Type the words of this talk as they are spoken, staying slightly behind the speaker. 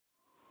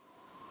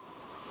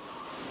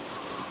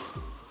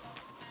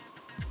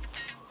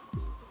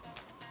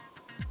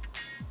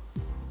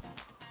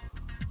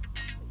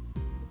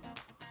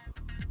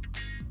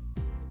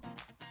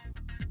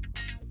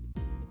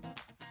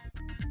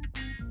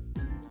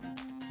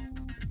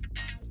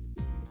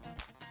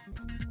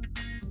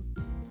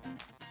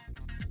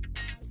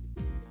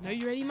Are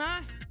you ready,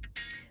 Ma?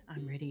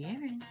 I'm ready,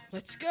 Aaron.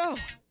 Let's go.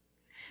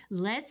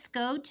 Let's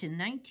go to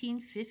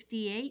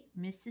 1958,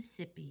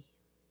 Mississippi.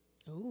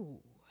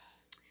 Oh,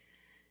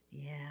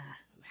 Yeah,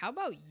 how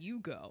about you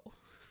go?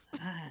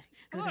 good How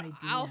about idea.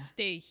 I'll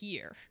stay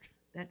here.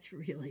 That's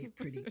really a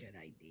pretty good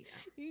idea.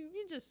 You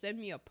can just send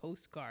me a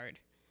postcard.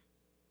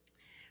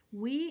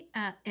 And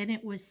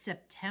it was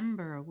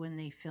September when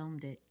they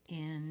filmed it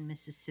in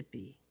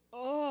Mississippi.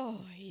 Oh,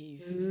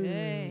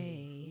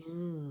 vey.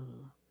 Ooh.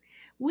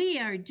 We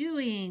are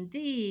doing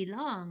The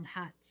Long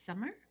Hot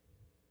Summer.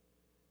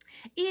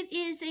 It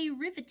is a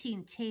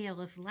riveting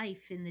tale of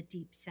life in the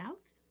Deep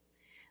South.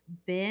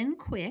 Ben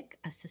Quick,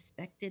 a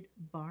suspected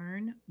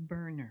barn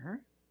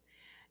burner,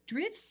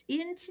 drifts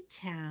into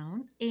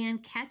town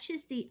and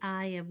catches the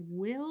eye of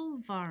Will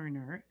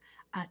Varner,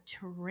 a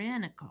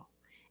tyrannical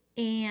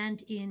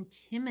and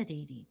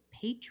intimidating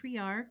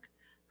patriarch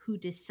who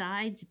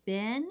decides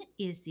Ben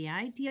is the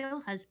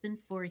ideal husband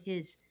for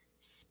his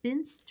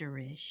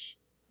spinsterish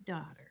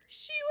daughter.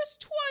 She was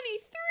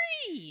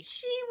 23.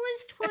 She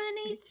was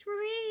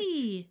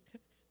 23.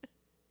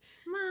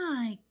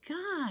 My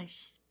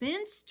gosh,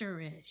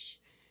 spinsterish.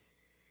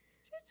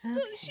 She looked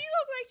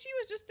like she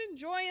was just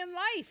enjoying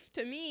life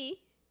to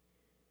me.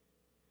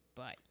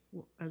 But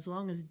Well, as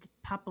long as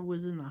Papa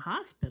was in the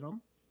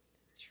hospital.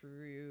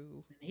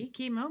 true. When he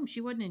came home,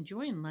 she wasn't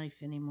enjoying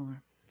life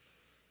anymore.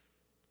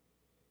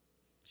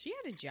 She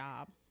had a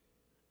job.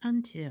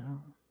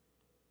 Until.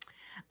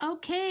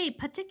 Okay,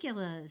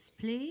 particulars,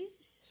 please.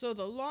 So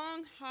The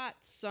Long Hot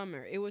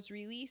Summer. It was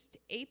released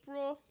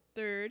April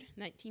 3rd,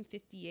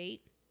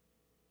 1958.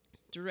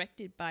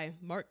 Directed by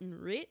Martin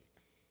Ritt.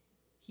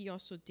 He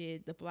also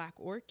did The Black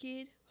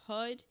Orchid,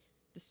 HUD,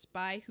 The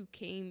Spy Who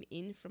Came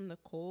In From the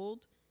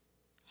Cold,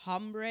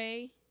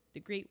 Hombre, The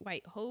Great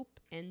White Hope,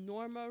 and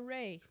Norma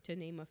Ray, to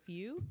name a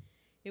few.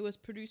 It was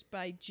produced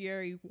by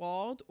Jerry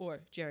Wald,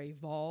 or Jerry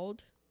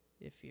Wald,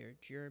 if you're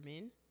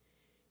German.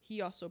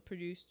 He also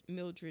produced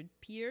Mildred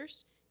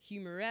Pierce,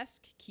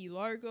 Humoresque, Key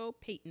Largo,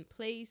 Peyton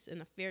Place,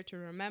 An Affair to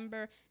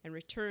Remember, and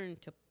Return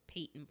to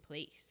Peyton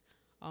Place,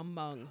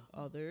 among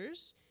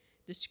others.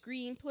 The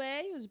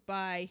screenplay was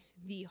by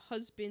the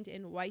husband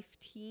and wife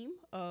team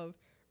of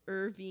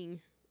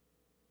Irving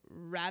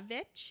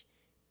Ravitch,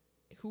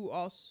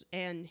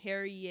 and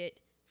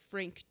Harriet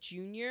Frank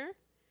Jr.,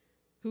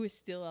 who is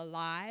still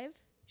alive.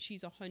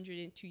 She's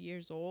 102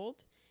 years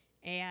old.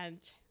 And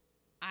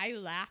I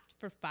laughed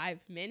for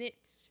 5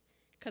 minutes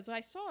because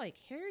I saw like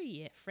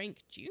Harriet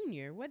Frank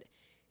Jr. What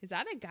is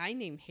that? A guy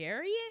named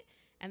Harriet?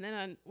 And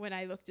then when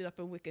I looked it up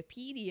on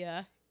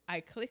Wikipedia,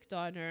 I clicked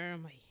on her.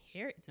 I'm like,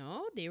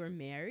 no, they were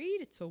married.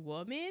 It's a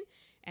woman.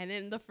 And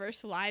then the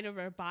first line of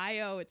her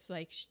bio, it's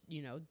like,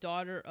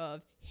 daughter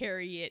of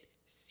Harriet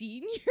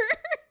Sr.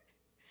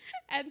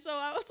 And so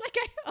I was like,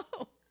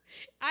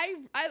 I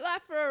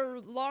laughed for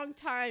a long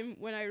time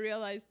when I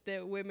realized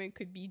that women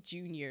could be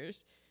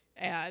juniors.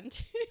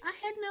 And I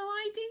had no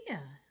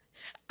idea.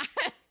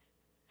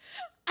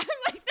 I'm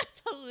like,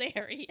 that's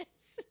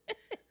hilarious.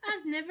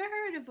 I've never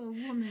heard of a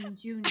woman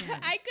junior.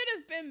 I could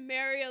have been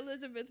Mary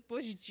Elizabeth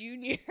Bush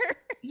Jr.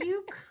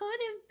 You could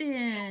have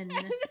been.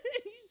 You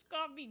just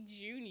called me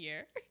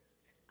Junior.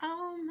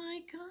 Oh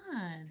my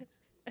God.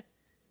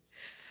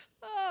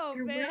 Oh,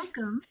 You're man.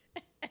 welcome.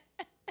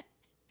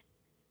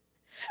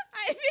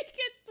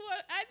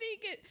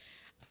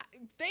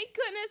 Thank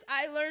goodness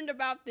I learned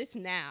about this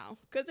now.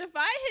 Because if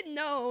I had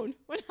known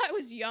when I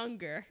was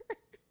younger,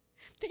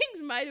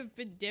 things might have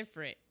been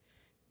different.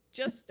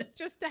 Just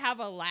to have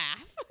a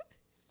laugh.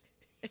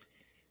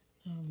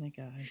 Oh my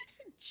God.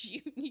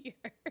 Junior.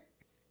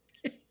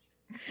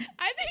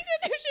 I think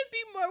that there should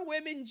be more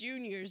women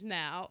juniors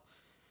now.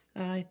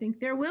 I think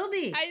there will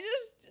be.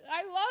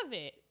 I love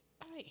it.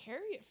 I'm like,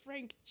 Harriet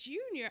Frank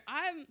Jr.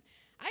 I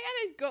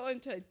gotta go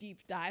into a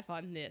deep dive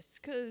on this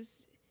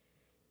because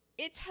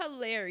it's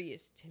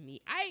hilarious to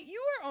me. You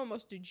were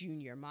almost a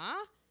junior,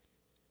 Ma.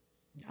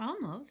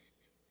 Almost.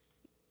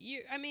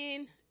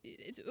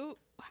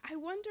 I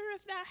wonder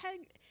if that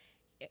had,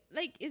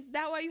 like, is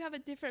that why you have a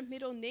different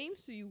middle name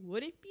so you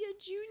wouldn't be a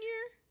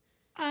junior?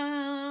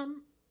 I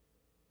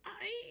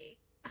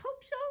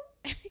hope so.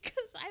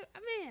 Because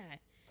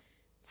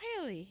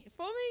really, if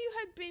only you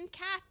had been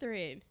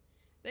Catherine,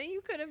 then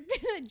you could have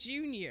been a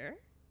junior.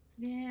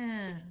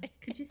 Yeah.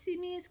 Could you see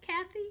me as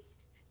Kathy?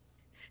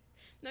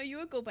 No, you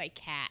would go by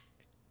Cat.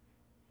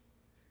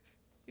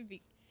 You'd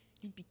be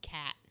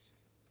Cat.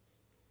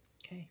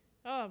 Okay.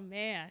 Oh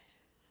man,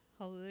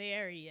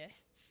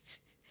 hilarious.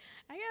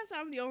 I guess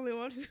I'm the only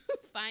one who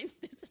finds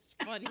this as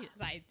funny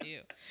as I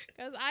do,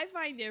 because I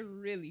find it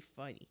really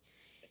funny.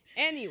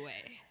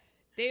 Anyway,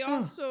 they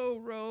also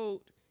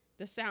wrote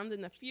The Sound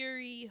and the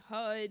Fury,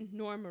 HUD,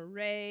 Norma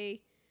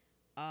Ray,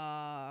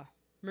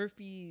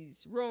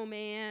 Murphy's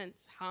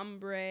Romance,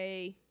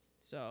 Hombre.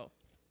 So,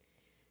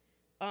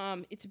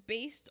 it's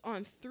based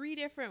on 3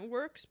 different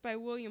works by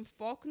William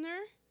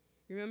Faulkner.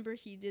 Remember,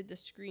 he did the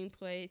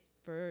screenplay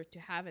for To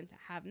Have and to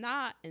Have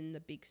Not and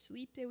The Big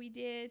Sleep that we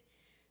did.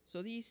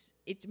 So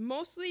it's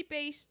mostly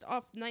based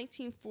off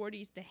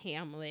 1940s The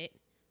Hamlet,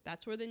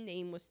 That's where the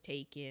name was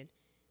taken.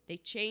 They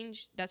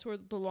changed, that's where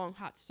the Long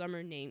Hot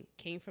Summer name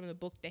came from, the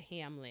book The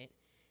Hamlet.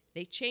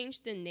 They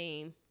changed the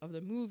name of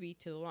the movie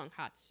to The Long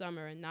Hot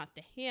Summer and not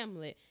The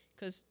Hamlet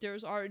because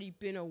there's already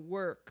been a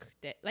work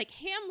that, like,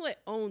 Hamlet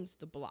owns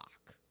the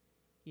block.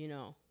 You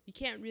know, you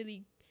can't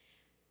really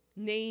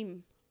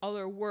name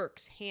other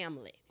works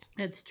Hamlet.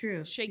 That's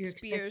true.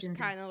 Shakespeare's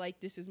kind of like,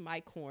 this is my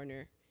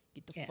corner.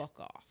 Get the fuck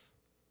off.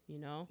 You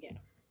know? Yeah.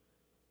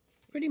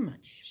 Pretty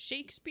much.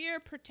 Shakespeare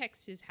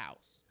protects his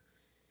house.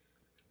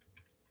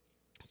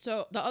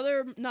 So the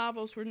other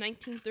novels were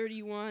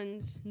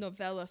 1931's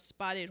novella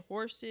Spotted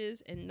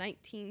Horses and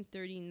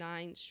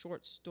 1939's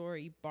short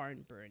story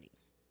Barn Burning.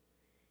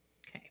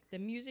 Okay. The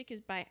music is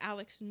by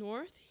Alex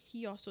North.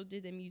 He also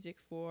did the music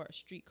for A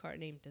Streetcar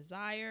Named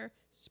Desire,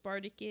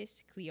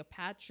 Spartacus,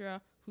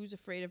 Cleopatra, Who's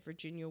Afraid of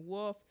Virginia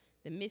Woolf,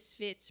 The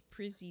Misfits,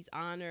 Prizzi's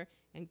Honor,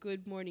 and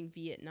Good Morning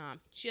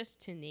Vietnam,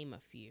 just to name a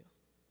few.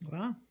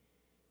 Wow.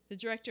 The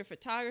director of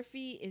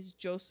photography is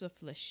Joseph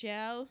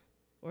Lachelle,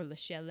 or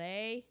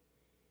Lachelle.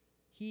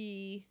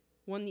 He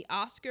won the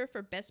Oscar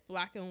for Best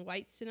Black and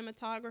White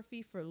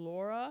Cinematography for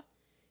Laura.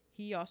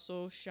 He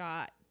also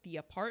shot The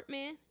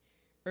Apartment,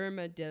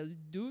 Irma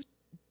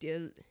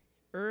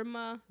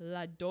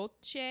La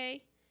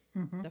Dolce,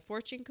 The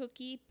Fortune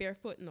Cookie,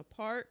 Barefoot in the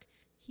Park.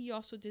 He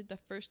also did the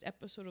first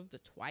episode of The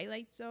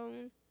Twilight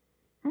Zone.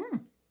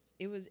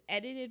 It was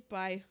edited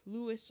by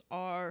Louis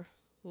R.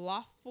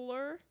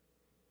 Loeffler.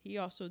 He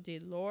also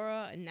did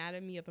Laura,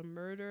 Anatomy of a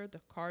Murder,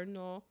 The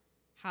Cardinal,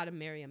 How to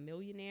Marry a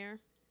Millionaire.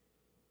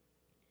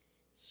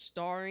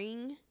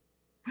 Starring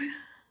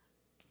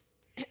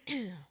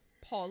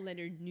Paul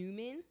Leonard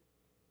Newman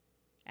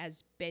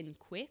as Ben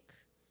Quick.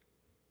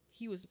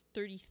 He was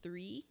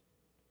 33,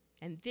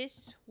 and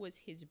this was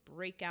his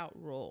breakout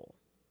role.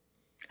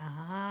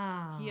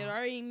 He had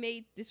already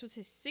made, this was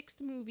his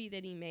 6th movie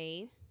that he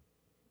made,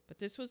 but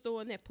this was the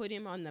one that put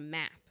him on the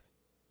map.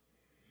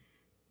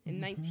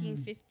 In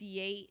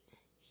 1958,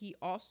 he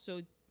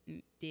also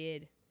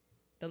did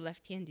The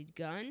Left-Handed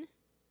Gun,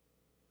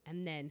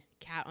 and then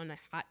Cat on a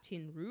Hot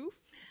Tin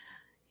Roof.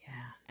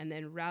 Yeah. And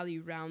then Rally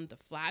Round the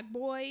Flag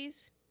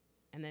Boys.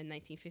 And then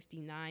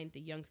 1959, The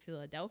Young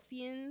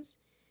Philadelphians.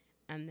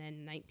 And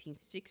then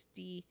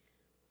 1960,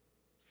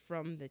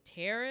 From the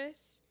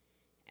Terrace.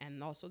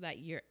 And also that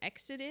year,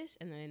 Exodus.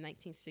 And then in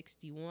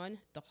 1961,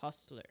 The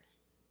Hustler.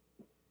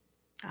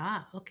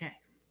 Okay.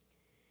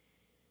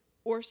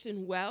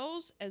 Orson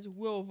Welles as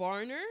Will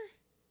Varner.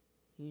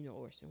 You know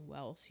Orson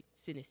Welles,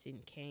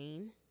 Citizen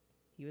Kane.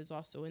 He was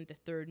also in The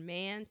Third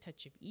Man,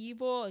 Touch of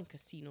Evil, and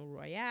Casino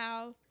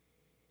Royale.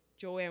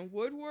 Joanne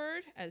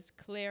Woodward as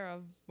Clara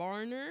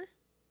Varner.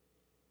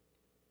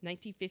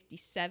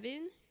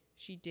 1957,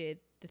 she did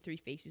The Three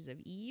Faces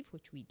of Eve,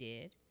 which we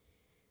did.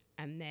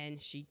 And then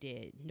she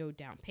did No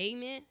Down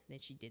Payment. Then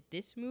she did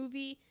this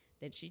movie.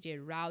 Then she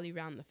did Rally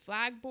Round the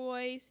Flag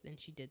Boys. Then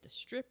she did The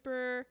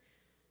Stripper.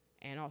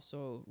 And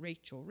also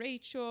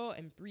Rachel,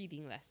 and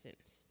Breathing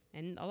Lessons.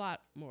 And a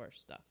lot more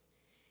stuff.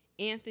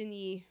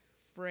 Anthony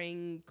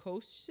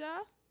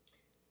Franciosa.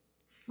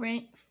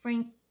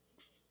 Francesca.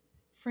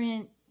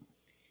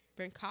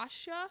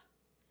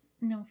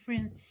 No,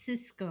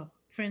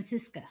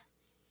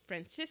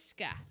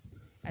 Francisca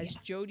as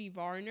Jodie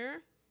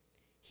Varner.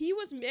 He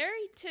was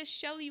married to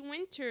Shelley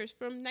Winters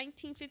from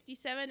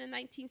 1957 and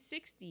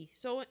 1960.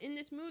 So in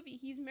this movie,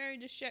 he's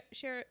married to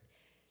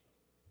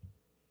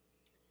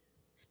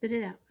Spit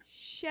it out.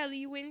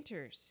 Shelley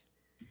Winters.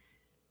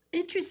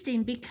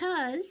 Interesting,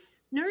 because,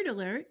 nerd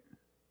alert,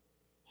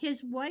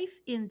 his wife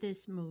in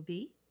this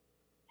movie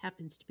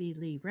happens to be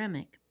Lee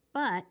Remick,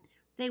 but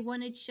they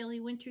wanted Shelley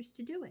Winters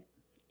to do it.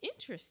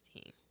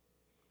 Interesting.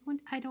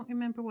 I don't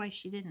remember why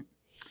she didn't.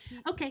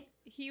 Okay.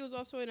 He was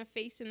also in A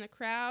Face in the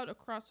Crowd,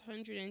 Across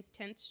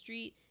 110th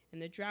Street,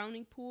 and The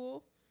Drowning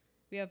Pool.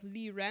 We have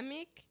Lee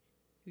Remick,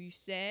 who you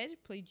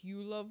said played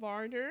Eula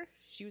Varner.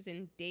 She was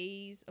in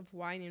Days of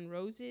Wine and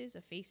Roses,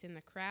 A Face in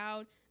the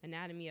Crowd,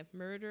 Anatomy of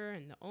Murder,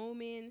 and The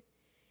Omen.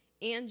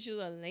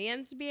 Angela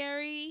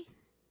Lansbury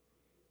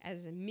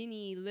as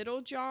Minnie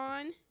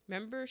Littlejohn.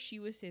 Remember, she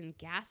was in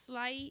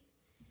Gaslight.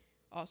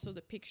 Also,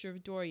 The Picture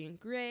of Dorian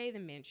Gray, The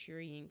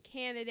Manchurian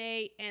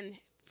Candidate, and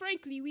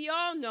frankly, we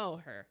all know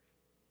her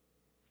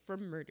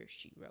from Murder,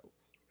 She Wrote.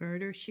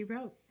 Murder, She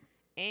Wrote.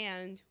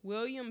 And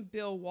William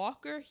Bill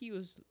Walker, he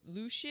was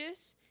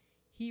Lucius.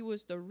 He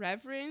was the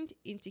Reverend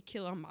in To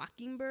Kill a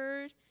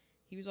Mockingbird.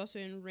 He was also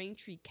in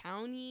Raintree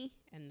County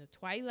and The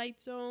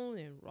Twilight Zone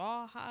and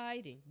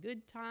Rawhide and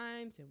Good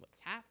Times and What's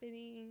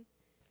Happening.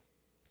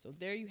 So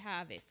there you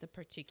have it, the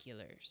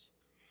particulars.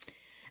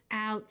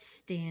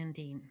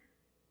 Outstanding.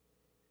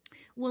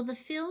 Well, the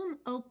film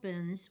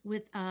opens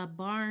with a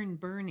barn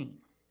burning.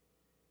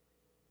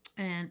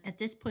 And at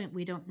this point,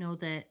 we don't know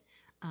that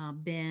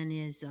Ben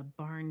is a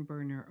barn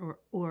burner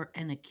or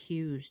an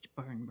accused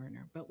barn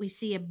burner, but we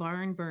see a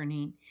barn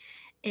burning.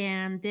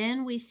 And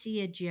then we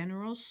see a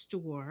general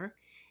store,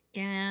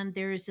 and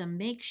there's a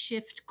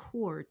makeshift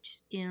court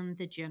in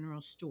the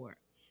general store.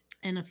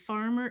 And a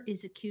farmer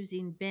is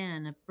accusing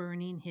Ben of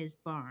burning his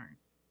barn.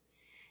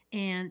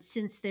 And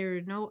since there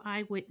are no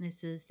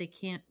eyewitnesses, they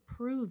can't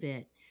prove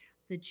it.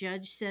 The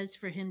judge says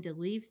for him to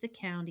leave the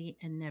county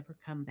and never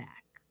come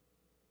back.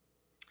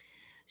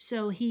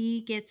 So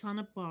he gets on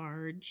a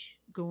barge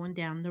going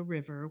down the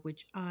river,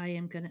 which I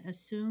am going to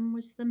assume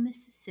was the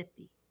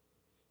Mississippi.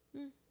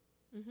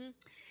 Mm-hmm.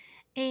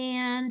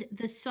 And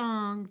the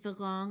song, The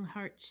Long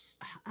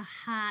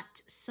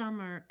Hot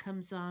Summer,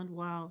 comes on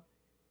while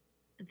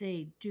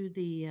they do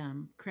the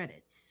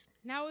credits.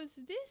 Now, is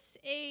this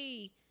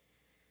a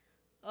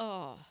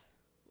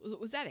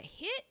was that a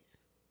hit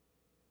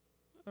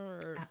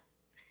or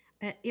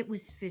It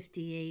was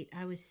 58.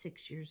 I was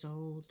 6 years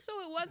old. so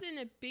it wasn't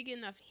a big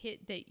enough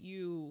hit that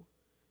you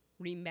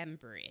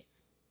remember it?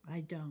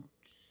 I don't.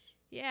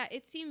 Yeah,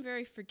 it seemed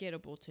very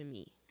forgettable to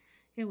me.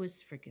 It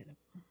was forgettable.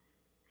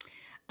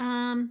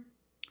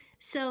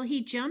 So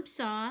he jumps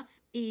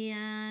off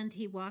and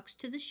he walks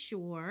to the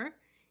shore,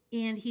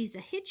 and he's a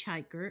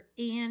hitchhiker,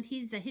 and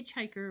he's a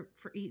hitchhiker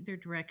for either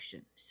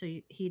direction. So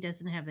he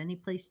doesn't have any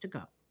place to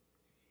go.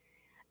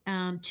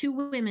 Two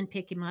women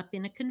pick him up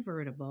in a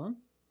convertible.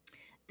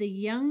 The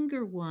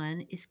younger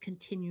one is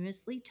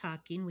continuously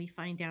talking. We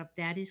find out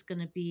that is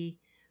going to be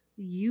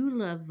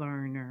Eula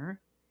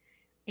Varner,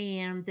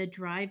 and the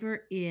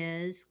driver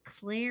is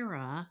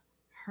Clara,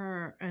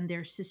 her and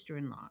their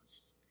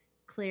sister-in-laws.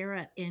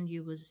 Clara and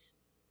Eula's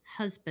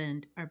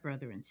husband are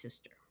brother and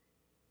sister.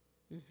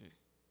 Mm-hmm.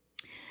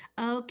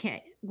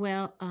 Okay,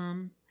 well,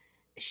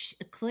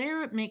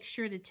 Clara makes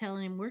sure to tell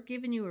him, we're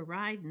giving you a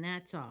ride, and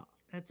that's all.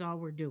 That's all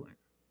we're doing.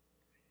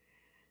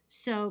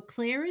 So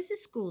Claire is a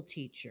school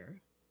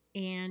teacher,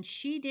 and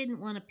she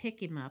didn't want to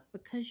pick him up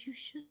because you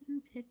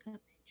shouldn't pick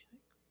up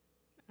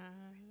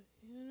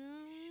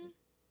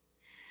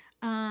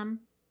hitchhikers.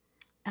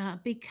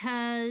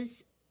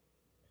 Because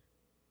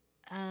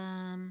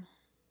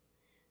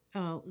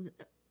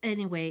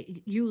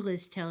anyway,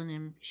 Eula's telling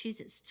him she's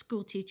a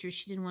school teacher.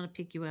 She didn't want to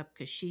pick you up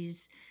because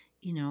she's,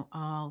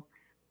 all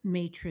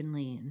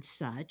matronly and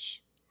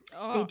such.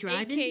 Oh, They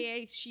drive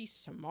AKA she's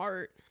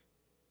smart.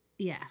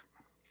 Yeah.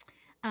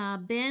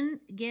 Ben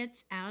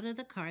gets out of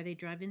the car. They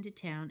drive into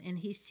town, and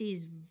he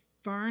sees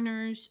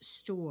Varner's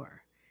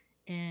store.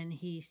 And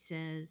he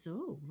says,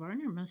 oh,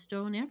 Varner must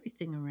own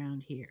everything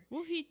around here.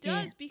 Well, he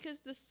does,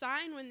 because the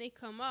sign when they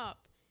come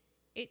up,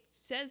 it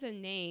says a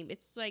name.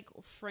 It's like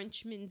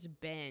Frenchman's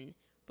Ben.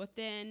 But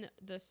then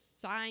the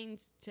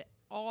signs to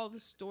all the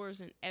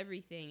stores and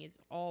everything, it's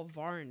all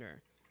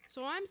Varner.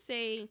 So I'm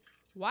saying,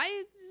 why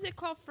is it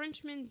called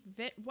Frenchman's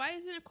Ben? Why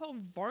isn't it called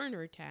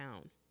Varner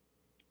Town?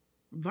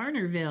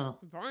 Varnerville.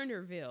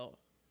 Varnerville.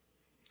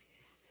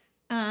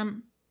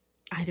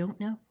 I don't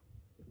know.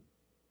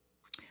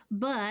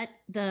 But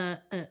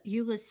the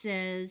Eula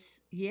says,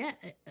 yeah,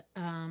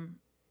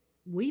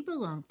 we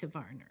belong to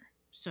Varner.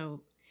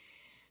 So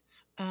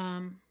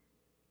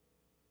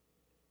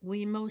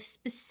we most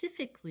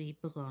specifically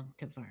belong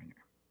to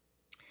Varner.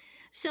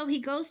 So he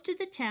goes to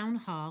the town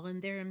hall,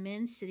 and there are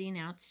men sitting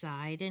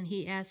outside, and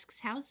he asks,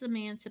 how's a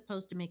man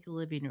supposed to make a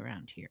living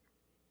around here?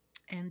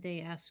 And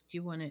they ask, do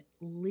you want it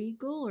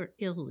legal or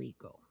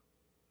illegal?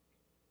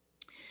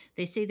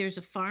 They say there's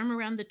a farm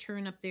around the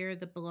turn up there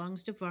that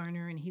belongs to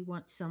Varner, and he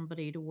wants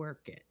somebody to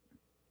work it.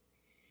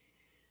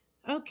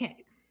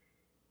 Okay.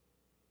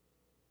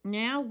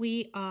 Now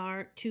we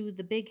are to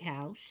the big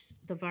house,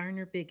 the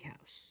Varner big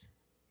house.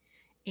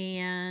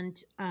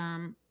 And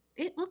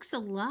it looks a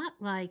lot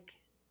like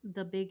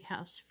the big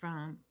house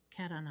from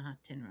Cat on a Hot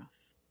Tin Roof.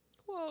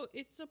 Well,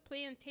 it's a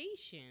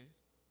plantation.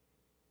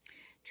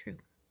 True.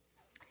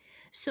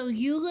 So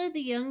Eula,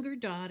 the younger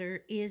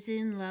daughter, is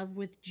in love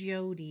with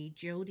Jody.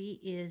 Jody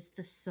is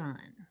the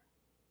son.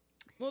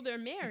 Well, they're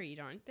married,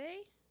 aren't they?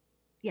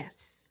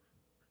 Yes,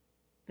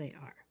 they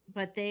are.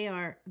 But they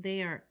are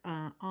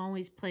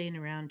always playing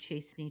around,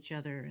 chasing each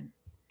other, and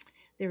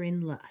they're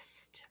in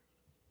lust.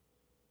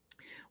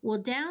 Well,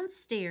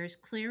 downstairs,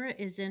 Clara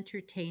is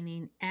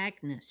entertaining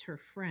Agnes, her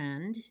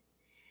friend,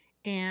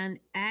 and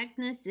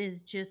Agnes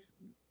is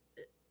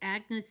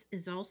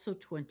also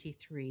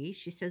 23.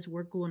 She says,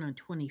 we're going on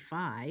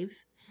 25.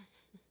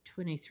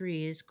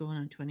 23 is going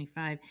on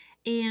 25.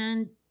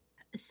 And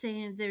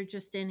saying there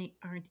just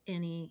aren't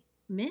any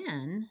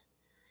men.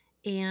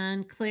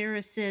 And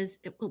Clara says,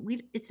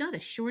 it's not a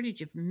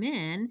shortage of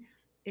men.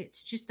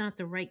 It's just not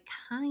the right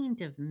kind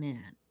of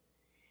men.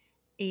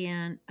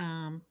 And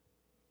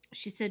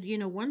she said,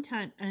 one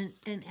time,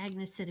 and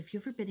Agnes said, have you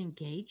ever been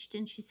engaged?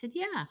 And she said,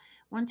 yeah.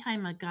 One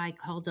time a guy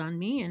called on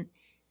me, and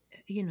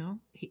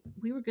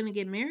we were going to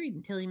get married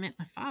until he met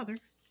my father.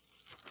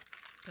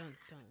 Dun,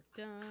 dun,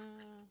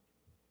 dun.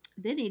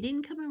 Then he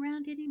didn't come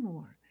around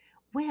anymore.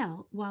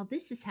 Well, while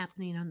this is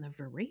happening on the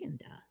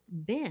veranda,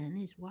 Ben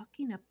is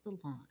walking up the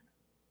lawn.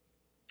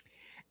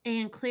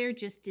 And Claire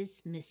just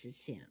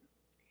dismisses him.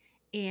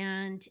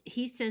 And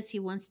he says he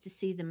wants to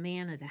see the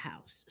man of the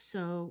house.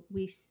 So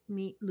we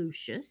meet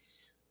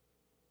Lucius,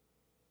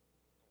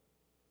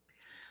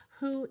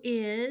 who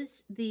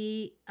is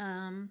the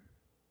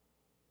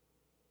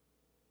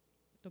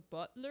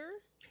butler?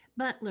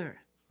 Butler.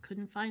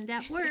 Couldn't find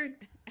that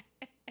word.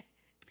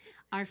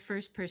 our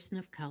first person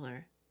of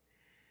color.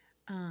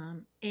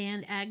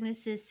 And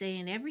Agnes is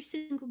saying every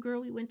single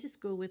girl we went to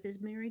school with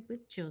is married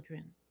with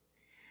children.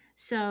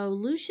 So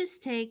Lucius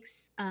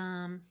takes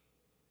Ben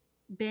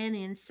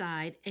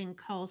inside and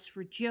calls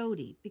for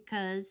Jody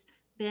because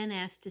Ben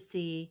asked to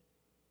see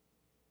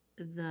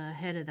the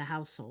head of the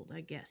household,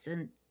 I guess.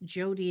 And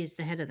Jody is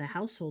the head of the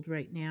household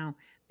right now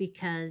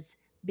because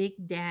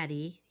Big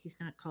Daddy, he's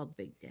not called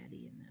Big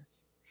Daddy in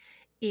this,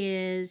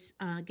 is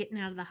getting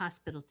out of the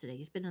hospital today.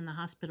 He's been in the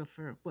hospital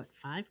for what,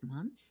 5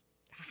 months?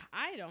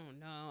 I don't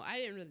know. I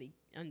didn't really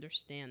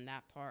understand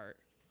that part.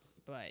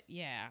 But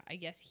yeah, I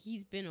guess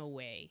he's been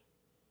away.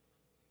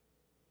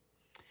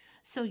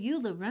 So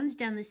Eula runs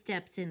down the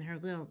steps in her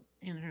little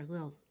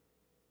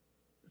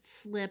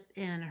slip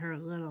and her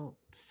little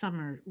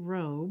summer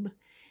robe,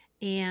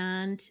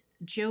 and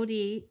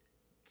Jody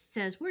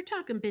says, "We're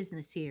talking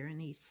business here,"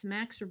 and he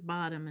smacks her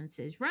bottom and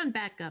says, "Run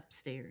back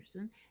upstairs,"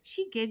 and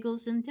she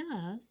giggles and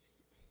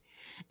does.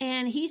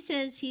 And he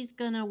says he's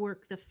gonna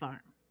work the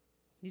farm.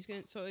 He's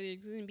gonna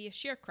be a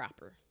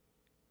sharecropper.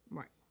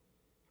 Right.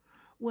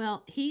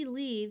 Well, he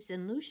leaves,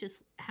 and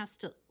Lucius has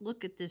to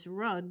look at this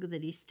rug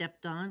that he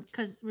stepped on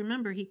because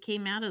remember he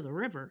came out of the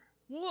river.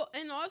 Well,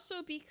 and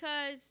also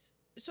because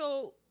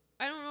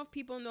I don't know if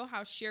people know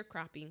how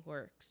sharecropping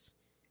works,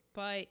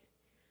 but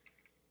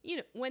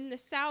when the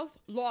South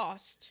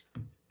lost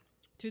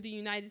to the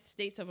United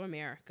States of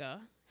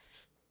America,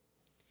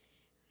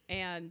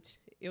 and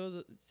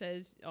it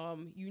says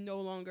you no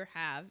longer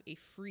have a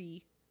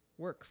free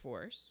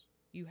workforce,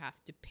 you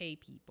have to pay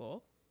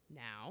people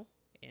now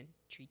and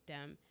treat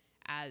them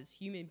as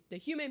the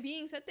human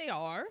beings that they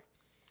are.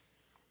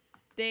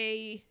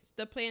 The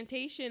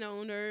plantation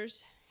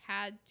owners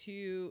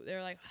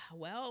they're like,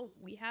 well,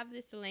 we have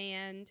this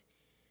land.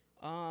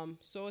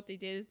 So what they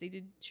did is they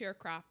did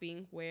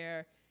sharecropping,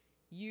 where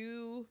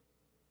you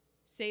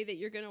say that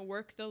you're going to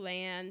work the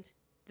land,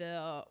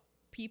 the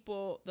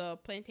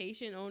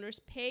plantation owners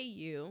pay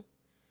you,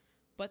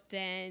 but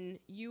then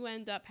you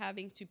end up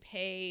having to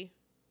pay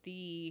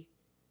the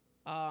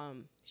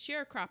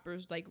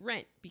sharecroppers like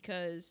rent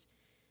because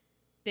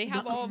they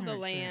have all of the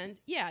land.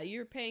 Right. Yeah,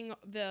 you're paying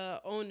the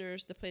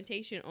owners, the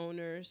plantation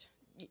owners.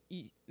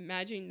 You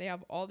imagine they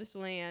have all this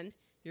land.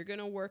 You're going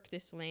to work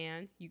this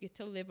land. You get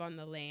to live on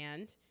the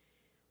land.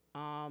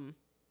 The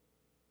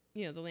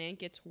land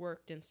gets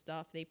worked and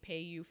stuff. They pay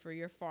you for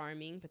your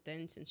farming, but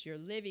then since you're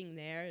living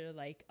there, you're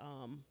like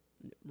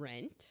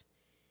rent.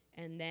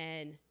 And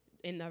then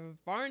in the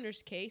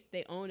Varner's case,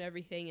 they own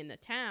everything in the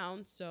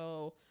town,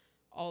 so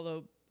all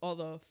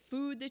the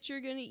food that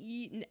you're going to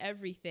eat and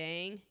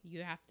everything,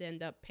 you have to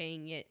end up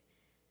paying it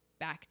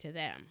back to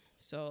them.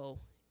 So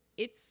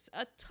it's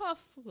a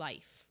tough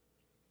life.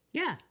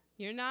 Yeah.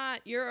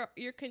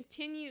 You're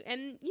continue,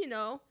 and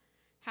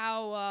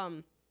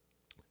how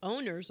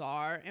owners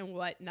are and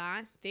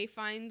whatnot. They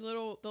find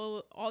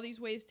all these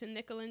ways to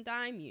nickel and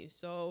dime you.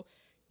 So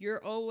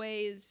you're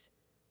always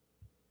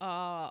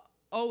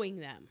owing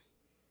them.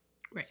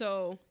 Right.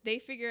 So they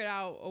figured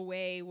out a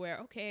way where,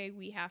 okay,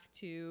 we have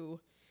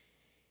to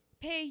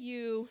pay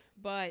you,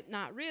 but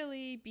not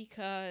really,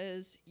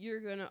 because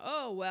you're gonna,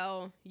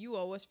 you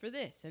owe us for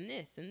this and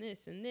this and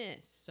this and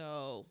this.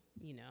 So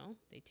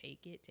they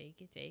take it.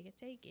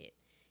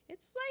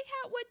 It's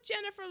like what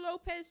Jennifer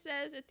Lopez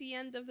says at the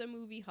end of the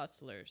movie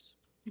Hustlers.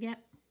 Yep.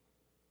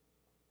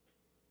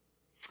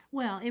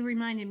 Well, it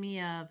reminded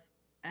me of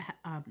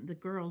the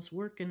girls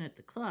working at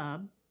the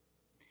club,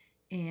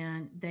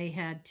 and they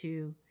had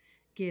to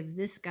give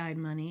this guy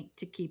money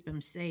to keep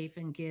him safe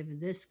and give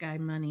this guy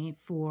money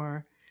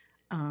for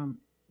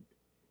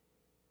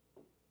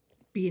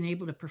being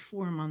able to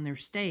perform on their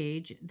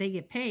stage. They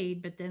get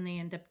paid, but then they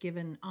end up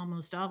giving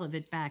almost all of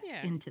it back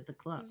into the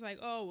club. It's like,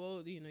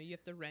 you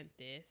have to rent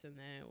this, and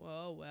then,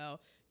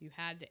 you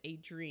had a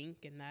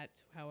drink, and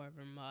that's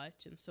however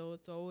much. And so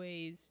it's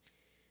always,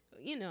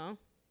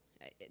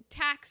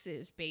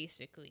 taxes,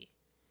 basically.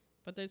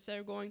 But instead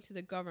of going to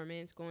the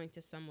government, it's going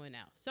to someone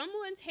else.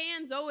 Someone's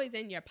hand's always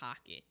in your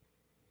pocket.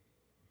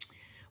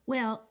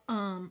 Well,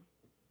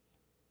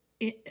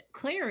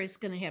 Claire is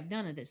going to have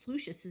none of this.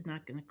 Lucius is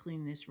not going to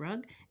clean this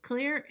rug.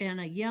 Claire and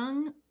a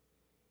young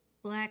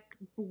black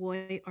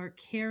boy are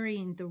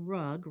carrying the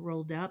rug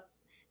rolled up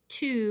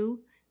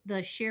to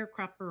the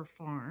sharecropper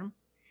farm.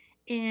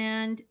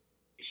 And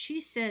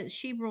she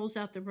rolls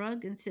out the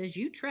rug and says,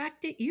 "You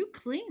tracked it, you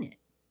clean it.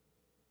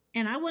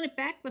 And I want it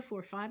back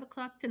before 5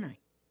 o'clock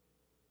tonight."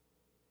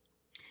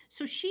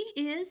 So she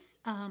is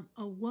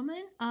a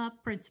woman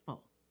of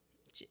principle.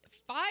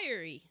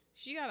 Fiery.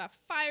 She got a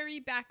fiery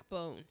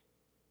backbone.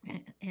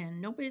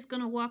 And nobody's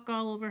going to walk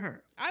all over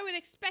her. I would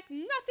expect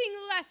nothing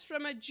less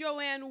from a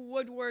Joanne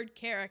Woodward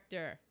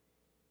character.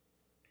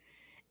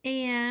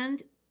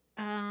 And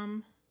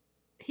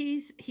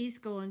he's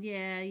going,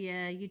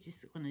 yeah, you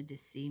just wanted to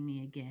see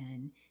me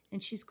again.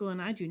 And she's going,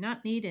 "I do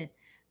not need it.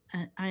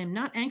 I am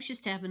not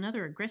anxious to have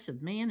another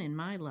aggressive man in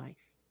my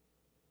life."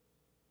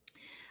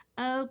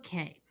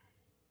 Okay.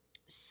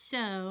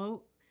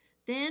 So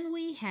then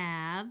we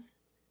have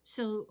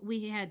So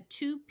we had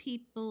two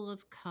people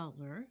of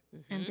color,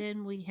 and Mm-hmm.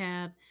 then we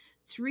have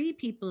three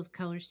people of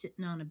color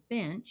sitting on a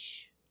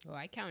bench. Oh,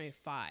 I counted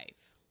 5.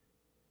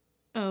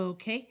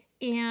 Okay.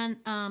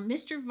 And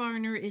Mr.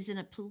 Varner is in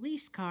a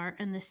police car,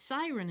 and the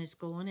siren is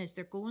going as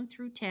they're going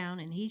through town,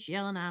 and he's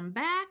yelling, "I'm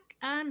back,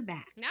 I'm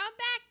back." Now I'm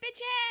back,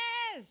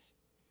 bitches!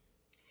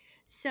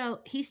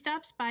 So he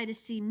stops by to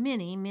see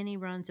Minnie. Minnie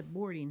runs a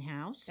boarding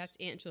house. That's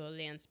Angela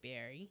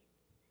Lansbury.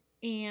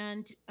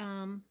 And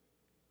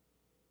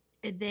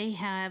they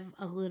have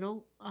a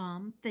little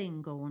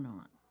thing going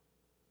on.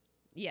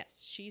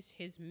 Yes, she's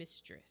his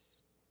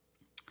mistress.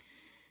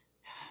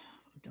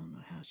 I don't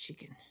know how she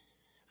can.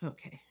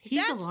 Okay,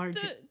 he's a large.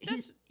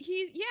 He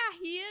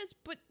is,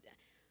 but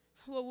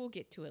well, we'll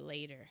get to it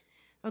later.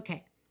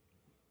 Okay.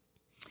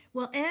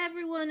 Well,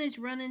 everyone is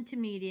running to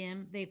meet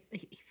him.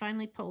 He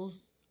finally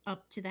pulls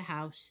up to the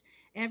house.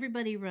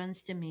 Everybody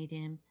runs to meet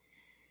him.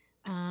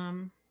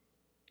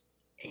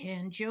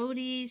 And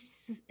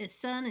Jody's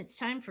son, it's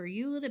time for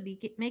Eula to be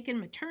making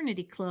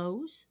maternity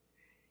clothes.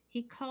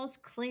 He calls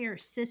Claire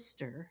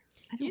sister.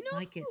 I don't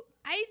like it.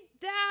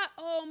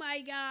 Oh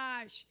my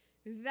gosh.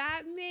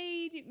 That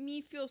made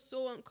me feel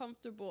so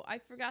uncomfortable. I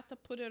forgot to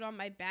put it on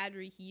my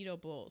battery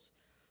heatables.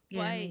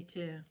 Yeah, me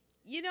too.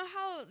 You know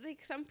how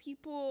like some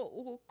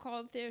people will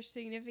call their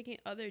significant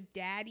other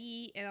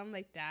daddy, and I'm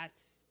like,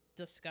 that's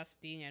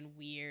disgusting and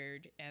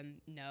weird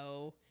and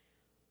no.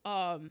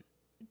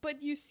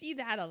 But you see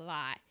that a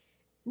lot.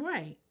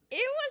 Right.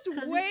 It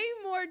was way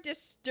more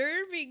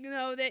disturbing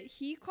though that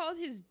he called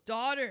his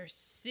daughter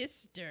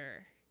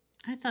sister.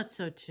 I thought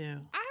so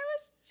too. I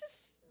was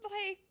just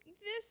like,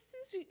 this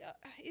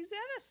is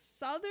that a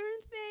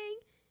Southern thing?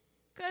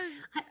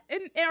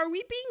 And are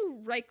we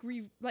being like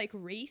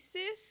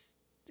racist?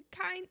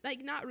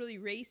 Like not really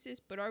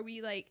racist, but are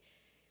we like?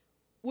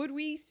 Would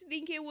we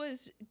think it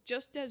was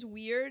just as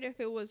weird if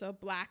it was a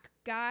black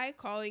guy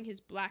calling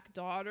his black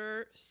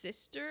daughter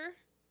sister?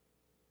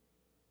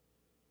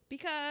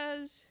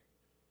 Because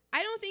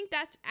I don't think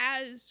that's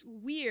as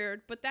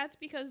weird, but that's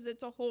because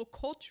it's a whole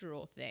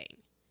cultural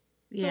thing.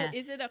 Yeah. So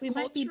is it a we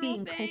cultural might be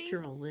being thing?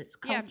 culturalist.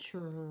 Yeah,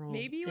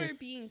 maybe we're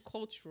being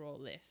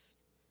culturalist.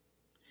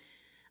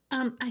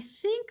 I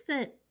think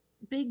that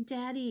Big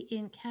Daddy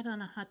in Cat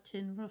on a Hot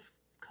Tin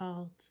Roof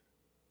called.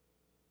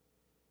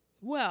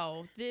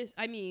 Well,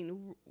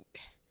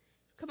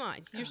 come on,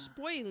 you're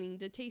spoiling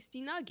the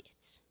tasty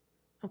nuggets.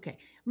 Okay,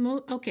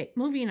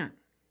 moving on.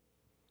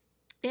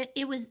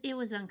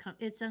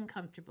 It's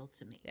uncomfortable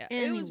to me. Yeah,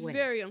 anyway. It was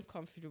very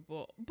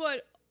uncomfortable,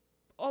 but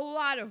a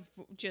lot of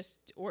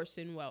just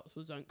Orson Welles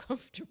was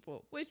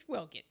uncomfortable, which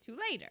we'll get to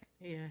later.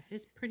 Yeah,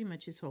 it's pretty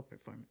much his whole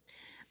performance.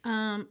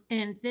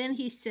 And then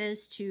he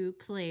says to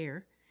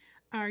Claire,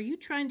 "Are you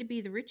trying to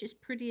be the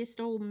richest, prettiest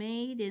old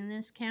maid in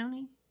this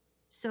county?"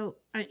 So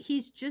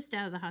he's just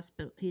out of the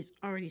hospital. He's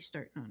already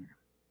starting on her.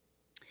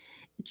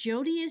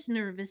 Jody is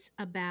nervous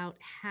about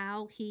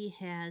how he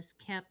has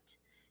kept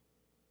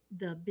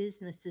the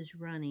businesses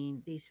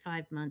running these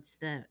 5 months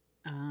that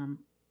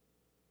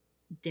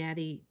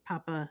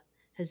Papa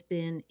has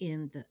been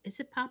in the. Is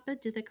it Papa?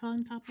 Do they call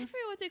him Papa? I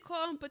forget what they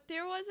call him, but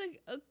there was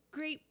a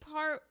great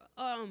part.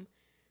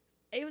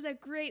 It was a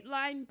great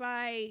line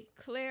by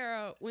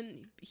Clara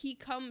when he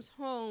comes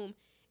home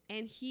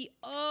and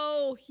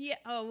well,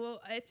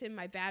 it's in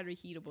my battery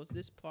heatables.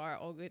 This part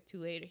I'll get to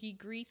later. He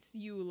greets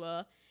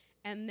Eula,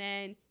 and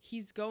then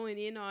he's going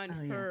in on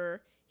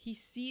her. Yeah. He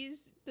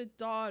sees the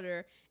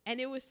daughter, and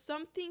it was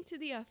something to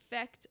the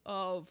effect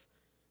of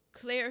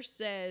Claire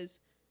says,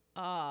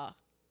 I'll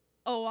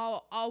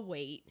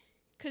wait,"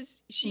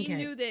 because she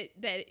knew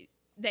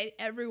that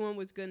everyone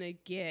was gonna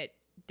get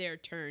their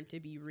turn to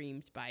be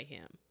reamed by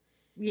him.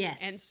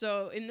 Yes. And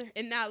so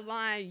in that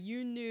line,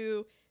 you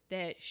knew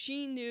that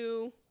she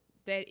knew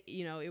that,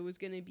 it was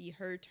going to be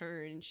her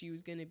turn. And she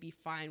was going to be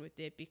fine with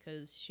it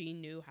because she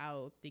knew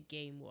how the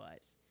game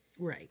was.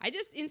 Right. I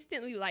just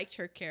instantly liked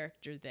her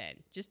character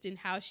then. Just in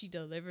how she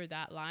delivered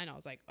that line, I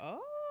was like,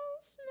 oh,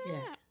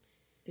 snap.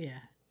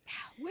 Yeah.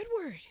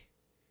 Woodward.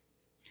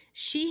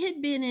 She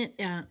had been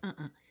in...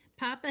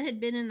 Papa had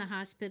been in the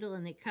hospital,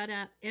 and they cut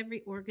out every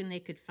organ they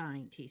could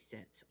find, he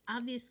said. So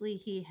obviously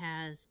he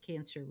has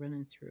cancer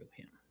running through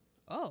him.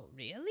 Oh,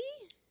 really?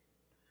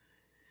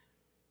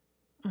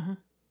 Uh-huh.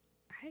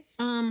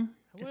 I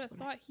would have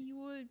thought he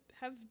would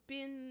have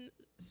been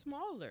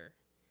smaller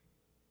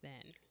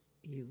then.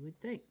 You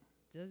would think.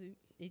 Doesn't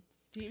it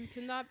seem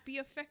to not be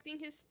affecting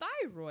his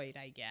thyroid,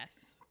 I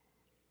guess?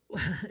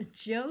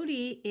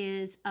 Jody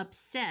is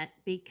upset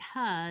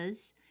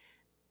because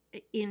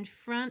in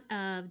front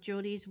of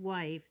Jody's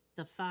wife,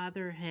 the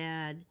father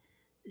had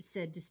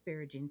said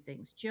disparaging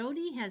things.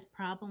 Jody has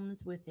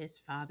problems with his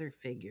father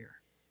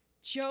figure.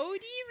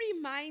 Jody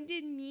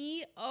reminded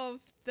me of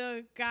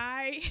the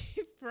guy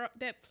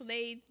that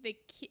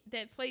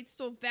played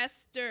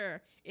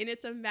Sylvester in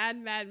It's a Mad,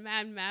 Mad,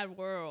 Mad, Mad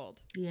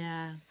World.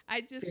 Yeah,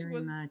 I just very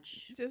was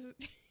much.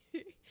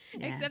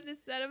 Except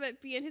instead of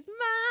it being his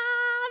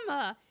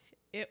mama,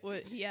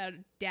 he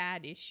had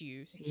dad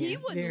issues. Yeah, he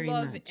would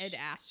love Ed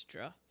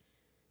Astra.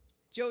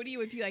 Jody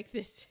would be like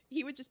this.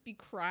 He would just be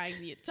crying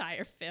the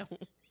entire film.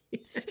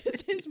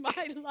 This is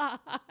my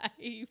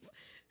life.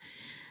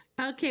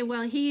 Okay,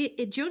 well,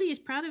 Jody is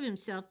proud of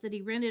himself that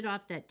he rented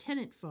off that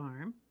tenant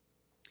farm.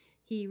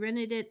 He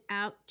rented it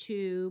out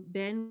to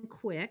Ben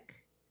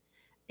Quick,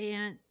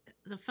 and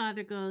the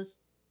father goes,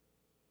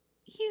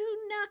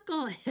 "You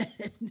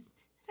knucklehead!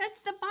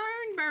 That's the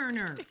barn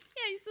burner."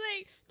 Yeah, he's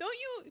like,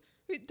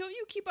 don't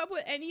you keep up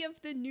with any of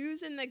the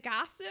news and the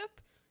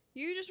gossip?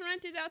 You just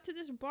rented out to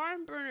this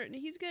barn burner, and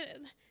he's gonna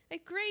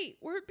like, great,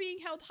 we're being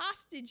held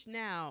hostage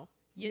now.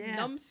 You Yeah.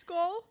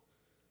 numbskull.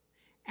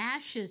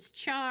 Ashes,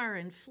 char,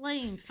 and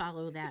flame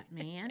follow that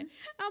man.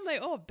 I'm like,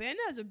 oh, Ben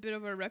has a bit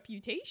of a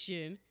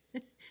reputation.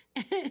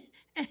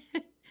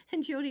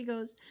 And Jody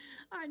goes,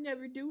 "I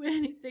never do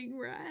anything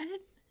right."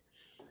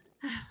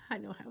 I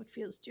know how it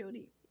feels,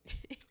 Jody.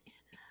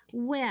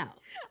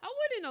 Well, I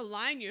wouldn't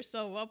align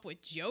yourself up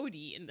with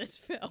Jody in this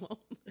film.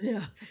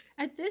 yeah.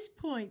 At this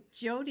point,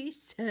 Jody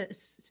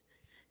says,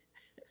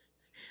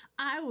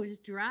 "I was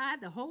dry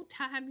the whole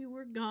time you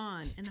were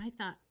gone." And I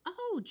thought,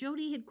 oh,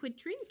 Jody had quit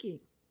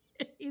drinking.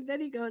 And then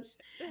he goes,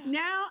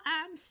 "Now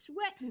I'm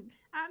sweating.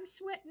 I'm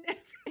sweating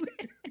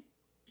everywhere."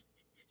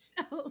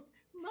 So,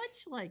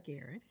 much like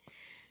Aaron,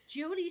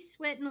 Jody's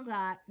sweating a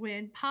lot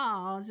when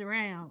Pa's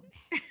around.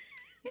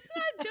 It's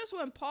not just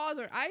when Paul's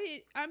are.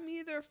 I'm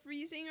either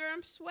freezing or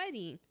I'm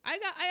sweating. I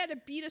had a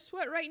bead of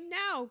sweat right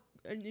now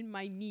in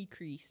my knee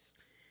crease.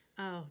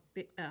 Oh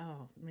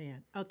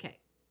man.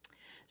 Okay.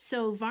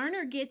 So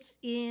Varner gets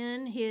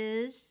in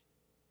his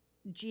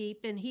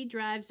Jeep and he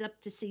drives up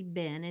to see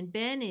Ben, and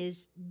Ben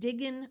is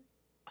digging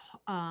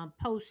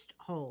post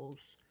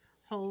holes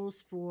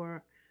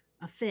for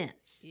a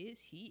fence.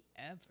 Is he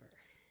ever?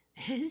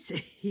 Is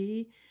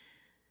he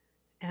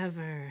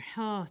ever?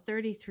 Oh,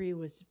 33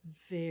 was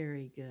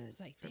very good. It's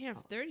like,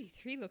 damn,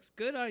 33 looks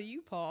good on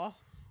you, Paul.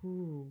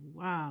 Ooh,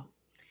 wow.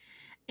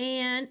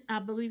 And I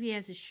believe he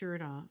has his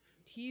shirt off.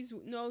 He's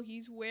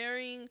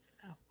wearing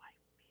Oh, wife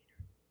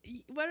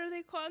beater. what are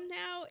they called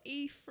now?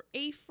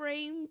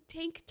 A-frame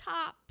tank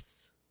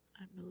tops.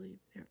 I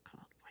believe they're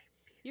called wife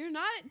beater.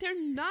 They're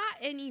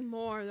not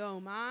anymore though,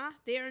 Ma.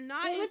 They are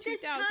not in At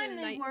this time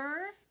 2009. they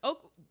were.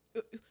 Oh,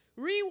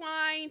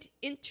 rewind.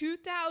 In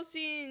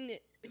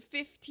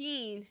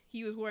 2015,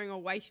 he was wearing a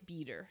wife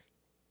beater.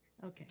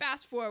 Okay.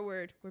 Fast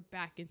forward, we're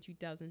back in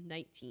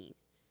 2019.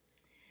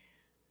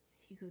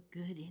 He looked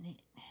good in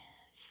it.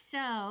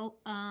 So,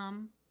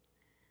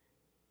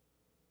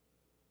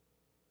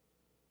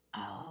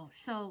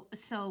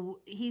 so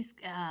he's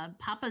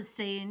Papa's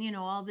saying,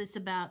 all this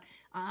about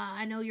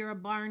I know you're a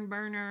barn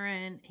burner,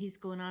 and he's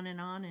going on,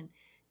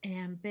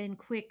 and Ben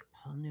Quick,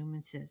 Paul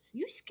Newman says,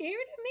 "You scared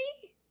of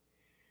me?"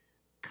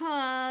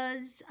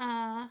 'Cause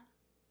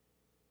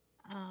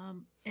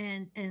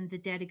and the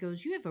daddy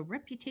goes, "You have a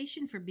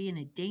reputation for being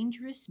a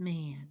dangerous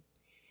man."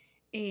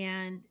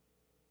 And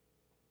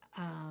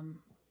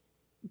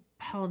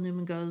Paul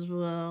Newman goes,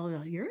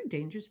 "Well, you're a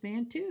dangerous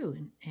man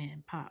too."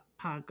 And Pa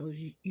goes,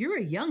 "You're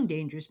a young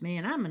dangerous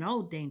man. I'm an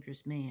old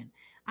dangerous man.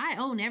 I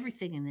own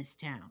everything in this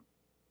town.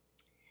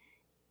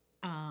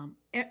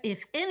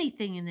 If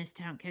anything in this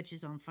town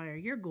catches on fire,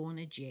 you're going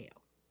to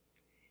jail."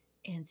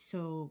 And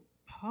so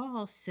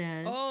Paul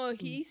says, Oh,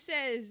 he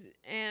says,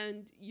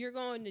 and you're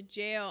going to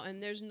jail,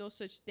 and there's no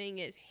such thing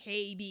as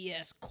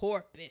habeas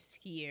corpus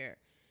here.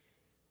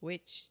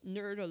 Which,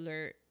 nerd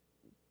alert,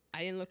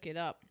 I didn't look it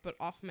up, but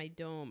off my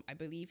dome, I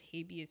believe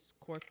habeas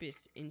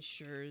corpus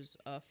ensures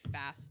a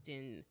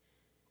fastened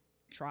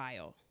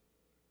trial.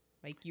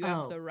 Like, you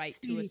have the right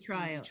to a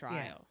speedy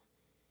trial.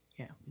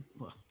 Yeah.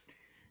 Well,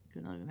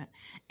 good luck with that.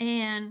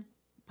 And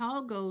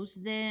Paul goes,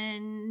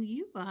 "Then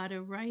you ought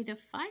to write a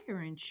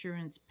fire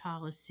insurance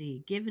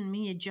policy, giving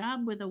me a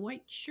job with a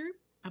white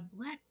shirt, a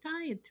black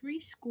tie, and 3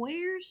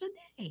 squares a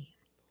day."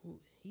 Ooh,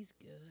 he's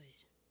good.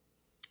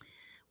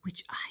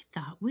 Which I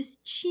thought was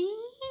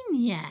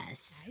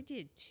genius. I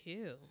did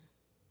too.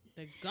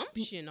 The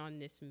gumption on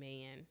this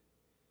man.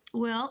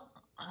 Well,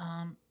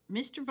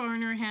 Mr.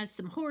 Varner has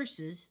some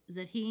horses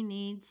that he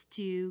needs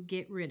to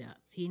get rid of.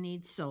 He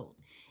needs sold.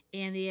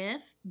 And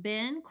if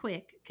Ben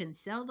Quick can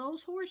sell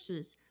those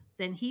horses,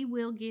 then he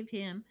will give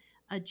him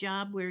a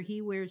job where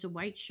he wears a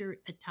white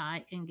shirt, a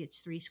tie, and gets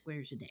 3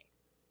 squares a day.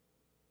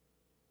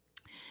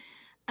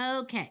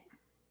 Okay.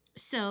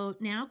 So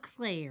now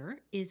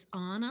Claire is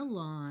on a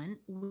lawn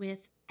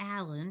with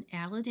Alan.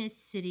 Alan is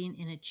sitting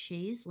in a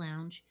chaise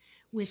lounge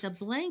with a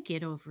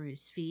blanket over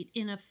his feet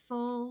in a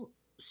full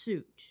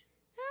suit.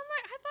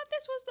 I thought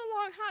this was the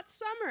long hot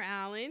summer,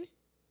 Alan.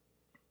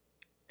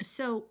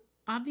 So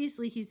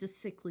obviously he's a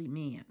sickly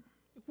man.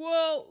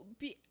 Well,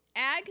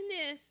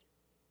 Agnes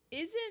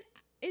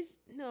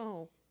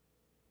no.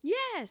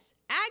 Yes,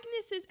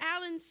 Agnes is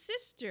Alan's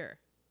sister.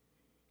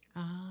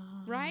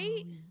 Oh,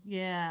 right?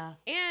 Yeah.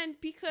 And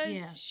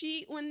because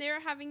when they're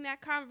having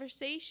that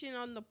conversation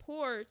on the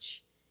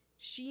porch,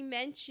 she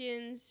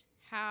mentions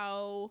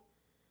how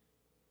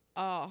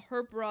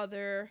her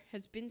brother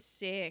has been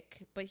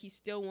sick, but he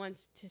still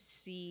wants to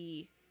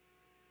see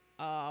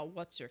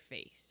what's her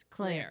face?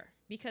 Claire.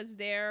 because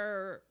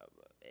they're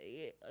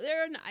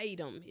an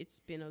item. It's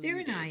been They're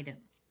alluded. an item.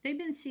 They've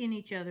been seeing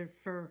each other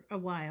for a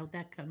while.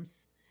 That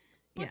comes,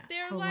 But yeah.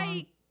 they're How like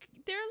long?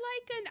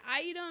 an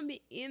item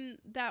in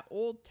that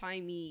old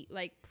timey,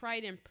 like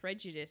Pride and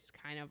Prejudice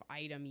kind of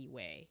itemy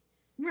way.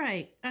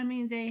 Right. I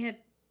mean, they have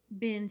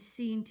been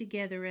seen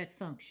together at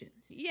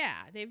functions. Yeah,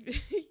 they've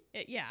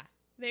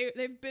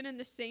been in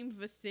the same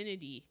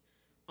vicinity,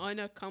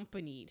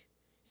 unaccompanied,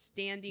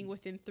 standing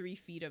within 3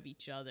 feet of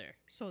each other.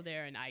 So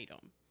they're an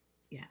item.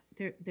 Yeah.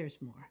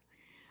 There's more.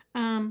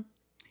 Um,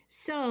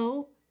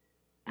 so,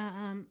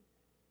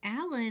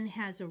 Alan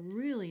has some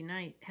really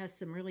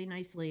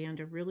nice land,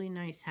 a really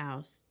nice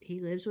house. He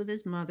lives with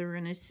his mother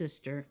and his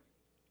sister.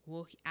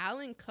 Well,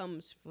 Alan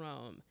comes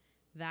from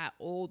that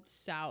old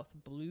South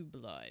blue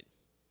blood.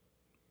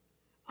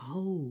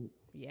 Oh,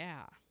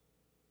 Yeah.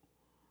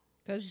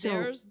 Because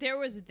So- there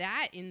was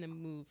that in the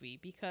movie,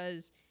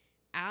 because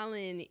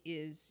Alan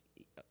is,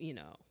 you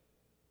know,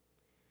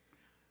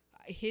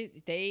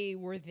 they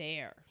were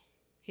there,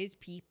 his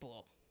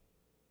people.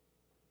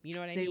 You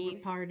know what I they mean? were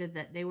part of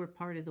that. They were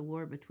part of the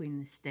war between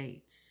the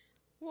states.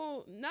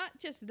 Well, not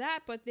just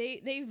that, but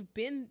they've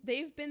been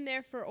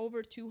there for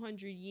over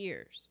 200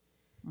 years.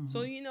 So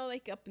Mhm, you know,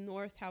 like up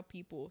north, how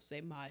people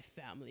say my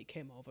family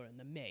came over in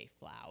the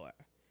Mayflower.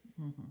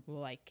 mhm. Well,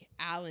 like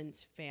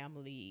Alan's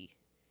family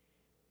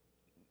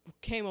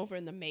came over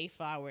in the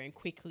Mayflower and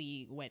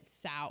quickly went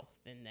south,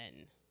 and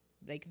then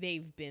like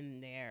they've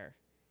been there.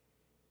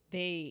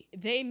 They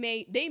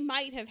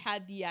might have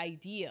had the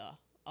idea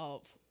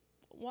of,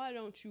 why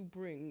don't you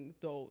bring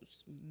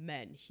those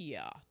men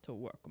here to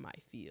work my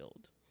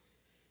field?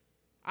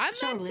 I'm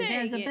not Surely saying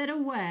there's a it. better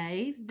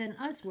way than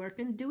us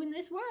working doing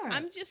this work.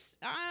 I'm just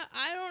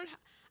I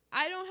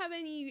don't have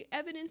any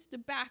evidence to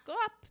back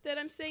up that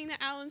I'm saying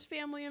that Alan's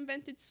family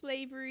invented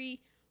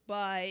slavery,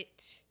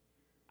 but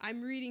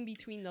I'm reading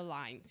between the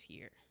lines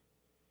here.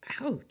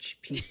 Ouch,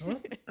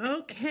 people.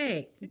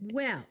 Okay,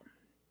 well,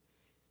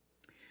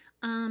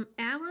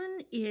 Alan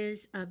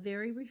is a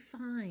very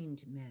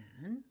refined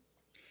man,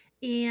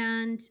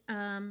 and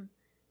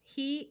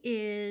he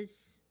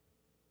is.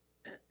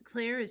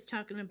 Claire is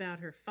talking about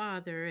her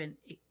father, and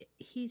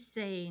he's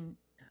saying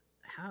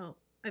how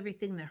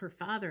everything that her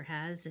father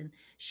has, and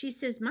she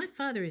says, "My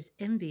father is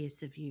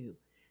envious of you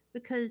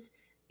because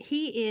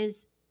he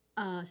is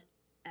a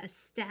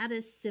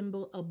status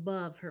symbol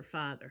above her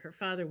father. Her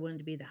father wanted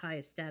to be the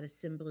highest status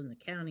symbol in the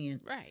county,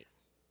 and Right.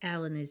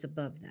 Alan is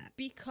above that."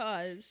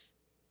 Because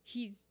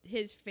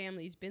his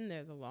family's been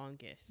there the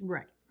longest.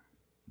 Right.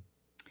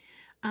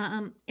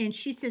 And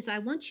she says, "I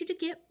want you to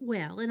get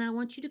well, and I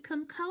want you to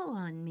come call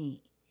on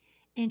me."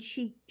 And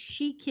she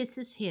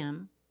kisses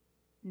him.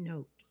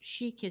 Note,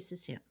 she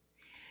kisses him.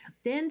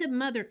 Then the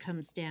mother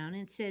comes down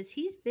and says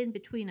he's been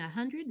between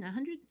 100 and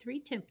 103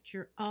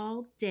 temperature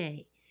all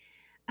day.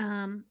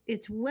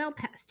 It's well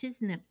past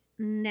his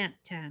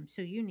nap time,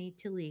 so you need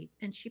to leave.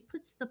 And she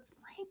puts the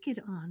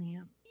blanket on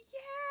him.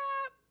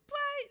 Yeah, but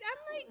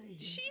I'm like,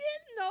 she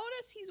didn't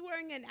notice he's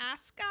wearing an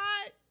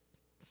ascot.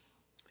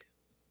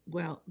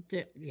 Well,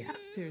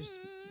 there's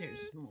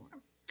more.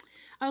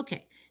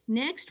 Okay,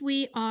 next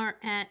we are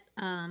at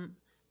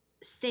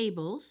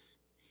stables,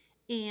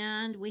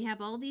 and we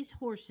have all these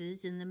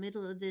horses in the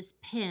middle of this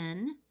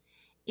pen,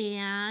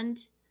 and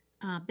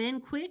Ben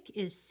Quick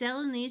is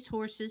selling these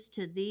horses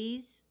to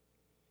these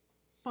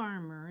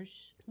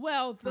farmers.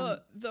 Well, From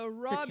the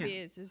rub cow.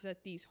 is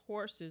that these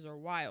horses are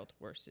wild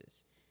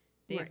horses.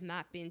 They have Right.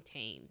 not been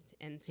tamed,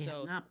 and They so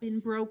have not been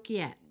broke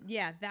yet.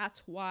 yeah,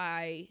 that's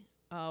why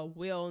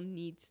Will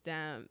needs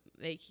them.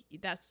 Like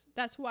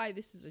that's why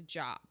this is a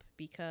job,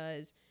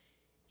 because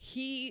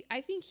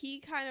I think he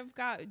kind of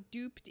got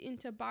duped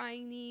into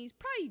buying these.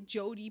 Probably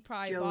Jody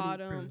Jody bought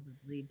them,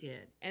 probably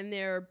did. and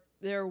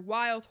they're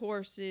wild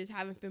horses,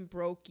 haven't been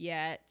broke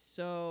yet,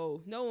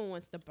 so no one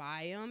wants to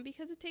buy them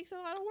because it takes a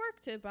lot of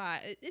work to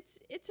buy. It's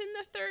in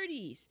the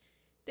 30s.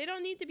 They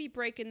don't need to be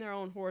breaking their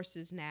own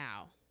horses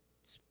now.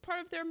 It's part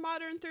of their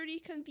modern 30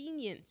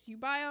 convenience. You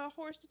buy a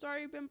horse that's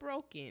already been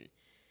broken.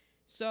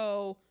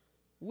 So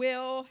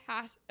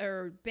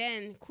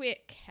Ben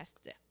Quick has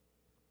to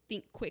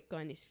think quick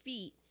on his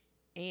feet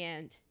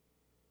and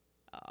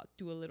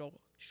do a little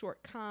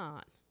short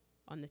con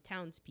on the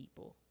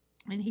townspeople.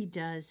 And he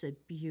does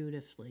it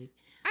beautifully.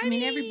 I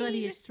mean,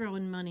 everybody is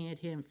throwing money at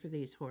him for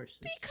these horses.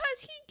 Because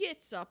he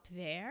gets up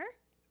there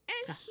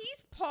and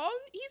he's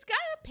got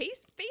a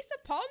face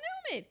of Paul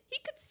Newman. He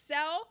could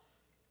sell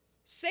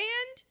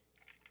sand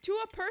to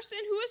a person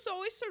who is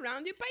always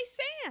surrounded by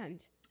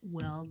sand.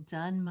 Well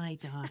done, my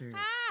daughter.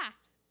 Ah!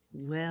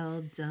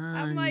 Well done.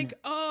 I'm like,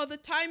 oh, the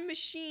time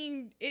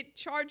machine, it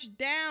charged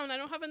down. I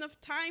don't have enough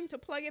time to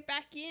plug it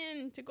back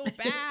in to go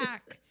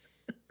back.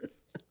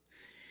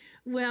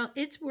 Well,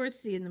 it's worth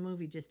seeing the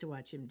movie just to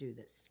watch him do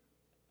this.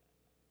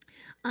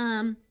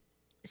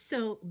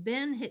 So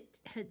Ben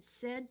had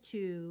said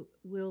to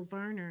Will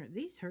Varner,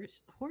 "These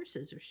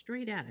horses are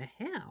straight out of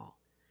hell,"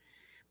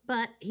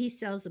 but he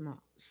sells them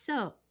all.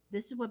 So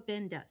this is what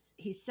Ben does.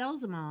 He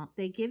sells them all.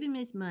 They give him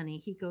his money.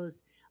 He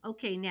goes,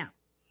 "Okay, now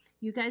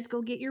You guys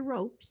go get your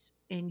ropes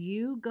and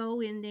you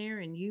go in there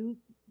and you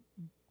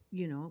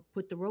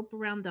put the rope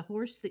around the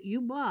horse that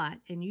you bought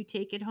and you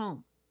take it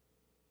home.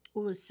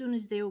 Well, as soon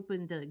as they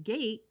open the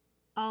gate,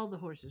 all the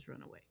horses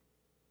run away.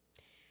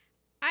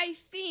 I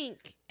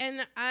think,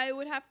 and I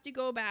would have to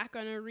go back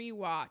on a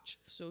rewatch,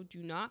 so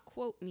do not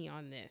quote me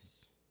on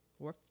this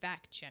or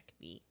fact check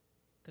me,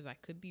 because I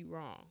could be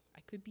wrong.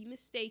 I could be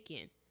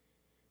mistaken.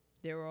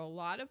 There were a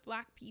lot of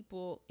black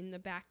people in the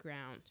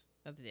background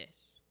of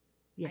this.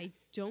 Yes. I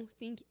don't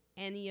think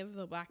any of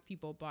the black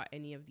people bought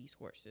any of these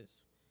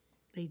horses.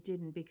 They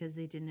didn't because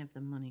they didn't have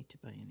the money to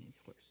buy any of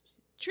the horses.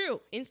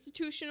 True.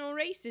 Institutional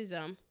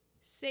racism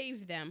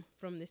saved them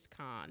from this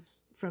con.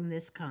 From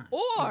this con.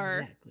 Or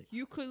exactly.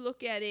 You could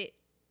look at it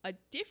a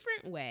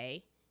different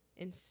way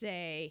and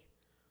say,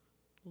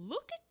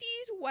 look at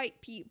these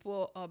white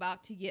people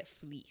about to get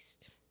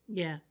fleeced.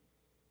 Yeah.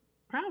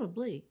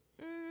 Probably.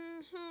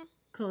 Mm-hmm.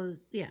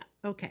 Because, yeah,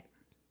 okay.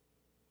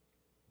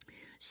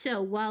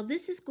 So while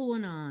this is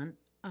going on,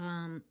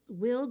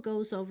 Will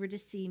goes over to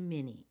see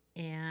Minnie,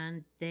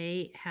 and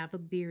they have a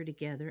beer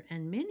together,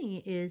 and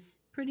Minnie is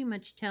pretty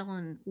much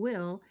telling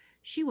Will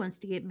she wants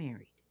to get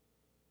married.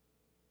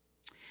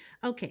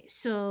 Okay,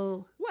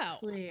 so Well,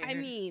 Claire. I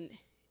mean,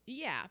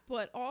 yeah,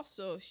 but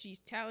also she's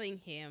telling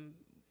him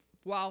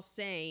while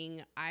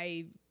saying,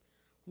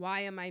 why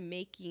am I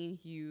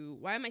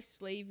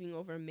slaving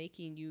over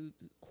making you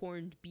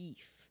corned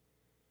beef?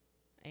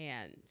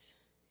 And,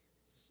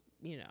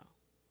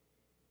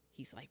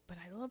 he's like, but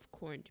I love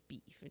corned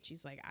beef. And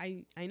she's like,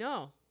 I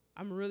know.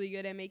 I'm really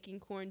good at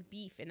making corned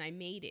beef, and I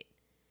made it.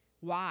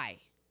 Why?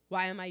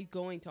 Why am I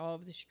going to all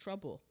of this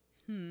trouble?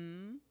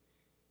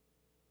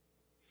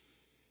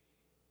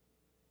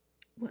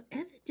 Well,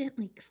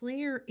 evidently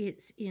Claire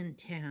is in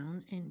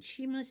town, and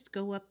she must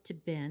go up to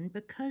Ben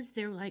because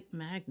they're like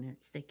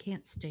magnets. They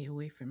can't stay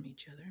away from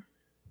each other.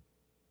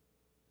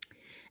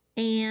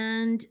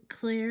 And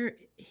Claire,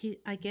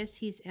 I guess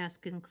he's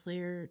asking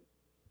Claire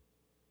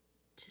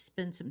to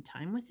spend some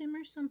time with him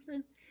or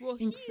something. Well,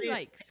 and he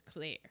likes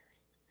Claire.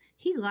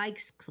 He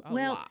likes a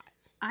lot.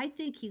 I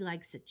think he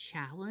likes a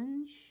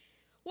challenge.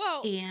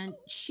 Well, and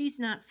she's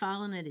not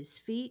falling at his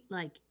feet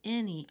like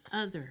any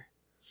other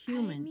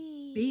human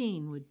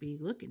being would be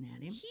looking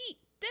at him.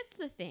 That's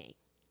the thing.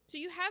 So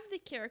you have the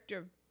character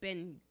of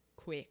Ben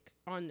Quick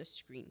on the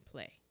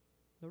screenplay.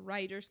 The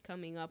writers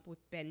coming up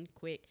with Ben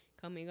Quick,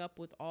 coming up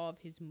with all of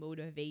his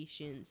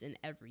motivations and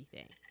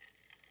everything.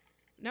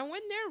 Now,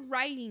 when they're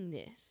writing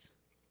this,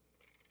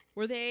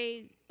 were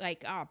they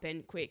like,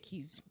 Ben Quick,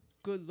 he's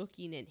good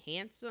looking and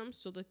handsome,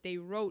 so that they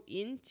wrote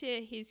into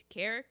his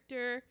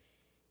character,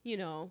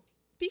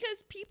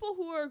 because people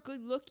who are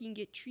good looking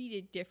get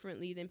treated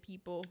differently than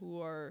people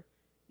who are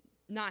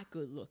not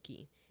good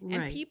looking. Right.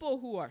 And people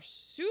who are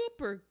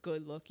super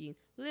good looking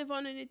live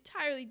on an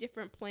entirely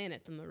different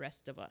planet than the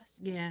rest of us.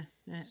 Yeah.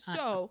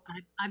 So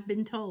I've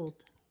been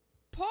told.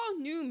 Paul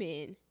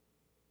Newman,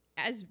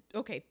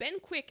 Ben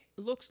Quick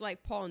looks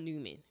like Paul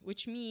Newman,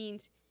 which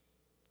means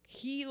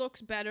he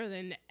looks better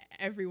than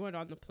everyone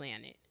on the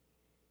planet.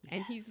 Yes.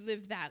 And he's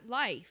lived that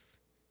life,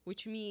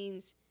 which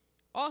means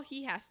all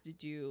he has to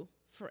do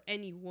for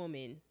any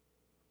woman,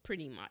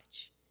 pretty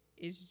much,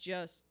 is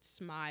just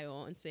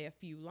smile and say a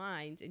few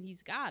lines, and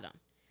he's got them.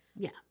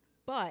 Yeah.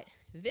 But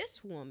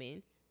this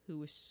woman,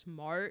 who is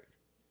smart,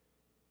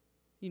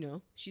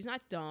 she's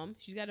not dumb.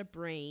 She's got a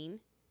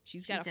brain.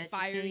 She's got a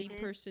fiery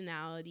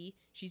personality.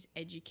 She's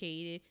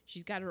educated.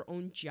 She's got her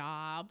own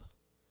job.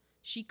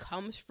 She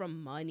comes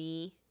from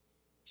money.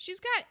 She's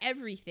got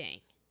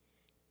everything.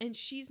 And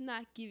she's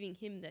not giving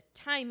him the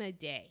time of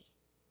day.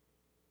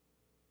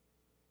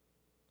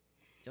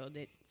 So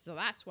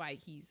that's why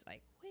he's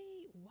like,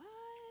 wait, what?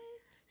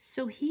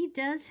 So he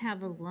does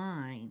have a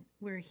line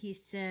where he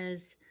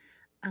says,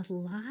 a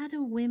lot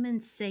of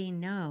women say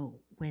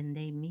no when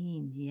they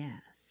mean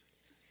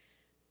yes.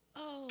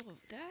 Oh,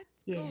 that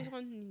goes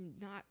on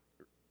not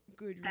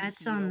good.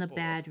 That's on the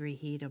bad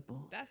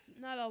reheatable. That's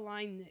not a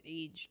line that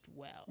aged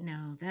well.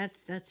 No,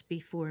 that's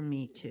before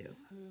me too.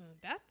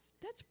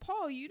 That's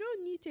Paul. You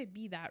don't need to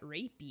be that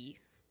rapey.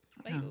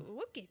 Like,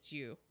 look at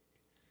you.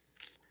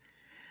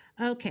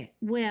 Okay,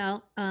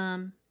 well,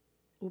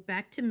 we're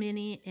back to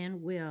Minnie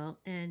and Will,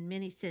 and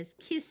Minnie says,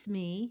 kiss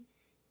me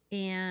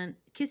in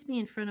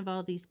front of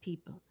all these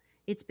people.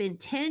 It's been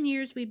 10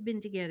 years we've been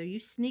together. You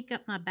sneak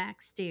up my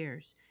back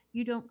stairs.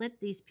 You don't let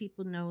these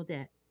people know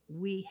that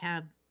we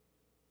have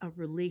a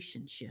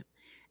relationship.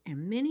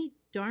 And Minnie,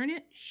 darn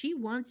it, she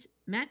wants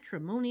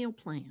matrimonial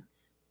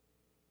plans.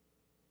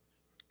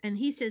 And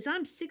he says,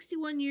 I'm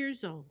 61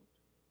 years old.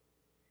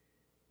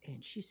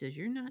 And she says,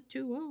 you're not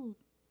too old.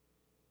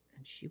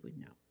 And she would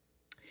know.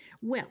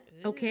 Well,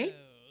 okay.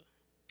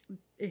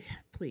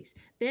 Please.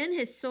 Ben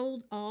has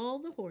sold all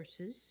the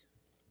horses.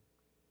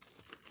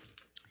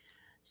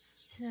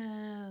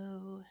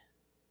 So,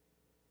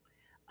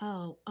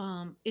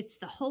 it's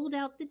the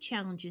holdout that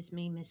challenges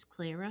me, Miss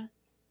Clara.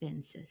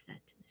 Ben says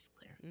that to Miss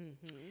Clara.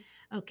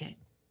 Mm-hmm. Okay.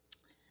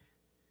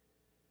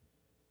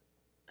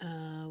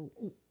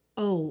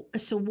 Oh,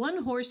 so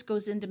one horse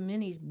goes into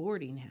Minnie's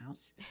boarding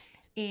house,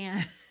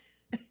 and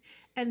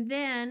and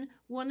then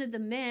one of the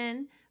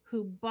men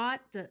who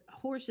bought the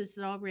horses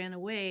that all ran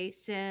away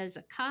says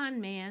a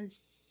con man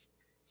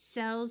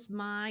sells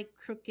my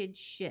crooked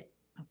shit.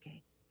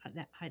 Okay,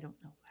 I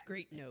don't know.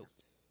 Great note.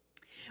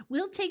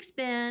 Will takes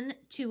Ben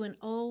to an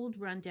old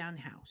rundown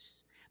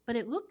house, but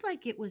it looked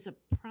like it was a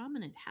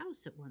prominent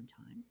house at one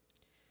time.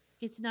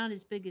 It's not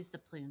as big as the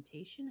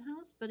plantation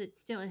house, but it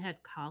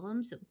had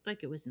columns. It looked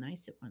like it was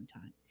nice at one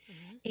time.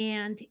 Hmm.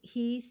 And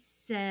he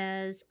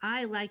says,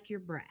 I like your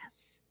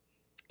brass.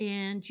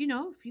 And,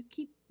 if you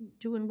keep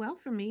doing well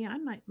for me, I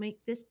might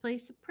make this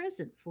place a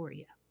present for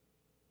you.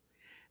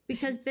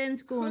 Because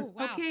Ben's going, Oh,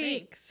 wow, okay,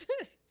 thanks.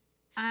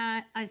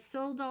 I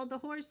sold all the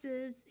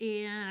horses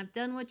and I've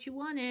done what you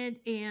wanted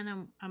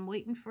and I'm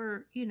waiting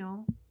for,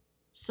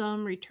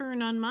 some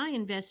return on my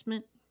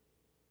investment.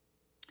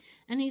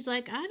 And he's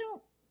like, I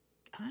don't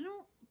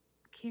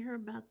care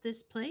about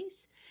this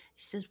place.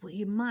 He says, well,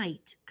 you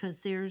might,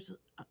 because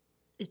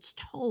it's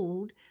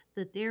told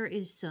that there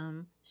is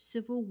some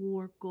Civil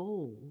War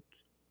gold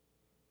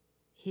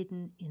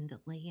hidden in the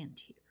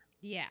land here.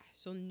 Yeah,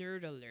 so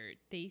nerd alert.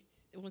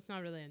 Well, it's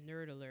not really a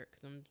nerd alert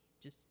because I'm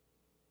just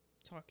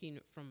talking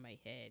from my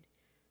head.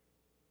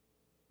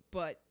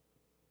 But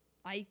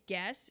I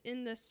guess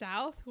in the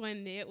South,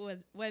 when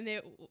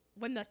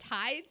the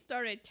tide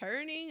started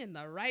turning and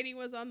the writing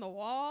was on the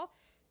wall,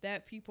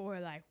 that people were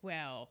like,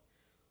 well,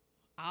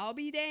 I'll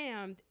be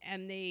damned.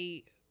 And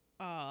they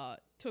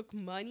took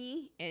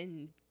money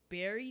and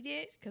buried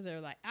it because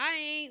they're like, I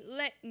ain't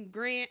letting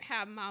Grant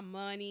have my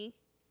money.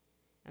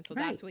 And so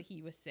that's Right. what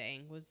he was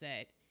saying, was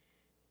that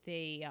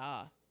they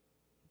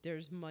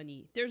there's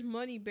money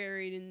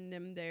buried in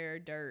them there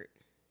dirt.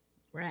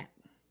 Right.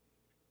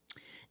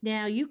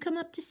 Now you come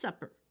up to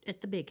supper at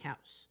the big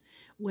house.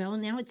 Well,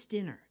 now it's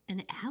dinner,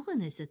 and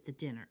Alan is at the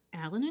dinner.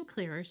 Alan and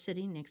Claire are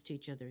sitting next to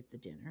each other at the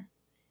dinner.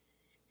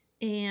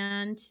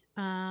 And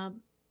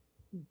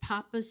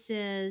Papa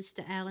says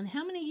to Alan,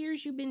 how many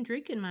years you been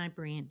drinking my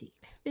brandy?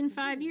 It's been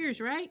 5 years,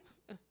 right?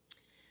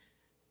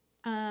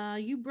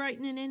 You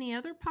brightening any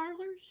other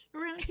parlors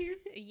around here?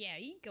 Yeah,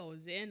 he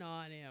goes in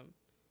on him.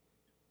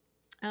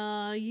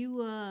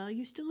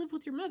 You still live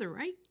with your mother,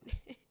 right?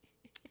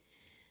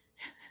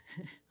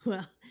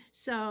 Well,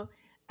 so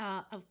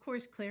of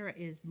course Clara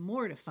is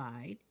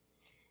mortified,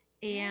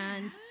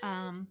 and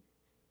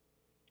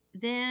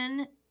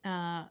then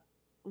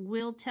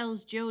Will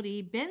tells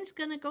Jody, Ben's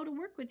gonna go to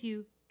work with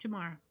you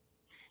tomorrow.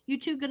 You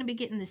two gonna be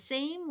getting the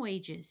same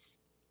wages.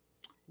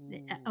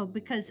 Oh,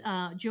 because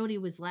Jody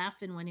was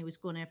laughing when he was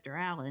going after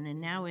Alan, and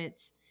now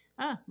it's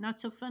not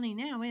so funny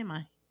now, am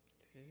I?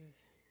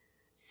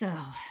 So,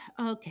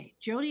 okay,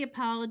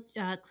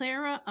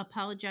 Clara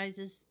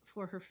apologizes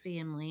for her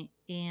family,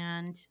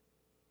 and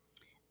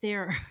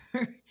there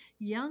are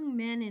young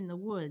men in the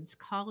woods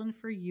calling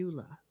for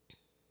Eula.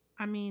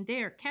 I mean,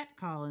 they are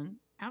catcalling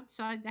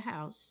outside the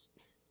house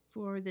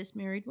for this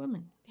married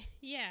woman.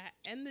 Yeah,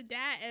 and the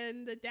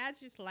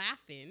dad's just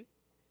laughing.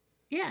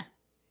 Yeah.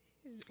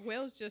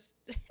 Will's just,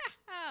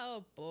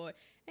 oh boy,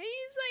 and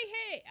he's like,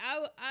 hey,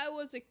 I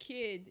was a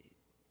kid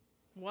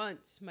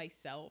once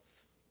myself.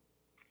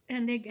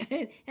 And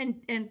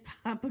and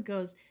Papa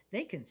goes,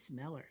 they can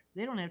smell her.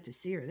 They don't have to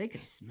see her. They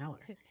can smell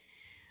her.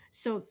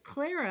 So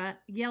Clara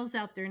yells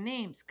out their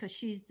names because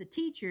she's the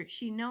teacher.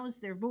 She knows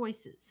their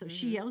voices. So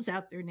she yells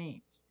out their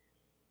names.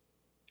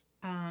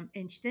 And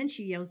then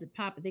she yells at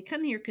Papa. They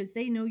come here because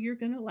they know you're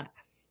going to laugh.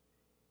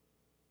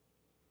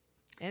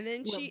 And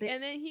then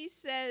he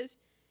says,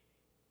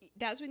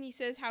 that's when he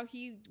says how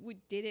he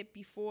did it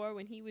before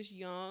when he was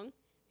young.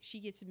 She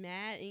gets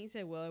mad and he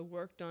said, well, it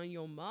worked on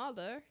your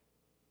mother.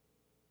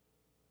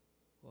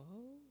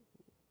 Whoa.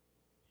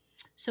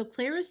 So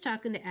Clara's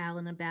talking to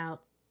Alan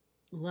about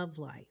love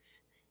life,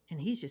 and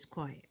he's just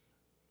quiet.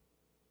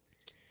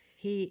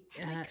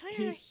 Clara,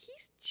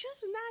 he's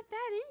just not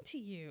that into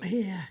you.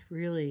 Yeah,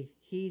 really.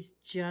 He's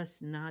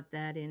just not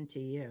that into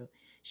you.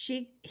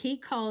 He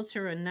calls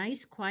her a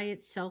nice,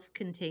 quiet,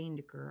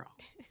 self-contained girl.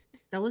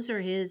 Those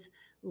are his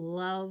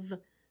love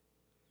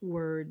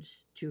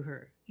words to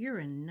her. You're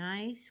a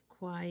nice,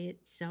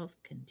 quiet,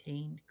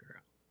 self-contained girl.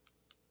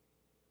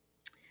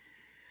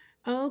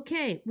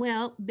 Okay,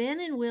 well,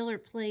 Ben and Will are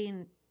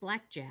playing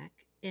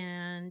blackjack,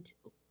 and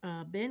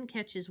Ben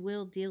catches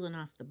Will dealing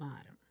off the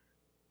bottom.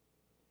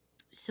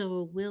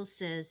 So Will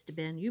says to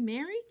Ben, you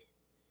married?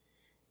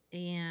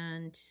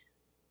 And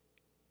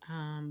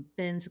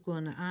Ben's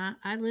going,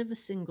 I live a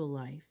single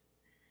life.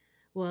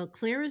 Well,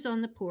 Clara's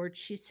on the porch.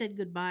 She said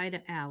goodbye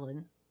to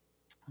Alan.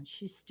 And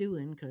she's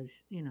stewing because,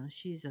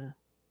 she's a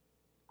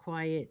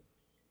quiet,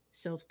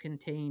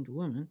 self-contained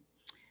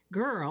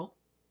girl.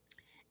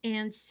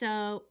 And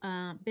so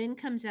Ben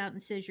comes out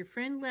and says, your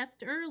friend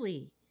left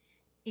early.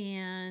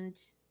 And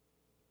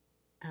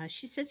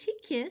she says he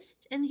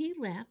kissed and he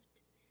left.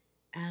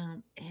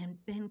 And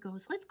Ben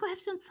goes, let's go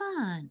have some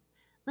fun.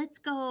 Let's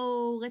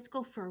go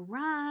for a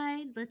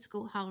ride. Let's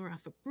go holler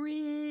off a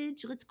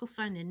bridge. Let's go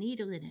find a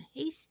needle in a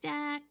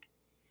haystack.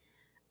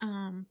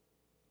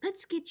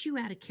 let's get you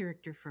out of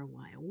character for a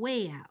while,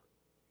 way out.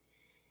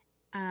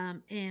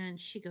 And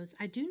she goes,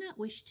 I do not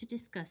wish to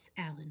discuss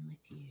Alan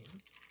with you.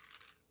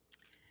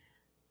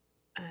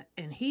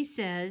 And he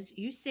says,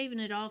 you saving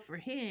it all for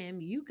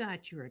him. You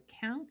got your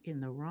account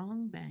in the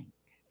wrong bank.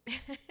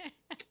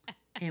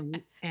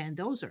 And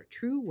those are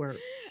true words.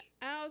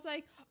 I was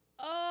like,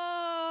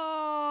 oh.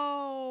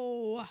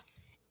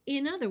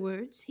 In other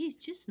words, he's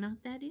just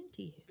not that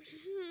into you.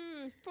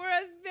 For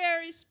a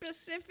very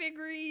specific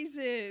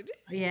reason.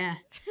 Yeah.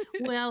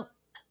 Well,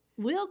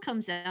 Will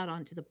comes out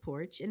onto the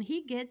porch and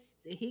he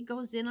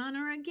goes in on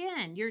her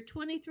again. You're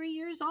 23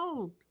 years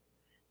old.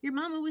 Your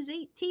mama was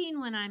 18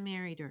 when I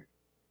married her.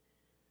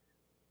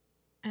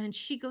 And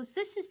she goes,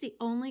 this is the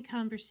only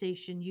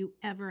conversation you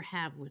ever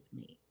have with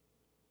me.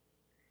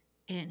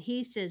 And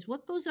he says,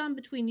 what goes on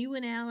between you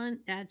and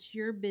Alan, that's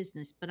your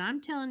business. But I'm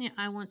telling you,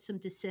 I want some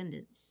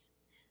descendants.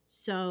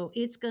 So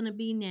it's going to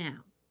be now.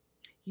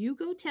 You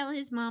go tell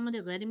his mama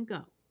to let him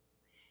go.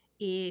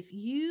 If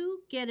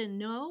you get a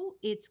no,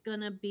 it's going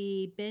to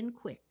be Ben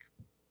Quick.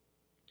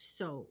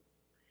 So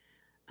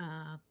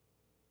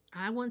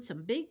I want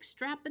some big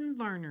strapping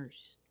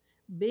Varners.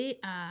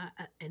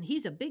 And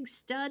he's a big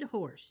stud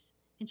horse.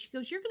 And she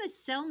goes, you're going to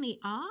sell me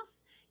off?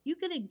 You're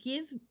going to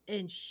give,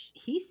 and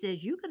he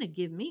says, you're going to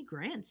give me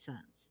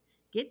grandsons.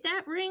 Get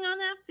that ring on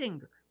that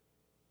finger.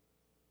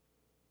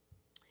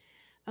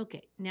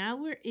 Okay, now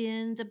we're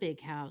in the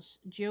big house.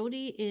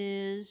 Jody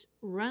is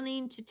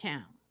running to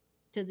town,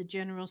 to the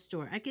general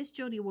store. I guess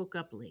Jody woke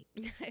up late.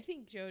 I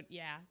think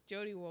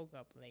Jody woke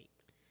up late.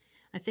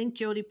 I think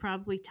Jody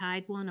probably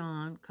tied one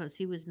on because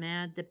he was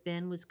mad that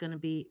Ben was going to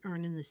be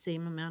earning the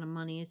same amount of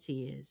money as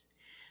he is.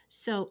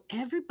 So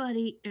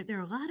everybody, there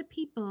are a lot of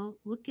people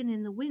looking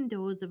in the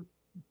window of the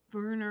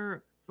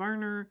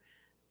Varner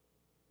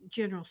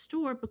general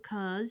store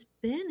because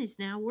Ben is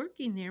now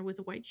working there with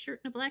a white shirt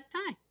and a black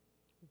tie.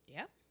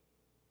 Yep.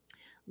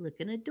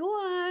 Looking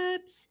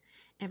adorbs.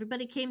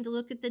 Everybody came to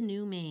look at the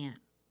new man.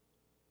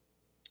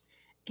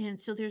 And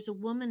so there's a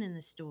woman in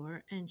the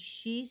store, and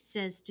she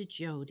says to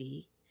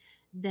Jody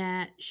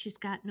that she's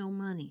got no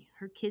money.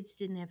 Her kids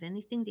didn't have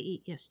anything to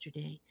eat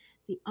yesterday.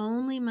 The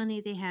only money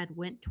they had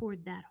went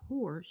toward that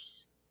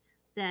horse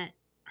that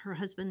her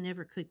husband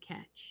never could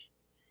catch.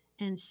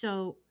 And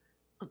so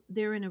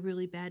they're in a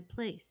really bad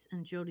place.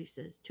 And Jody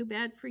says, too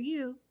bad for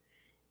you.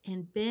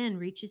 And Ben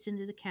reaches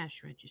into the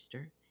cash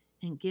register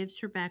and gives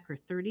her back her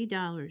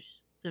 $30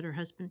 that her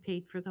husband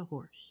paid for the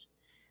horse.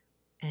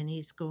 And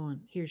he's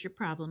going, here's your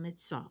problem.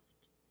 It's solved.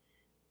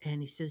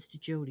 And he says to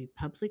Jody,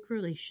 public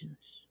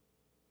relations.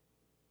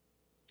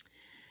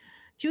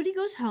 Jody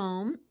goes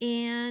home,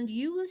 and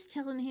Eula's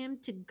telling him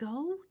to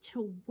go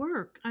to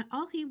work.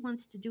 All he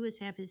wants to do is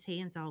have his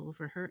hands all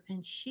over her,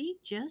 and she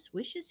just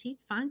wishes he'd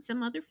find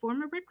some other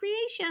form of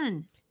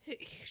recreation.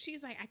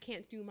 She's like, I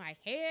can't do my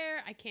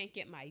hair. I can't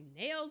get my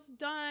nails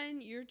done.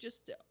 You're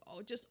just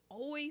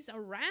always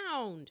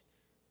around.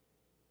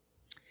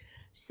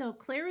 So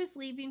Clara's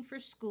leaving for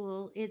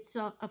school. It's,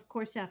 of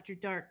course, after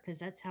dark because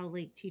that's how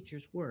late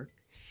teachers work.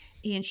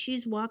 And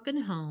she's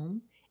walking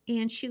home.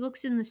 And she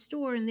looks in the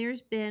store, and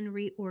there's Ben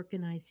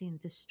reorganizing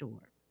the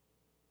store.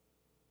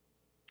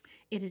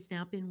 It has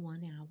now been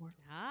 1 hour.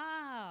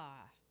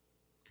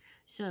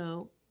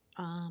 So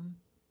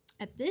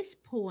at this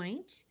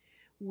point,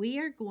 we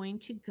are going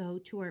to go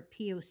to our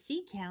POC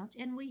count,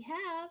 and we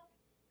have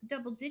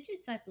double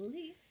digits, I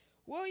believe.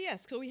 Well,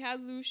 yes. So we had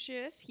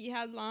Lucius. He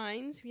had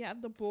lines. We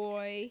had the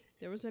boy.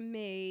 There was a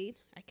maid.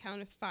 I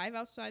counted 5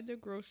 outside the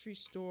grocery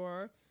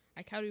store.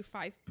 I counted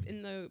 5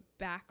 in the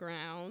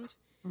background.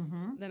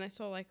 Mm-hmm. Then I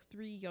saw like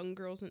 3 young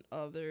girls and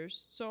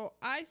others. So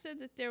I said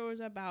that there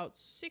was about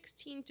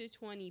 16 to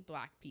 20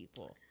 black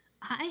people.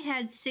 I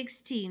had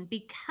 16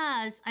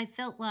 because I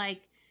felt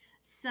like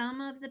some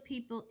of the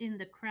people in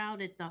the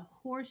crowd at the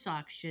horse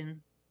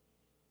auction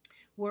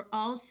were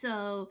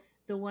also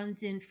the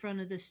ones in front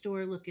of the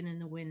store looking in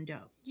the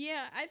window.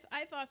 Yeah,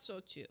 I thought so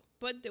too.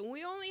 But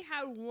we only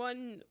had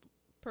one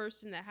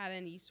person that had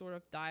any sort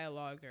of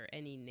dialogue or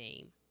any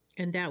name.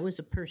 And that was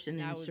a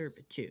person in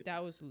servitude.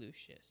 That was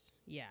Lucius.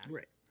 Yeah.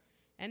 Right.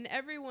 And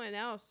everyone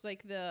else,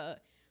 like the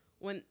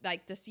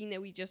scene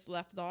that we just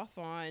left off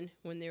on,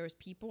 when there was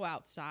people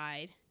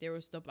outside, there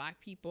was the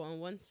black people on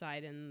one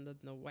side and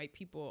the white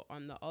people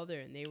on the other,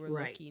 and they were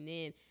looking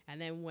in. And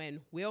then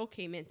when Will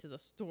came into the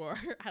store,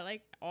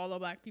 all the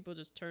black people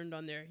just turned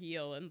on their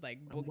heel and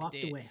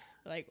walked away.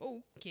 Like,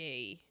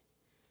 okay.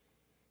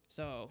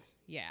 So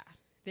yeah,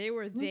 they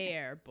were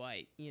there, but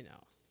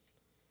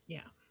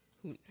Yeah.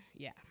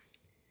 Yeah.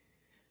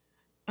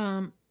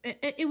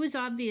 It was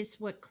obvious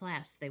what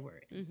class they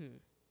were in.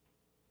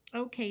 Mm-hmm.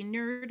 Okay,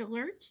 nerd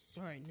alerts.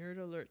 All right, nerd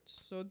alerts.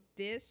 So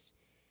this,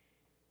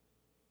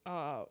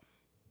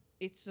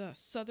 it's a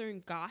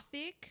Southern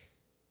Gothic,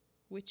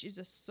 which is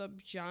a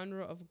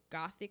subgenre of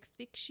Gothic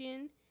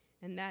fiction,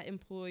 and that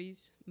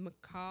employs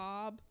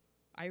macabre,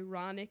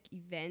 ironic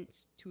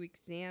events to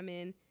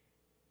examine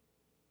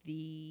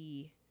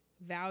the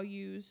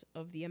values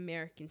of the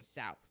American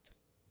South.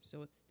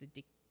 So it's the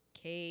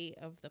decay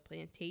of the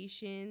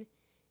plantation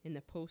in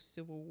the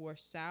post-Civil War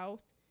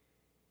South,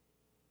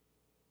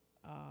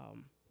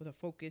 with a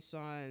focus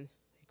on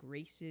like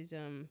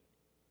racism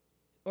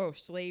or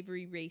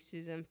slavery,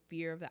 racism,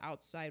 fear of the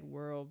outside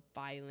world,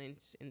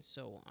 violence, and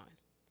so on.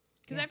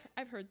 Because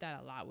I've heard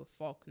that a lot with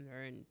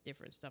Faulkner and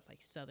different stuff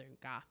like Southern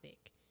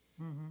Gothic.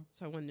 Mm-hmm.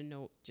 So I wanted to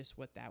know just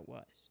what that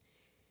was.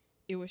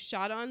 It was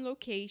shot on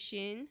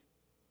location.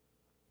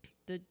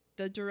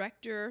 The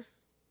director,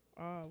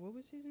 what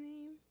was his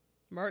name?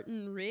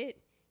 Martin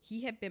Ritt.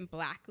 He had been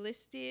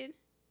blacklisted.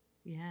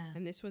 Yeah.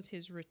 And this was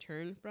his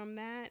return from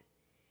that.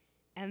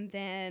 And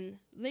then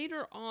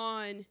later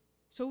on,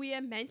 so we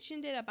had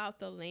mentioned it about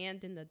the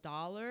land and the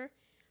dollar.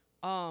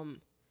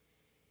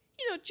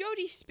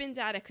 Jody spins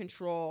out of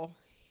control.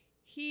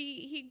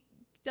 He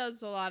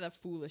does a lot of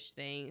foolish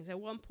things. At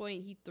one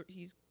point,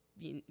 he's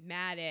being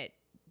mad at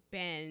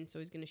Ben, so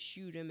he's going to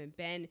shoot him. And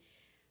Ben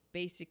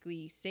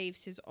basically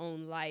saves his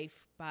own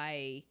life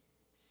by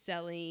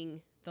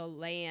selling the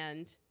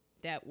land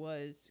that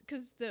was...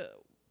 Because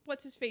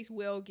what's-his-face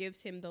Will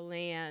gives him the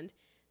land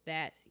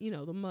that,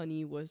 the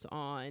money was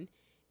on.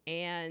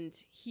 And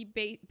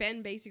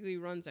Ben basically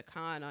runs a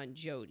con on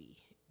Jody.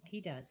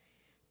 He does.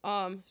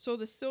 So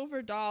the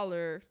silver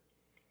dollar,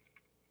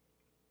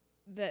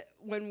 that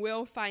when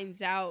Will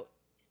finds out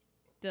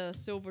the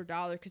silver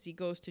dollar, because he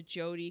goes to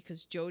Jody,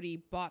 because Jody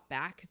bought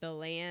back the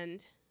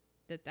land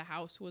that the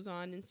house was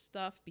on and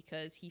stuff,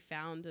 because he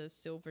found a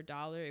silver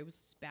dollar. It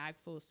was a bag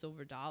full of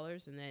silver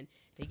dollars, and then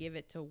they give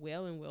it to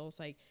Will, and Will's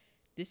like,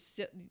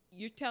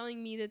 you're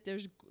telling me that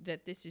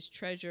this is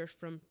treasure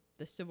from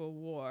the Civil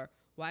War.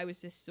 Why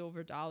was this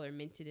silver dollar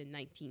minted in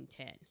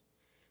 1910?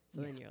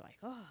 So then you're like,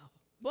 oh.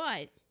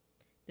 But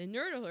the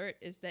nerd alert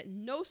is that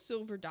no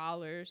silver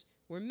dollars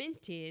were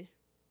minted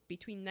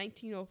between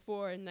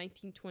 1904 and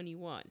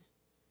 1921.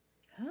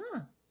 Huh.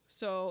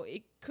 So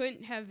it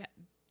couldn't have,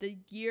 the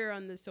year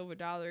on the silver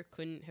dollar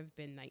couldn't have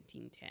been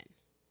 1910.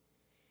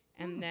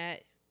 And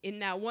that in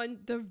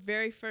the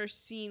very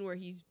first scene where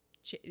he's,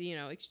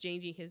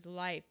 exchanging his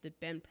life, that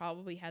Ben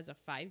probably has a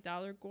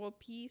 $5 gold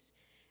piece.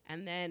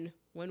 And then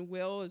when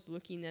Will is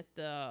looking at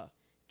the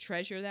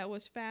treasure that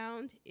was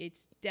found,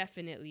 it's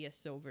definitely a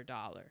silver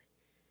dollar.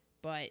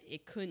 But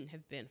it couldn't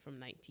have been from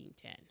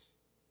 1910.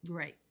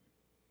 Right.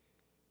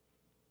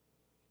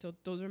 So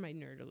those are my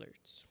nerd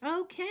alerts.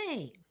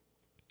 Okay.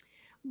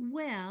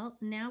 Well,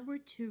 now we're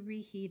to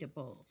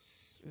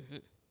reheatables. Mm-hmm.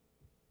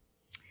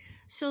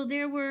 So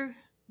there were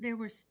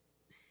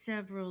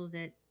several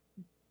that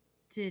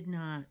did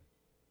not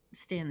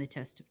stand the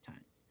test of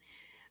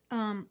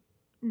time.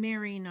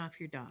 Marrying off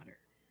your daughter.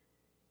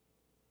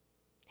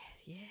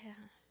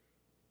 Yeah.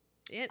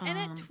 And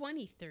at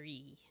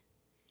 23.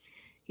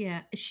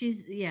 Yeah,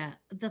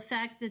 the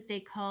fact that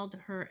they called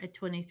her at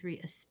 23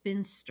 a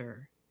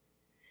spinster.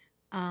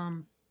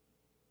 Well,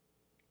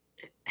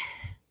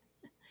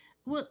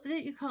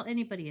 that you call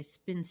anybody a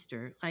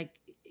spinster, like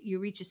you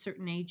reach a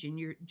certain age and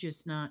you're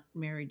just not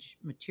marriage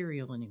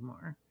material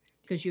anymore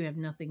because you have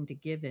nothing to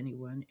give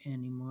anyone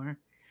anymore.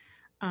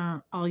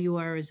 All you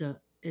are is a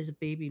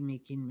baby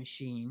making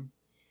machine.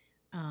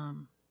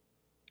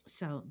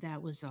 So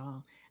that was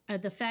all.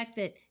 The fact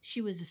that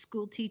she was a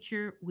school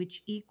teacher,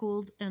 which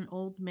equaled an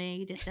old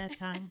maid at that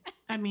time.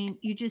 I mean,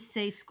 you just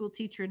say school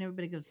teacher and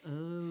everybody goes,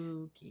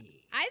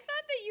 okay. I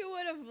thought that you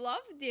would have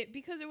loved it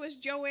because it was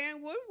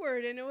Joanne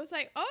Woodward and it was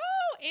like,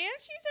 oh, and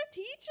she's a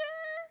teacher?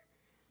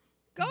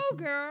 Go,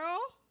 girl.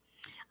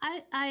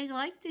 I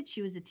liked that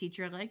she was a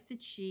teacher. I liked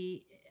that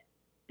she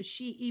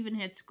even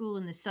had school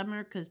in the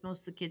summer because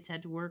most of the kids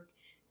had to work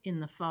in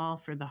the fall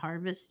for the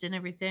harvest and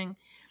everything.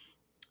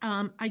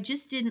 I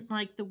just didn't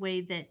like the way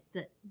that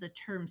the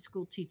term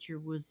school teacher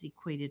was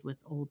equated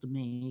with old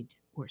maid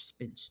or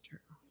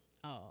spinster.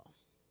 Oh.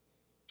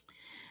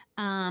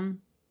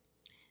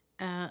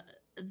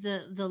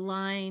 The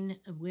line,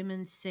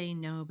 women say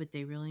no, but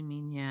they really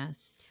mean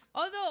yes.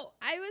 Although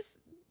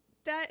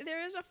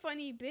there is a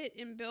funny bit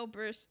in Bill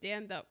Burr's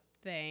stand-up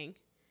thing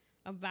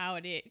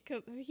about it,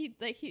 cause his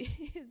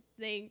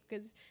thing,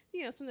 because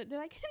sometimes they're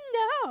like,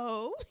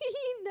 no,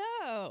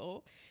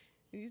 no.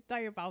 He's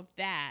talking about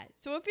that.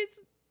 So if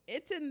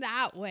it's in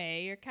that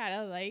way, you're kind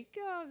of like,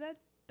 oh,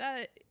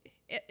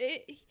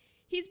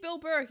 he's Bill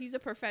Burr. He's a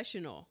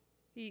professional.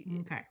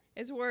 Okay.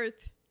 It's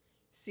worth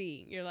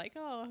seeing. You're like,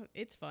 oh,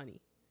 it's funny.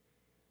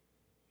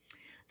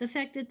 The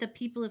fact that the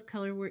people of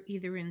color were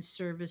either in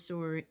service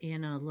or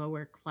in a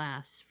lower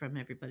class from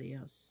everybody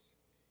else.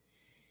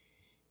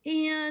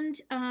 And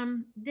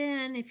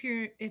then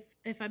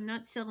if I'm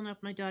not selling off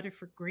my daughter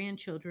for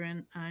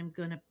grandchildren, I'm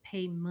going to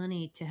pay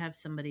money to have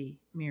somebody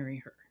marry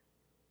her.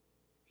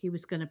 He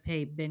was going to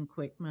pay Ben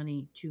Quick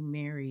money to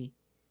marry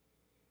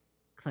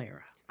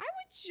Clara. I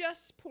would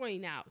just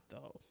point out,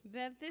 though,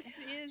 that this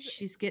is...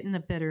 She's getting the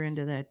better end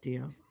of that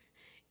deal.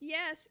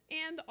 Yes,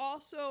 and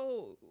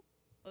also,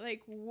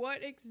 like,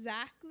 what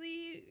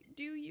exactly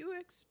do you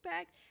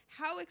expect?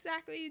 How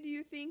exactly do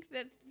you think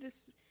that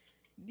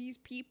these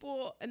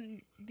people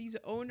and these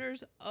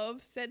owners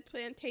of said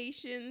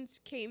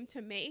plantations came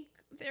to make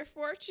their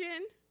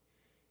fortune?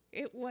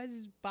 It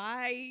was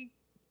by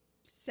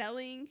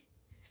selling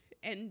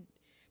and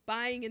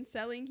buying and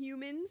selling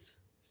humans.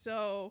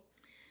 So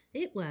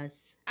It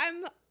was.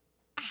 I'm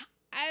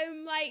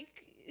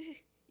like,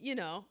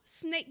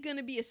 snake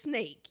gonna be a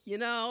snake,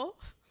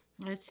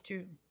 That's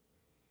true.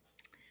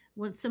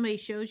 When somebody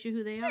shows you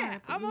who they Yeah,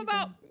 are. I'm believe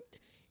about.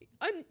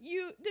 them.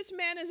 This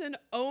man is an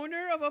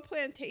owner of a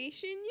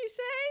plantation, you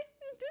say?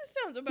 This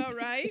sounds about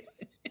right.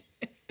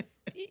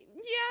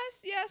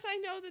 Yes, I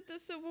know that the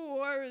Civil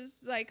War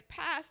is like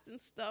past and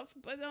stuff,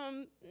 but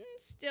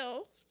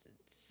still,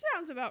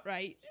 sounds about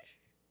right.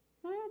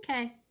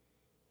 Okay.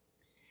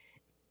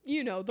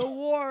 The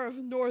war of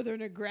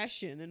northern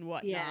aggression and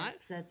whatnot. Yes,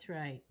 that's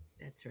right.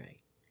 That's right.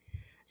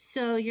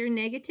 So your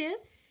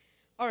negatives?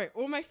 All right.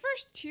 Well, my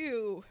first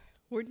two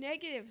were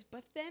negatives,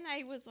 but then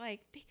I was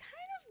like, they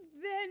kind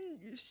of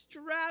then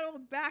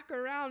straddled back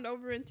around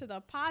over into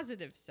the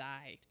positive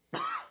side.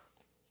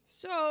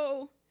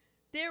 So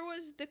there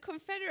was the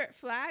Confederate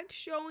flag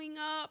showing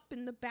up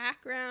in the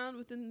background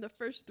within the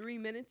first 3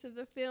 minutes of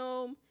the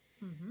film,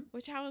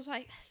 which I was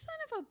like, son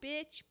of a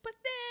bitch. But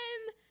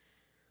then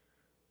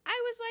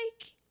I was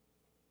like,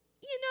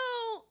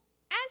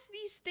 as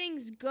these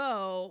things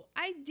go,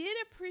 I did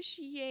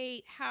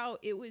appreciate how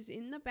it was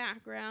in the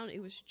background.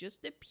 It was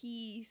just a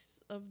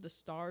piece of the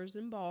stars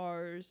and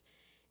bars,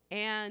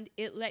 and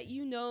it let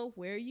you know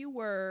where you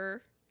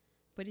were,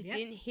 but it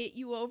didn't hit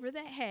you over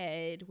the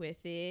head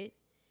with it.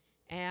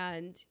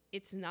 And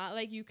it's not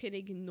like you can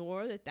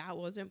ignore that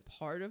wasn't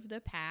part of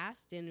the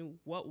past and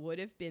what would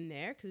have been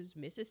there, because it's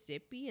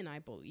Mississippi, and I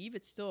believe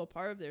it's still a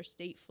part of their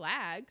state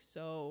flag.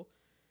 So,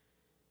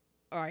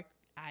 or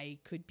I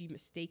could be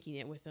mistaking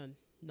it with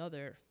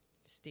another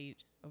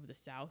state of the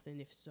South,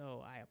 and if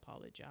so, I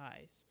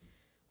apologize.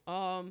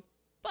 But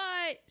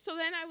so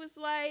then I was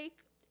like,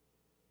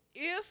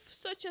 if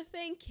such a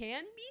thing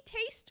can be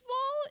tasteful,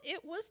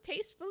 it was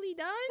tastefully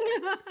done.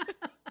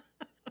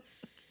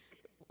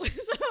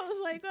 So I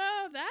was like,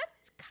 oh,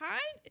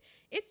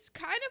 it's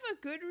kind of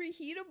a good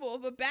reheatable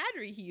of a bad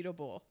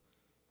reheatable.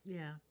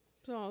 Yeah.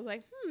 So I was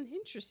like,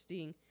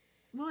 interesting.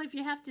 Well, if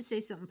you have to say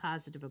something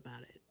positive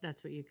about it,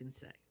 that's what you can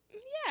say.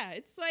 Yeah,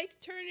 it's like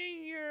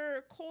turning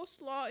your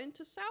coleslaw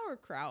into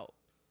sauerkraut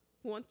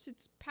once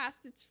it's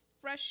past its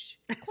fresh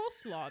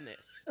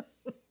coleslawness.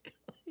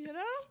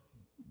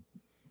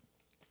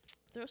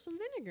 Throw some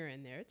vinegar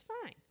in there. It's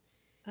fine.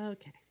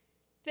 Okay.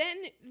 Then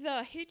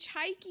the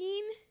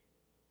hitchhiking,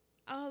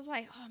 I was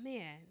like, oh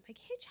man, like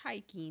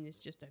hitchhiking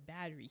is just a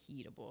bad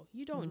reheatable.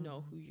 You don't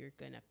know who you're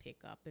going to pick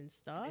up and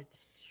stuff.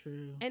 It's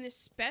true. And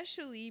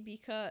especially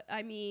because,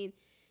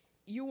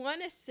 you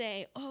want to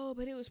say, oh,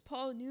 but it was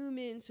Paul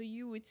Newman, so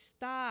you would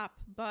stop.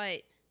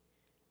 But,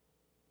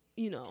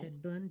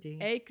 Ted Bundy.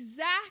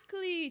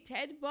 Exactly,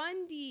 Ted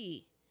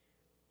Bundy.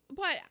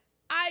 But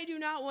I do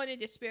not want to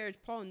disparage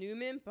Paul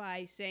Newman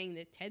by saying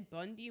that Ted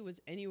Bundy was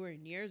anywhere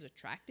near as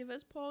attractive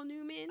as Paul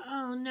Newman.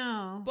 Oh,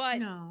 no. But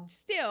no.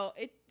 still,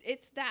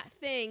 it's that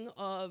thing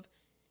of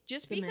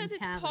just The because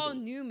mentality. it's Paul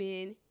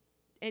Newman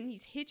and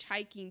he's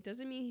hitchhiking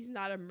doesn't mean he's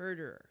not a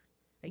murderer.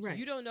 Like, Right.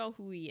 you don't know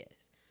who he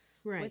is.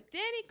 Right. But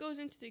then it goes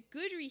into the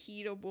good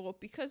reheatable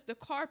because the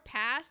car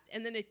passed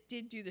and then it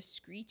did do the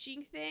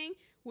screeching thing,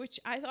 which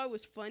I thought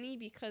was funny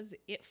because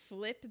it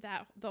flipped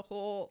the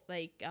whole,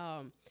 like,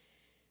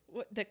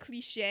 the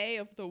cliche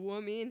of the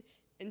woman,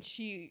 and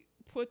she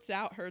puts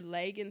out her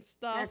leg and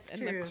stuff. That's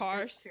and true. the car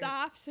That's true.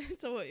 stops. And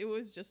so it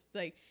was just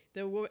like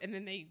and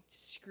then they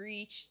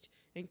screeched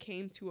and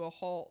came to a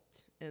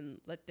halt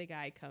and let the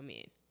guy come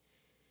in.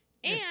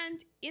 Yes.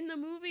 And in the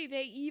movie,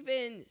 they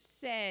even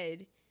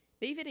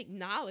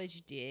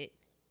acknowledged it,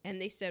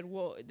 and they said,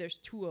 well, there's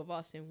two of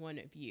us and one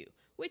of you,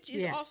 which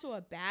is Yes. also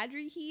a bad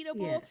reheatable,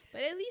 Yes.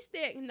 but at least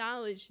they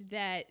acknowledged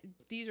that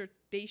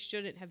they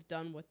shouldn't have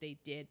done what they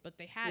did, but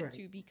they had Right.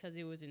 to because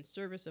it was in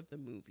service of the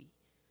movie.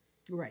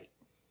 Right.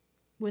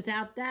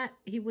 Without that,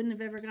 he wouldn't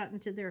have ever gotten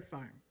to their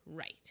farm.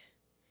 Right.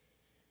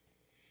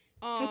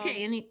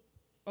 Okay,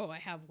 Oh, I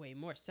have way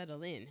more.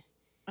 Settle in.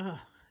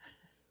 Oh,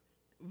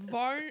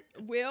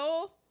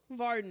 Will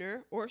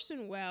Gardner,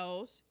 Orson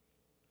Welles,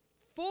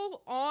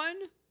 full on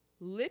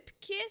lip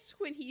kiss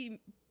when he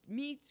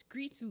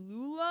greets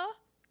Eula.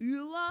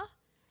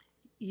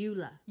 He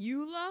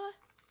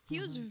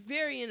was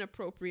very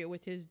inappropriate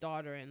with his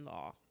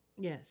daughter-in-law.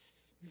 yes.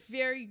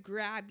 Very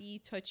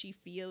grabby,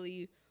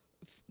 touchy-feely,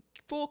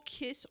 full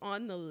kiss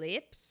on the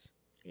lips.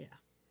 Yeah.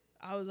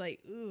 I was like,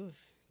 ooh,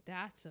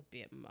 that's a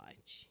bit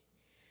much.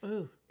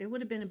 Oh, it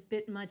would have been a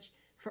bit much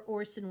for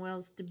Orson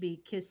Welles to be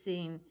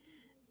kissing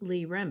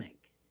Lee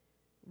Remick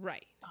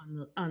Right.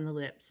 on the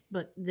lips.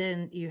 But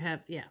then you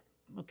have,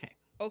 okay.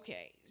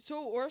 Okay,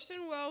 so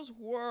Orson Welles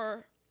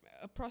wore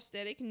a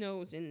prosthetic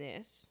nose in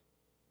this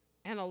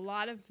and a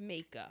lot of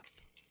makeup.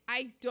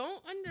 I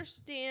don't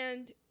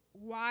understand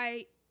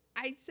why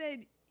I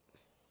said,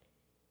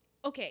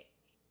 okay,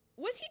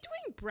 was he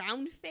doing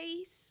brown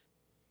face?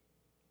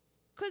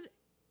 Because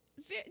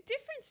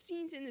different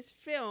scenes in this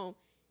film,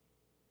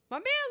 my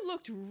man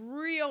looked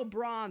real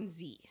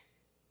bronzy.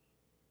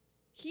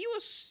 He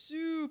was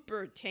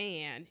super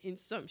tan in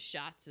some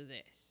shots of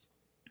this.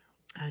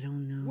 I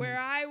don't know. Where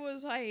I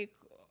was like,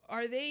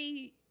 are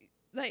they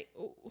like,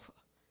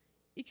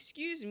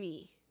 excuse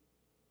me,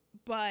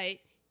 but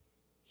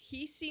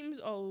he seems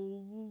a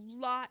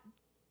lot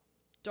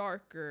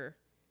darker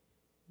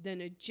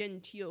than a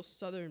genteel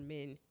Southern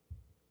man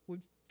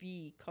would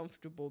be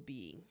comfortable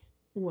being.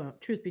 Well,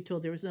 truth be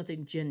told, there was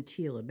nothing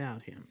genteel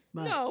about him.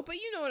 But No, but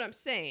you know what I'm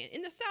saying.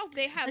 In the South,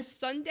 they have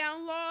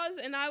sundown laws,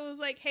 and I was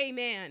like, hey,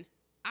 man,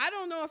 I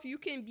don't know if you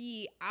can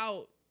be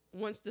out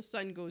once the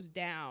sun goes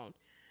down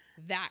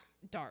that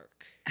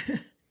dark.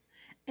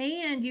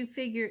 And you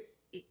figure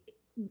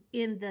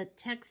in the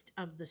text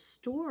of the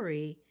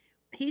story,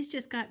 he's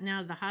just gotten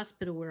out of the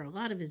hospital where a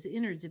lot of his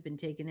innards have been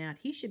taken out.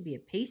 He should be a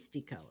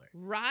pasty color.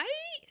 Right?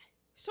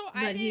 So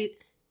but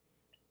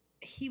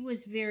he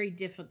was very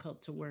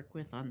difficult to work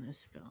with on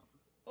this film.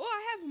 Oh,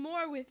 I have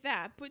more with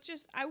that, but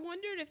just I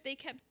wondered if they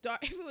kept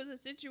if it was a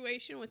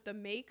situation with the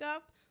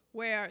makeup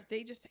where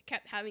they just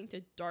kept having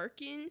to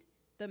darken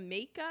the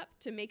makeup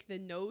to make the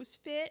nose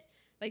fit,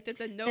 like that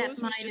the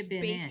nose was just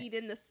baked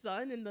in the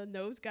sun and the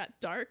nose got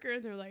darker,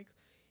 and they're like,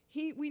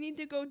 we need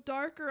to go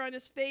darker on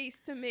his face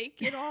to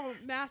make it all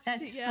masked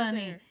That's together.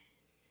 Funny,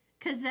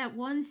 because that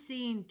one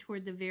scene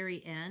toward the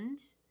very end,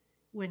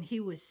 when he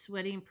was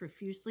sweating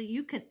profusely,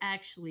 you could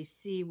actually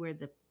see where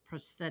the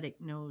prosthetic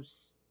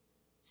nose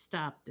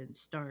stopped and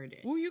started.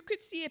 Well, you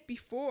could see it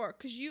before,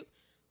 because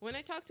when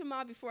I talked to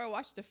Ma before I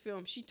watched the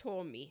film, she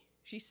told me,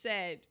 she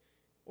said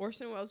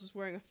Orson Welles is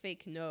wearing a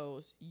fake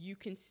nose. You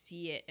can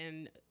see it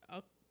in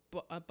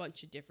a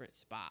bunch of different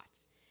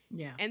spots.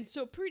 Yeah. And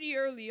so pretty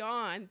early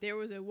on, there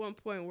was at one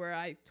point where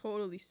I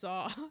totally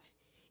saw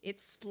it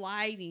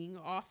sliding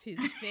off his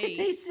face.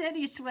 They said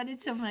he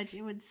sweated so much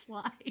it would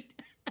slide.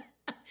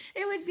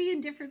 It would be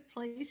in different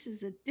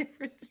places at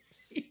different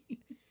scenes.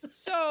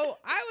 So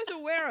I was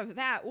aware of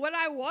that. What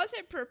I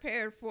wasn't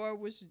prepared for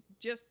was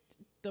just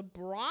the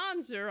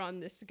bronzer on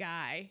this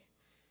guy.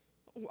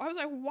 I was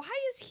like, why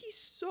is he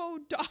so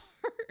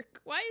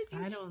dark? Why is he?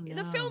 I don't know.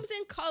 The film's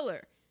in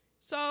color.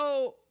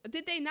 So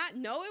did they not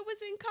know it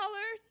was in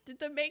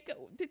color?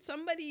 Did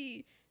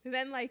somebody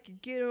then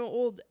like get an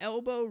old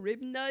elbow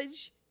rib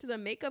nudge to the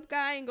makeup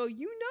guy and go,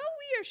 we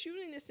are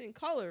shooting this in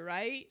color,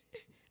 right?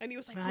 And he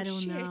was like, I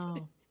don't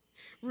know.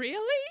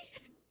 Really?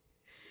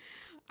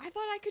 I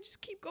thought I could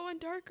just keep going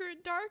darker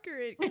and darker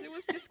because it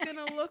was just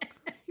gonna look.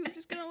 He was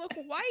just gonna look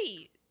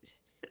white.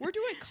 We're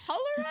doing color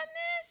on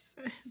this.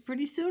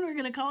 Pretty soon we're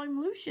gonna call him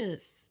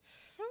Lucius.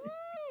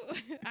 Ooh,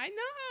 I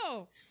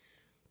know.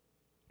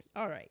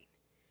 All right.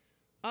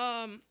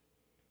 And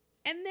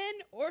then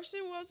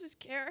Orson Welles'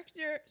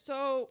 character.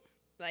 So,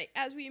 like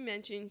as we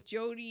mentioned,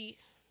 Jody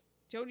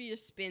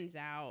just spins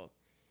out.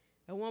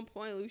 At one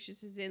point,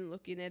 Lucius is in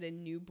looking at a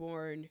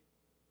newborn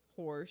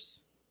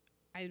horse.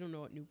 I don't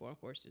know what newborn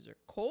horses are.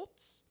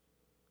 Colts?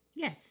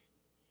 Yes.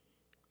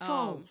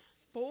 Foals.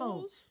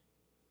 Foals?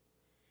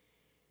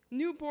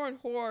 Newborn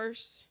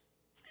horse.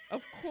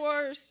 Of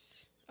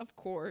course.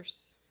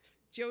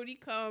 Jody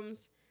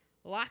comes,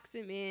 locks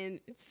him in,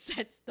 and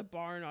sets the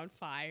barn on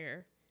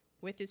fire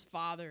with his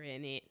father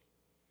in it.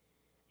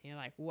 And you're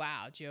like,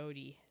 wow,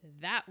 Jody,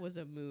 that was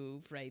a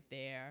move right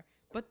there.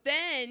 But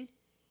then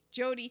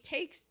Jody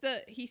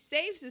he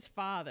saves his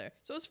father.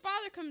 So his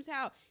father comes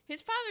out.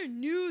 His father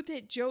knew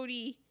that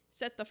Jody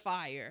set the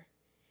fire.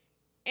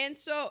 And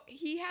so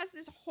he has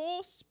this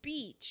whole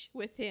speech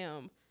with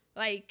him.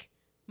 Like,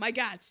 my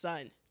God,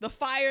 son, the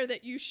fire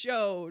that you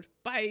showed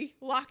by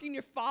locking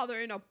your father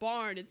in a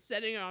barn and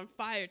setting it on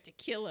fire to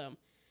kill him.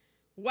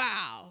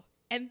 Wow.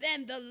 And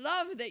then the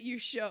love that you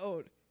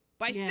showed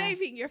by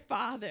saving your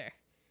father.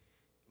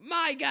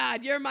 My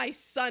God, you're my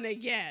son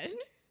again.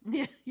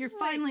 Yeah, you're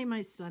finally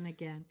my son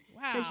again.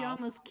 Wow. Because you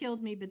almost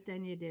killed me, but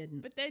then you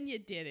didn't. But then you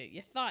did it.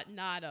 You thought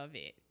not of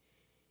it.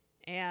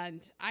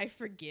 And I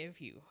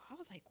forgive you. I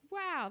was like,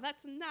 wow,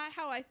 that's not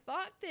how I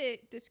thought that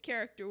this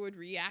character would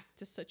react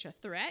to such a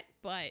threat,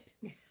 but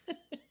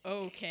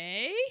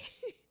okay.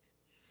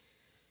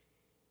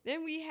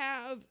 Then we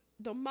have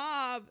the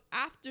mob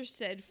after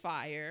said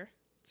fire.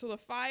 So the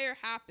fire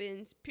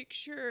happens.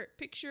 Picture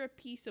a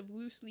piece of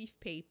loose leaf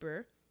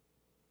paper.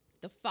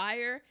 The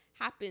fire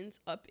happens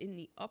up in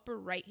the upper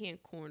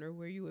right-hand corner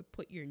where you would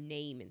put your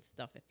name and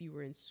stuff if you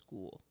were in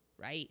school,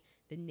 right?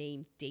 The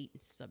name, date,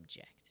 and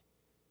subject.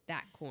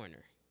 That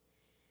corner.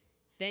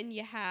 Then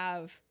you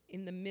have,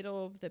 in the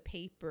middle of the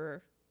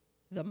paper,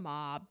 the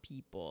mob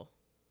people.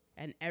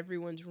 And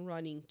everyone's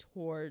running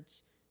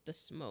towards the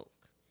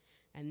smoke.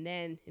 And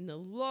then in the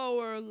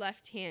lower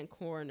left-hand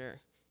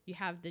corner, you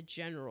have the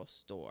general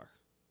store.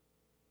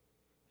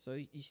 So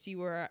you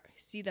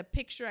see the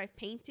picture I've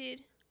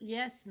painted?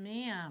 Yes,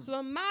 ma'am. So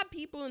the mob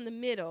people in the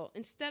middle,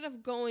 instead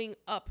of going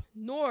up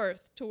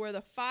north to where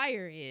the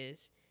fire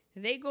is,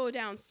 they go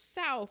down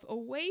south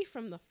away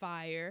from the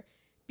fire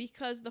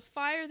because the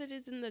fire that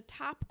is in the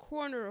top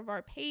corner of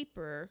our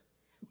paper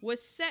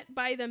was set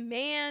by the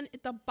man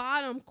at the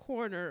bottom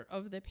corner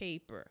of the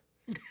paper.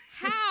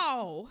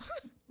 How?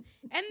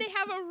 And they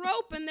have a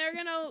rope and they're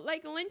going to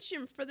like lynch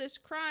him for this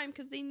crime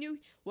because they knew,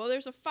 well,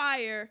 there's a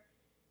fire.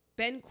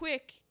 Ben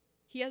Quick,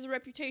 He has a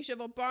reputation of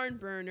a barn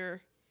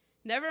burner.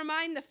 Never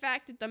mind the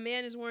fact that the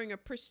man is wearing a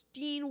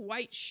pristine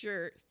white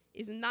shirt,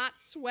 is not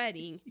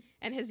sweating,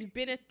 and has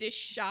been at this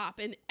shop,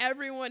 and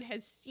everyone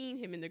has seen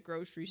him in the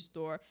grocery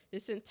store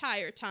this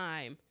entire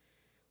time.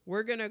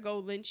 We're gonna go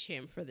lynch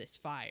him for this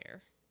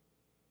fire.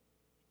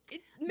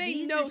 It made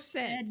These no are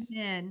sense. Sad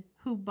men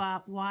who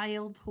bought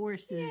wild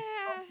horses,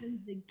 Yeah.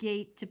 opened the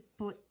gate to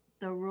put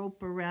the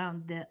rope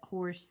around the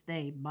horse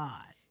they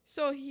bought.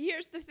 So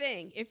here's the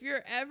thing. If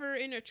you're ever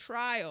in a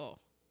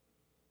trial,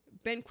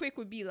 Ben Quick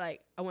would be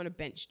like, I want a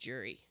bench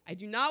jury. I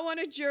do not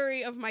want a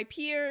jury of my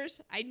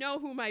peers. I know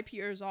who my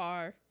peers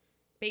are.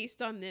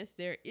 Based on this,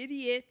 they're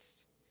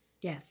idiots.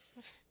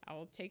 Yes, I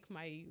will take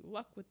my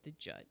luck with the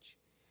judge.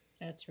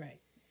 that's right.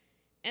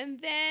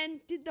 And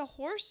then, did the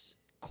horse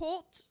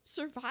colt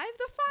survive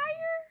the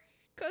fire?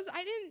 Because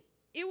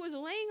it was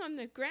laying on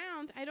the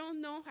ground. I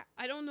don't know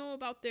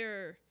about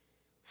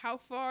how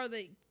far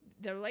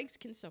their legs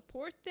can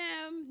support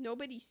them.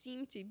 Nobody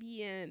seemed to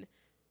be in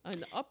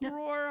an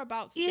uproar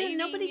about saving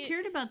nobody it.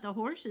 cared about the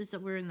horses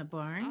that were in the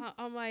barn.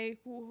 I'm like,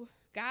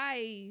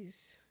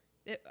 guys,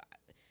 the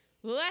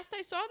last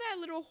I saw that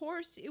little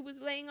horse, it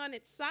was laying on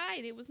its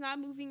side. It was not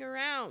moving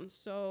around.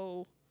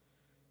 So,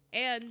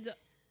 and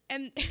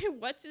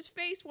what's his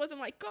face wasn't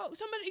like, go,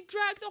 somebody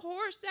drag the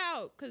horse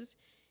out, because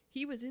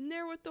he was in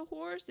there with the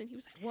horse, and he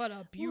was like, what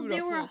a beautiful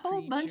There were a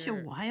whole bunch of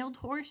creature. wild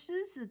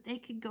horses that they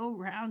could go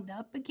round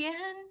up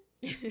again.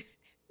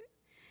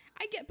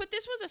 I get, but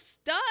this was a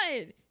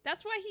stud.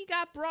 That's why he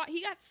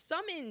got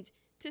summoned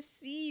to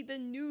see the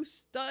new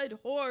stud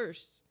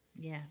horse.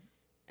 Yeah.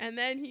 And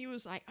then he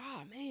was like,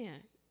 oh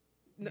man.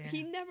 Yeah.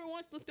 He never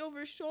once looked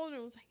over his shoulder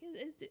and was like,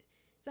 is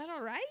that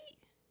all right?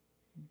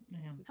 Yeah.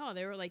 No,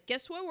 they were like,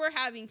 guess what we're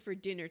having for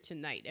dinner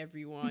tonight,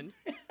 everyone?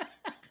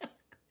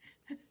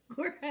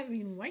 We're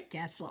having White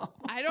Castle.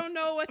 I don't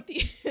know what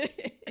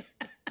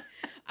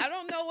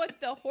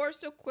the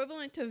horse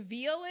equivalent to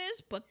veal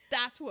is, but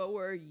that's what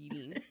we're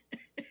eating.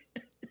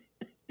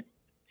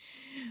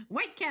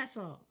 White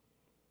Castle.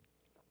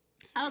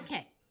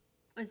 Okay.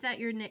 Was that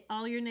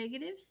all your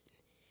negatives?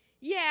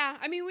 Yeah,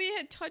 I mean, we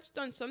had touched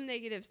on some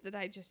negatives that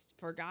I just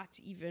forgot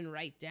to even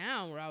write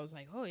down, where I was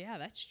like, oh yeah,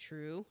 that's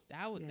true.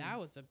 That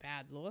was a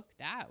bad look.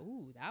 But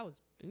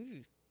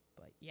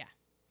yeah.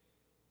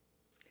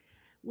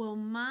 Well,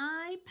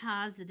 my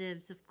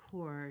positives, of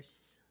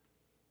course,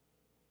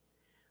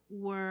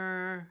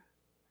 were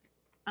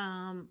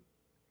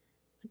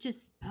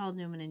just Paul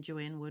Newman and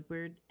Joanne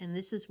Woodward, and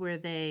this is where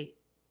they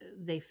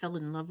fell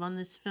in love on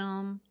this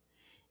film,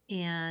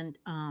 and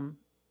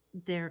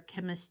their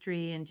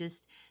chemistry and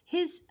just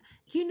his,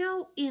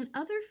 in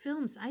other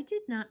films, I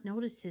did not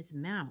notice his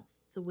mouth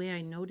the way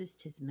I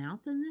noticed his mouth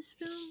in this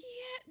film.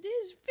 Yeah,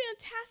 his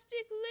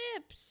fantastic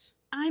lips.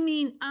 I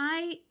mean,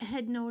 I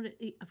had noticed,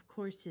 of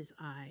course, his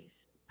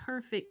eyes,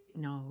 perfect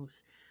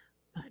nose,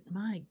 but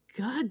my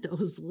God,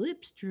 those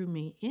lips drew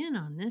me in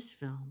on this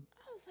film.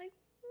 I was like,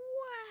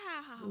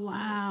 wow.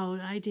 Wow,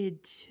 I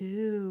did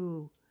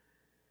too.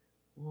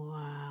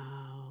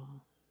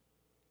 Wow.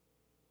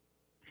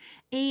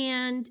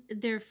 And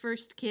their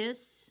first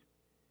kiss,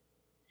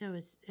 it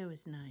was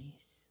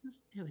nice.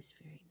 It was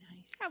very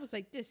nice. I was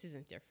like, this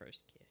isn't their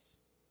first kiss.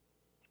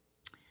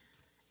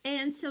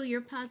 And so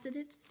your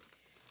positives?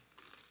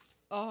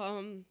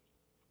 That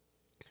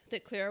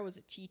Clara was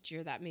a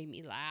teacher, that made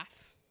me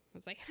laugh. I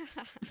was like,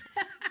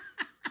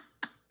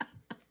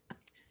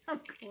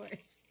 Of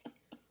course.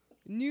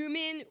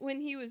 Newman, when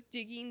he was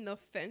digging the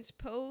fence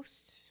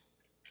posts,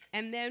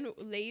 and then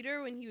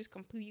later when he was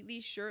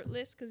completely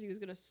shirtless because he was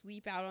going to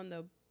sleep out on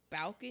the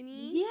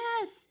balcony.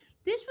 Yes.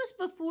 This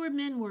was before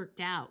men worked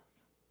out.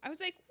 I was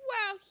like,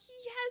 wow,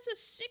 he has a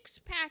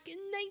six-pack in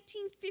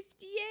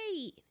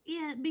 1958.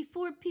 Yeah,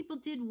 before people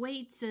did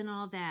weights and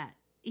all that.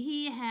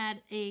 He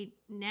had a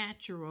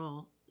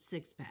natural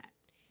six-pack.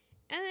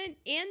 And then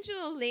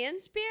Angela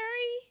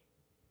Lansbury,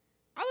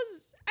 I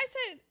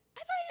thought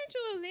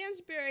Angela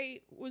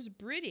Lansbury was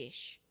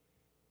British,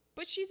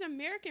 but she's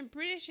American,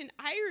 British, and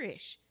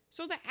Irish.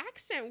 So the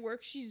accent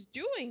work she's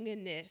doing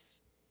in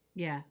this.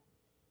 Yeah.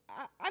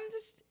 I'm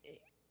just,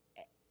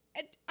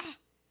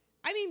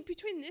 I mean,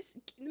 between this,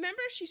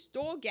 remember she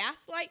stole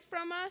Gaslight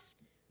from us?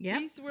 Yeah.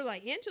 These were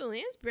like Angela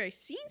Lansbury,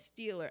 scene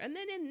stealer. And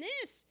then in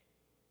this,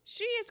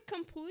 she is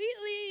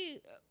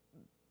completely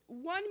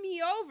won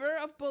me over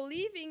of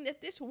believing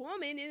that this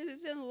woman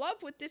is in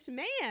love with this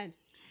man.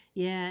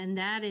 Yeah, and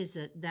that is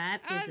a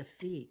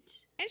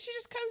feat. And she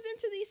just comes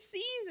into these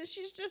scenes and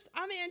she's just,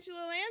 I'm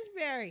Angela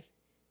Lansbury.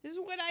 This is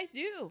what I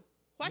do.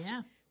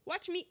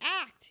 Watch me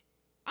act.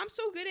 I'm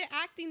so good at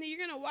acting that you're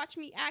going to watch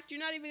me act. You're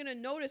not even going to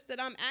notice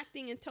that I'm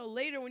acting until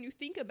later when you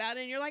think about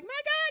it. And you're like, my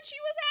God, she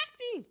was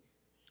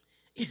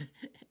acting.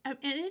 And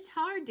it's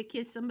hard to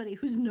kiss somebody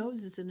whose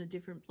nose is in a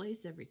different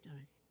place every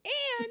time.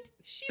 And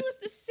she was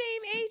the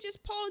same age as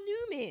Paul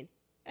Newman.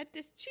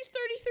 She's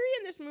 33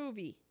 in this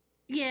movie.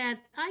 Yeah,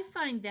 I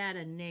find that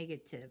a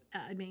negative.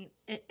 I mean,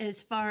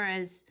 as far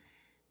as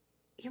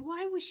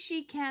Why was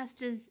she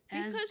cast as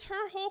Because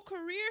her whole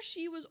career,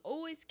 she was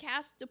always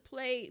cast to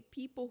play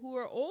people who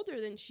are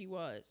older than she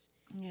was.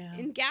 yeah.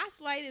 In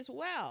Gaslight as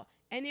well.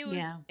 And it was,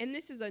 Yeah. and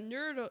this is a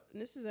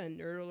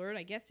nerd alert.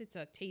 I guess it's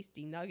a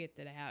tasty nugget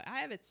that I have. I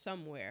have it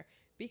somewhere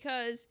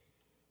because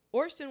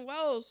Orson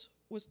Welles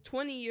was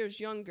 20 years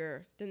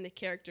younger than the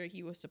character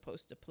he was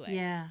supposed to play.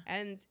 Yeah.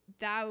 And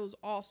that was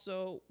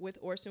also with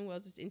Orson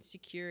Welles'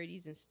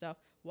 insecurities and stuff,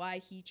 why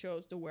he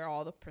chose to wear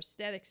all the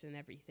prosthetics and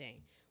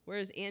everything.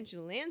 Whereas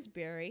Angela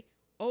Lansbury,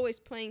 always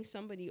playing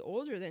somebody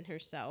older than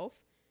herself,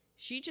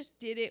 she just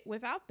did it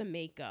without the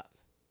makeup.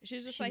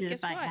 She's just She like, did it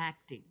guess by what?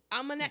 acting.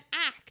 I'm going to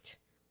act.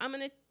 I'm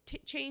going to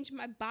change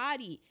my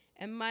body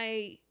and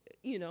my,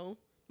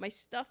 my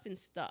stuff and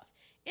stuff.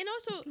 And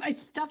also, My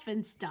stuff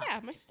and stuff. yeah,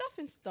 my stuff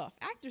and stuff.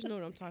 Actors know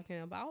what I'm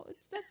talking about.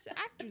 That's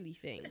actorly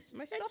things.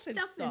 My That's stuff and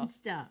stuff stuff. and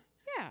stuff.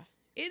 Yeah,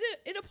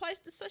 it applies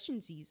to such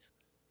and z's.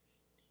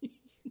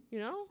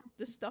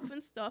 The stuff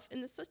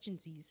and the such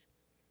and z's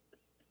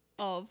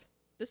of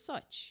the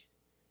such.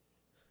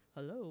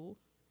 Hello.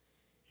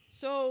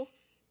 So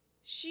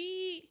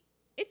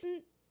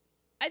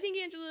I think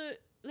Angela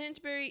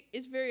Lansbury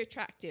is very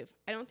attractive.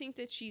 I don't think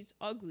that she's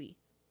ugly,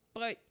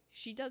 but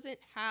she doesn't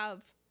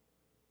have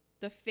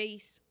the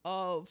face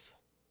of,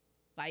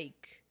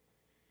 like,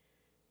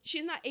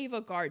 she's not Ava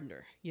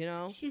Gardner,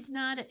 She's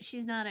not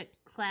a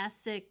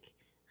classic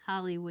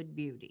Hollywood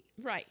beauty.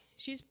 Right.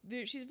 She's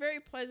very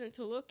pleasant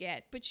to look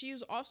at, but she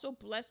was also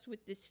blessed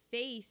with this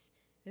face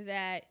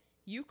that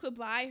you could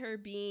buy her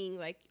being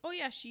like, oh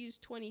yeah, she's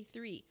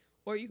 23,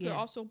 or you could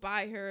also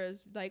buy her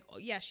as like, oh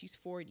yeah, she's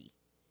 40.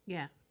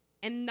 Yeah.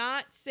 And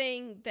not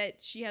saying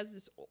that she has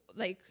this,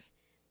 like,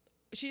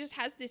 she just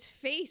has this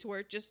face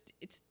where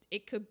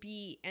it could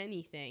be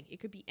anything.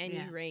 It could be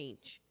any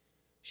range.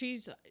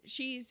 She's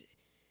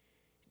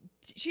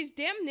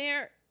damn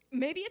near,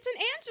 maybe it's an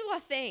Angela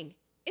thing.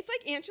 It's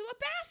like Angela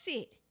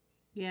Bassett.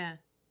 Yeah.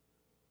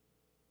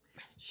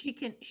 She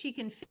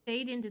can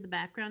fade into the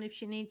background if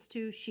she needs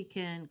to. She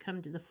can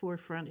come to the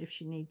forefront if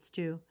she needs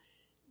to.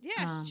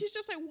 Yeah, she's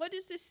just like, what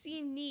does this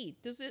scene need?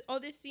 This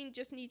scene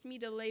just needs me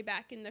to lay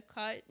back in the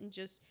cut and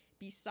just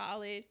be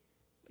solid.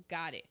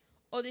 Got it.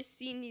 Oh, this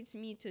scene needs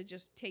me to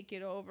just take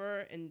it over,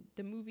 and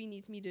the movie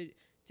needs me to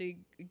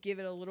give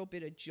it a little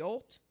bit of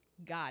jolt.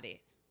 Got it.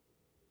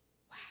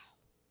 Wow.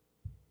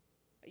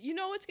 You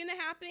know what's going to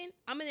happen?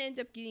 I'm going to end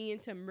up getting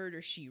into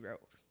Murder, She Wrote.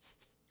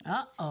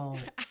 Uh-oh.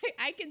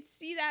 I can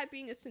see that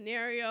being a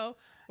scenario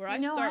where I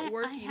start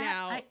working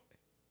out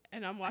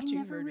and I'm watching Murder, She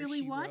Wrote. I never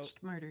really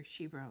watched Murder,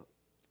 She Wrote.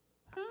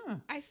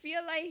 I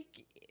feel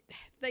like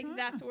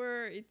that's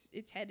where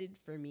it's headed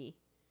for me.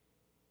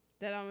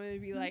 That I'm going to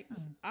be like,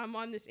 I'm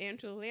on this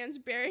Angela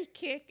Lansbury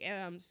kick,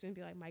 and I'm just going to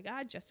be like, my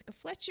God, Jessica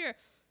Fletcher,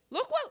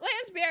 look what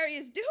Lansbury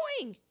is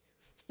doing.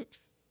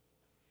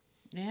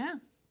 Yeah.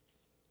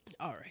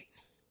 All right.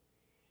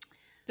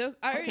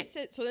 I already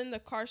said, so then the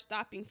car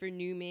stopping for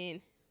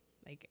Newman,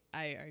 like,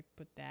 I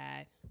put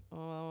that.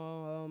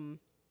 I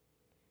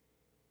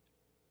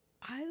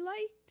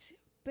liked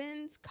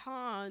Ben's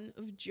con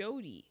of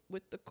Jody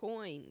with the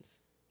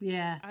coins.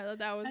 Yeah. I thought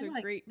that was a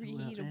great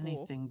reheatable.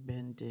 Anything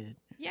Ben did.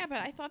 Yeah, but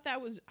I thought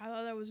that was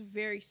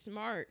very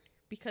smart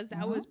because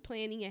that was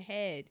planning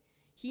ahead.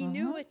 He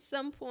knew at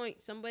some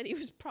point somebody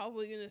was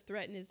probably going to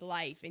threaten his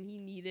life, and he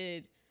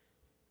needed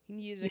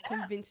a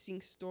convincing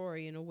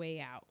story and a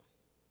way out.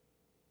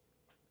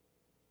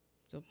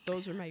 So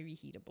those are my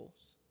reheatables.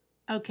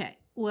 Okay.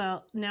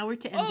 Well, now we're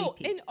to MVP. Oh,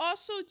 and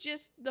also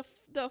just the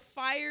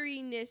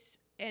fieriness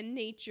and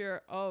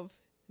nature of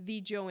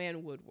the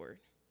Joanne Woodward.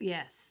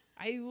 Yes.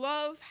 I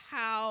love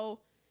how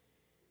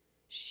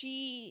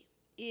she's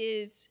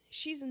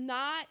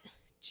not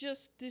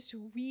just this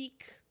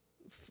weak,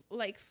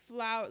 like,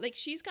 flower. Like,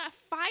 she's got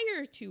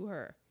fire to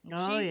her.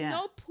 She's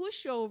no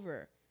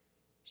pushover.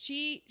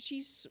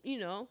 She's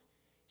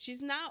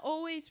she's not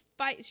always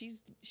fight. She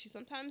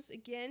sometimes,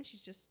 again,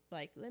 she's just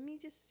like, let me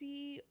just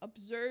see,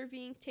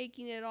 observing,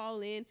 taking it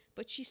all in.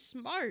 But she's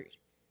smart.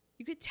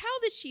 You could tell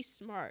that she's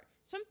smart.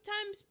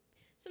 Sometimes,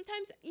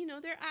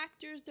 they're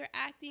actors, they're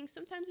acting.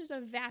 Sometimes there's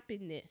a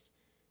vapidness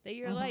that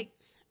you're like,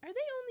 are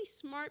they only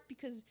smart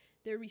because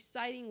they're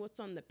reciting what's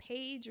on the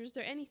page, or is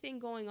there anything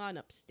going on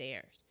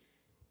upstairs?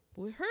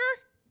 With her,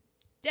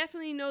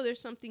 definitely know there's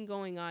something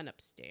going on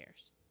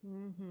upstairs.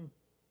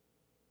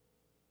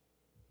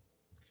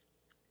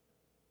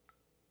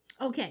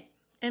 Okay,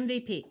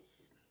 MVPs.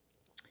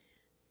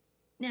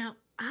 Now,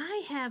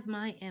 I have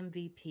my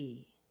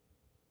MVP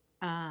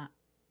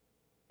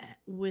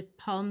with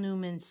Paul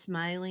Newman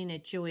smiling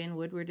at Joanne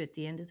Woodward at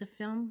the end of the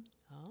film.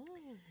 Oh.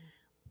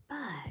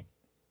 But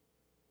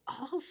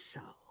also,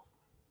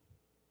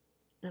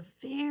 the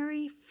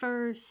very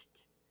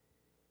first,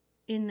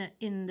 in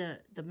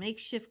the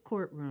makeshift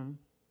courtroom,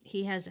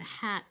 he has a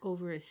hat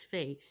over his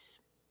face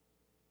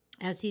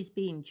as he's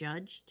being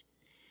judged.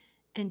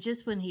 And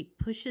just when he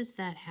pushes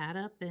that hat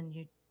up and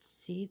you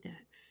see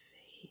that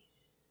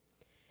face,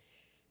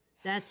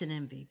 that's an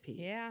MVP.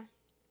 Yeah.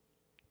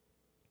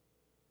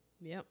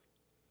 Yep.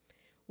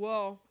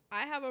 Well,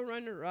 I have a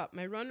runner-up.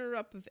 My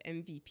runner-up of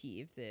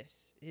MVP of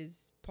this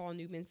is Paul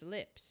Newman's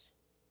lips.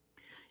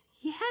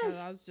 And I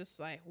Yes. was just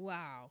like,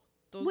 wow,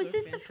 those Was are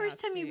this the first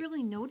time you fantastic.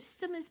 really noticed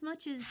them as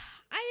much as?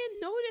 I had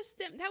noticed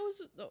them. That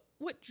was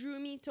what drew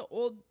me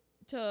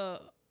to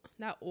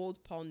not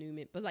old Paul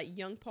Newman, but like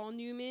young Paul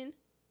Newman,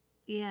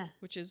 Yeah.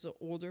 which is the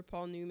older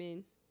Paul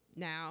Newman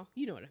now.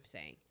 You know what I'm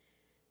saying?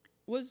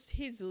 Was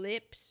his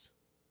lips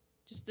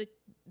just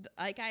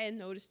like I had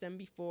noticed them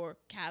before,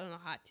 Cat on a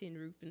Hot Tin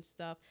Roof and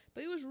stuff,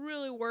 but he was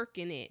really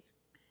working it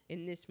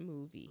in this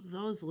movie.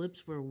 Those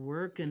lips were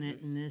working it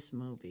in this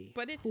movie.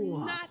 But it's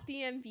Wow. not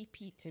the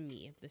MVP to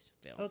me of this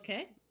film.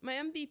 Okay. My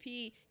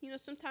MVP,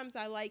 sometimes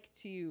I like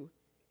to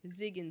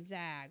zig and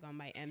zag on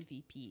my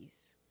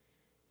MVPs.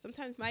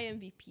 Sometimes my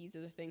MVPs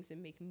are the things that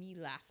make me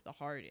laugh the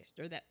hardest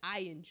or that I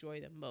enjoy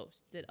the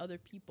most that other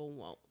people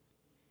won't.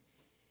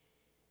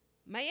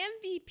 My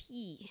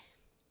MVP,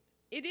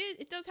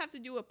 it does have to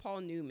do with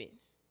Paul Newman.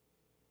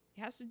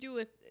 It has to do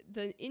with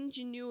the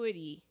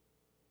ingenuity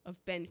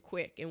of Ben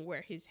Quick and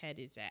where his head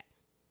is at.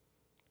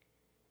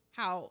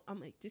 How I'm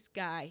like, this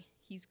guy,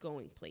 he's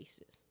going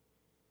places.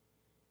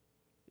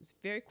 It's a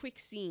very quick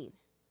scene.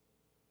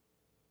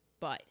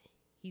 But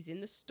he's in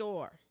the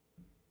store.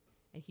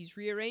 And he's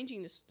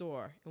rearranging the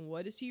store. And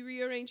what is he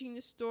rearranging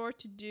the store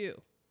to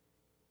do?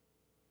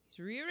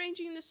 He's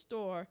rearranging the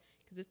store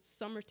because it's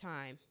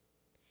summertime.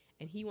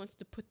 And he wants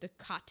to put the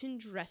cotton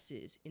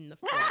dresses in the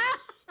front.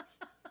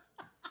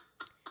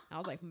 I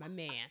was like, my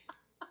man.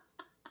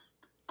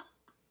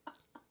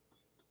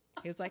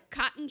 He was like,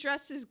 cotton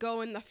dresses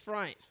go in the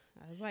front.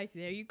 I was like,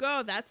 there you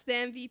go. That's the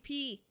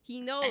MVP.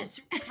 He knows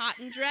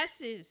cotton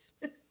dresses.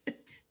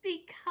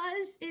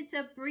 Because it's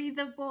a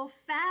breathable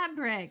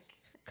fabric.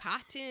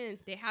 Cotton.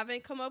 They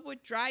haven't come up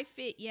with dry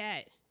fit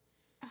yet.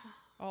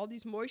 All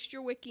these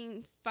moisture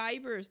wicking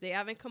fibers, they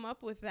haven't come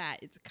up with that.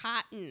 It's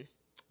cotton.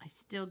 I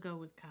still go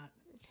with cotton.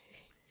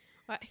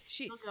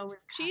 She's Cotton.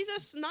 a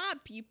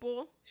snob,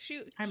 people.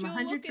 I'm she'll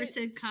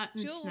 100%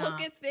 cotton She'll snob.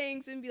 look at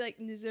things and be like,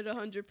 is it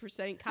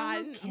 100%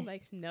 cotton? Okay. I'm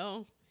like,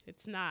 no,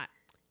 it's not.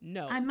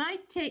 No. I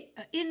might take,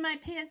 in my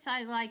pants,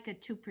 I like a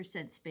 2%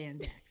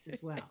 spandex as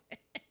well.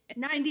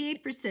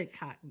 98%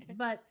 cotton.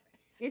 But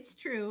it's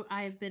true.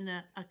 I have been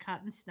a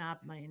cotton snob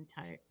my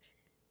entire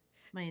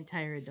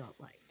adult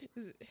life.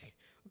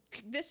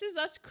 This is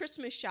us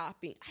Christmas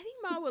shopping. I think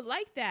Mom would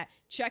like that.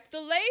 Check the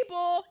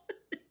label.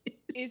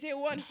 Is it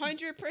 100%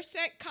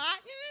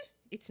 cotton?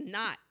 It's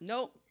not.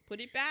 Nope.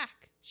 Put it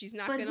back. She's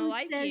not going to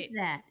like But who says it.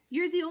 that?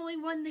 You're the only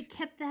one that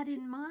kept that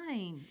in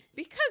mind.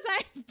 Because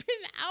I've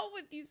been out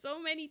with you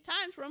so many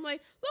times where I'm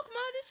like, look, Ma,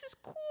 this is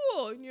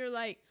cool. And you're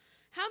like,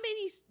 how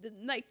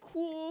many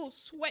cool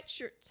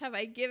sweatshirts have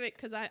I given?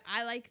 Because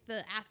I like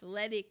the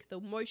athletic, the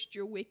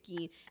moisture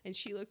wicking. And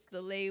she looks at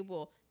the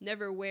label,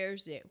 never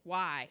wears it.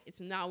 Why?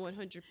 It's not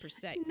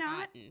 100%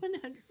 Not cotton. 100%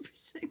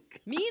 cotton.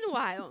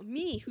 Meanwhile,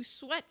 me who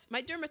sweats,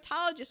 my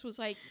dermatologist was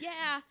like,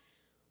 yeah,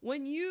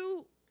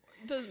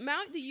 the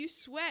amount that you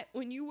sweat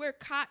when you wear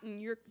cotton,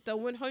 the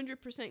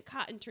 100%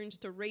 cotton turns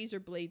to razor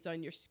blades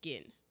on your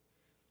skin.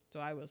 So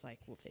I was like,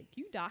 well, thank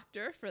you,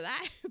 doctor, for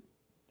that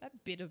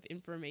bit of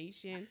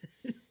information.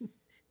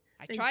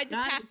 I tried to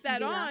pass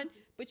that on,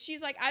 but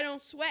she's like, I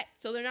don't sweat,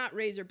 so they're not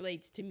razor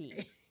blades to me.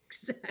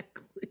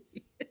 Exactly.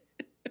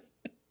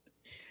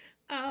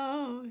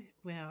 Oh,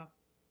 well,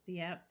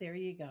 yeah, there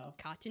you go.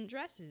 Cotton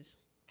dresses.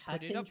 Put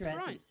Cotton it up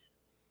dresses. front.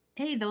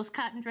 Hey, those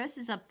cotton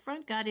dresses up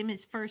front got him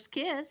his first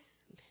kiss.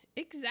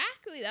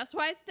 Exactly. That's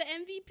why it's the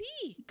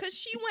MVP. Because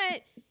she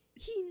went,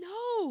 he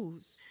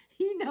knows.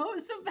 He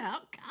knows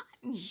about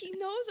cotton. He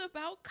knows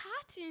about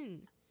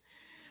cotton.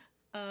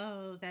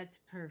 Oh, that's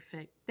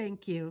perfect.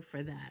 Thank you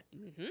for that.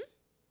 Mm-hmm.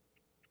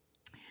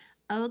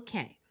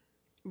 Okay,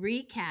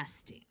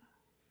 recasting.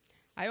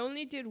 I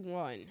only did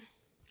one.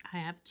 I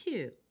have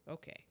two.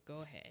 Okay,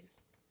 go ahead.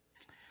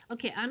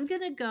 Okay, I'm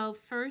going to go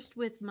first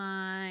with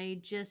my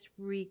just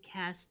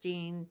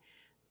recasting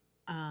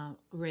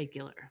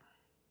regular.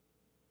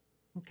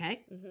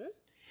 Okay, Mm-hmm.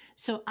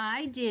 so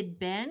I did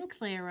Ben,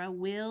 Clara,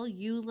 Will,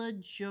 Eula,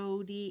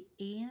 Jody,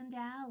 and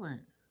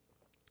Alan.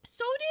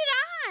 So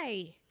did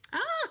I.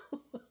 Oh,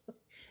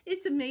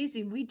 it's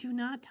amazing. We do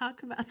not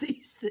talk about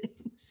these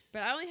things.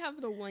 But I only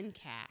have the one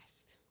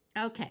cast.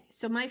 Okay,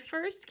 so my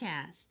first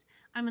cast,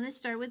 I'm going to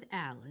start with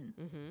Alan.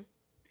 Mm-hmm.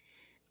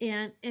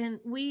 And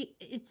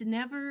it's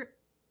never,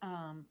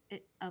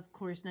 of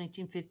course,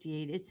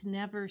 1958, it's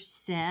never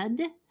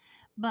said,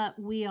 but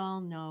we all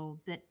know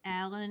that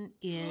Alan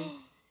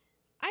is...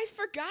 I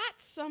forgot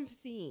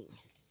something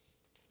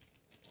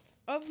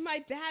of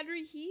my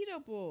battery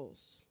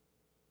heatables.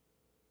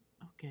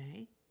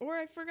 Okay. Or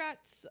I forgot.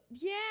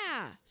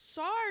 Yeah.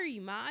 Sorry,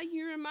 Ma.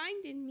 You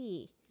reminded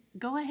me.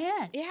 Go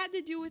ahead. It had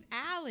to do with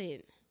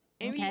Alan.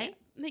 Okay.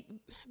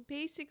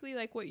 Basically,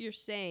 like what you're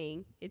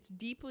saying, it's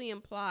deeply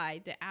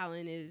implied that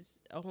Alan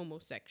is a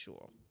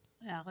homosexual.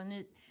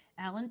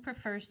 Alan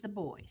prefers the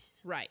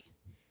boys. Right.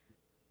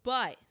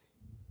 But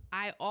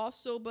I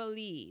also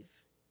believe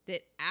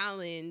that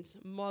Alan's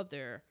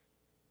mother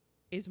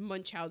is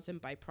Munchausen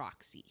by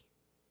proxy.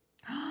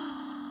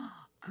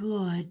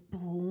 Good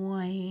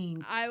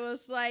point. I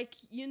was like,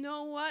 you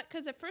know what?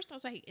 Because at first I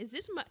was like, is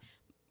this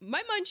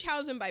my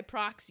Munchausen by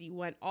proxy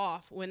went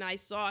off when I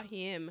saw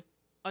him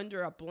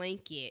under a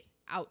blanket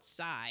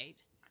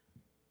outside.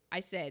 I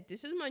said,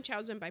 this is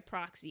Munchausen by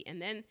proxy.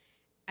 And then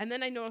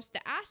I noticed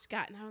the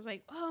ascot and I was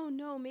like, oh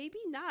no, maybe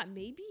not.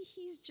 Maybe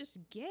he's just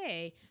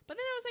gay. But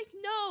then I was like,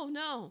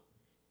 no.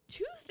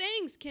 Two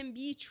things can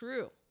be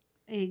true.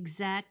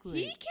 Exactly.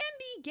 He can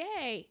be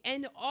gay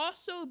and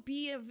also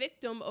be a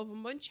victim of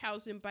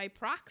Munchausen by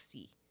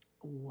proxy.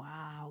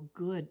 Wow,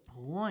 good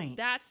point.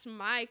 That's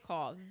my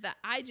call.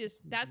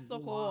 That's the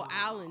whole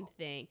Alan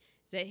thing.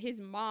 Is that his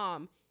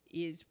mom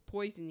is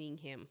poisoning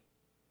him.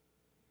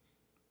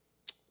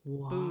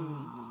 Wow.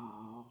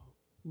 Boom.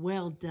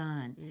 Well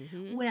done.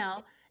 Mm-hmm.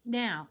 Well,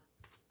 now,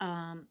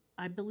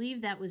 I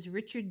believe that was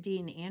Richard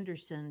Dean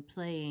Anderson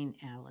playing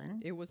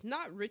Alan. It was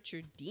not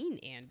Richard Dean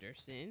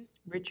Anderson.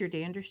 Richard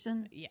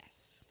Anderson?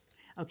 Yes.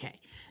 Okay.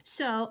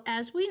 So,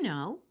 as we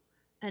know,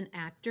 an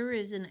actor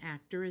is an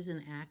actor is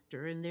an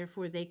actor, and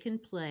therefore they can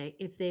play,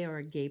 if they are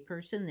a gay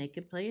person, they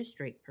can play a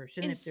straight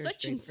person. And if they're a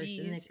such and straight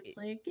person, they sees- can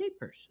play a gay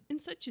person.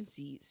 And such and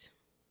sees.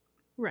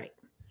 Right.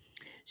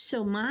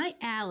 So, my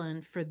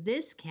Alan for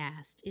this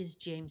cast is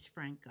James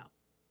Franco.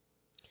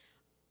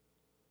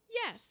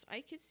 Yes,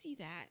 I could see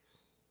that.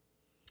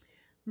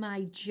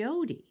 My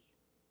Jody,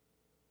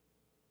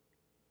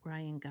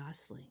 Ryan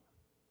Gosling.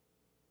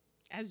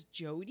 As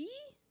Jody?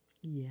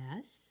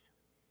 Yes.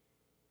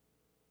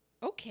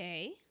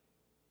 Okay.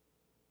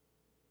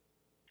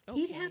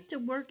 He'd have to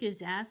work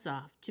his ass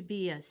off to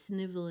be a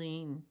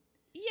sniveling.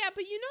 Yeah,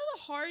 but you know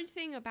the hard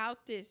thing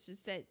about this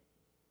is that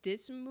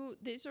these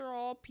are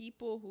all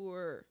people who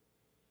are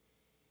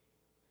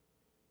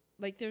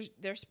like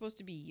they're supposed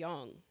to be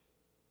young.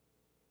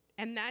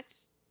 And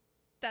that's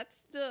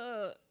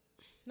the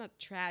not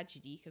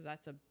tragedy because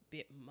that's a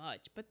bit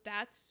much, but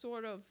that's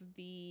sort of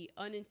the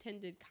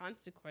unintended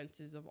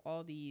consequences of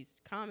all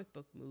these comic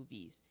book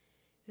movies.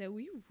 Is that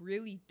we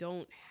really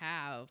don't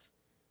have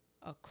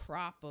a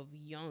crop of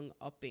young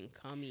up and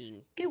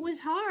coming. It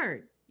was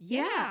hard.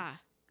 Yeah.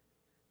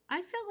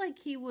 I felt like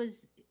he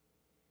was.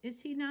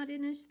 Is he not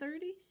in his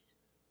 30s?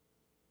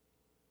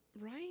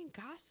 Ryan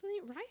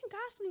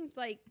Gosling's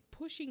like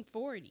pushing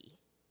 40.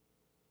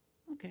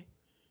 Okay.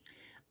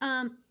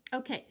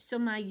 Okay, so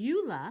my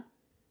Eula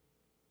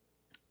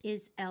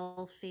is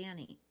Elle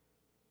Fanning.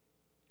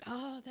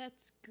 Oh,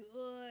 that's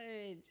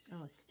good.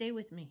 Oh, stay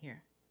with me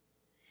here.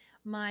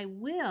 My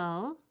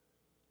Will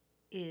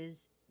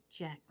is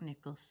Jack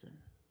Nicholson.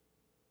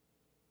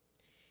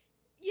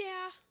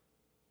 Yeah.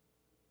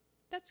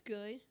 That's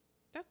good.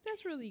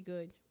 That's really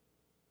good.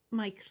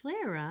 My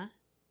Clara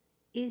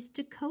is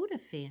Dakota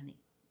Fanning.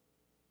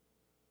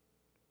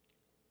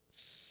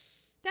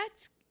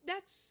 That's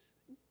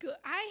good.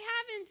 I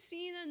haven't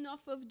seen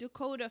enough of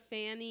Dakota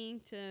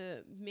Fanning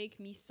to make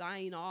me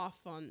sign off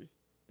on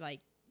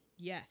like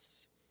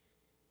yes.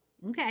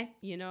 Okay.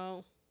 You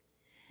know.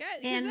 Yeah,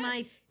 And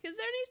because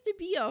there needs to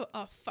be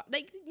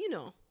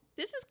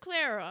this is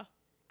Clara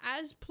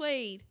as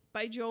played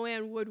by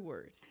Joanne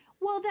Woodward.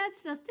 Well,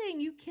 that's the thing.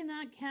 You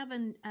cannot have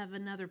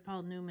another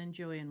Paul Newman,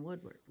 Joanne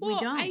Woodward. Well, we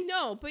don't. I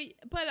know,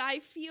 but I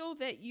feel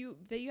that you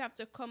have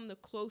to come the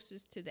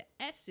closest to the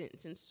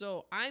essence, and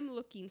so I'm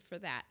looking for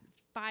that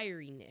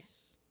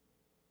fieriness.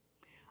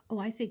 Oh,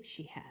 I think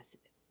she has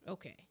it.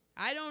 Okay.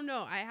 I don't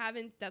know. I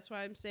haven't. That's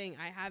why I'm saying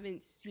I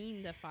haven't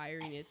seen the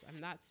fieriness.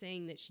 I'm not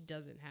saying that she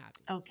doesn't have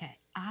it. Okay.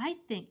 I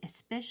think,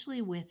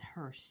 especially with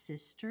her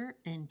sister,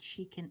 and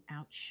she can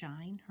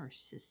outshine her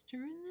sister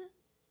in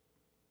this.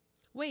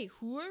 Wait,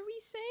 who are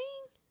we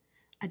saying?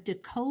 A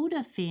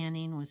Dakota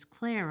Fanning was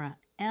Clara.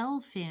 Elle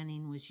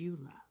Fanning was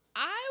Eula.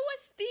 I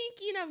was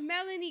thinking of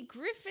Melanie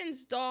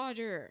Griffin's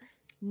daughter.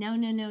 No.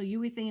 You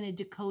were thinking of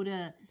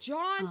Dakota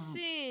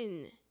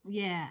Johnson.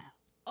 Yeah.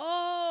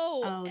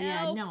 Oh, yeah,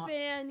 Elle no.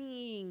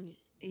 Fanning.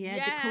 Yeah,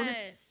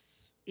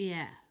 Yes. Dakota.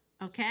 Yeah.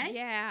 Okay.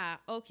 Yeah.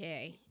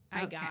 Okay.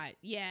 I Okay. got.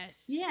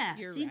 Yes. Yeah.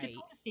 You're See, right.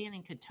 Dakota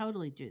Fanning could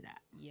totally do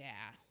that. Yeah.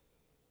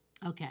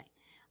 Okay.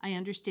 I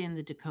understand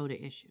the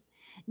Dakota issue.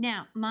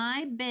 Now,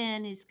 my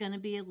Ben is going to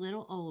be a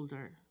little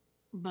older,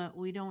 but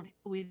we don't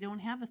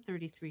have a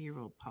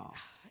 33-year-old Paul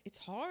It's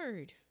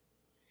hard.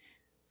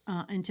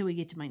 until we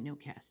get to my no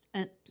cast.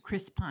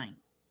 Chris Pine.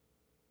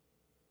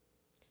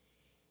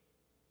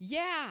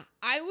 Yeah,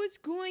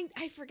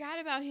 I forgot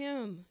about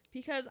him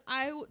because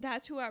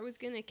that's who I was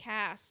going to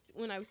cast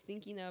when I was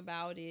thinking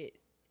about it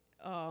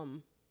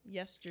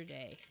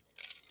yesterday.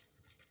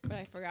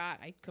 But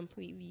I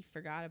completely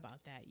forgot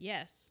about that.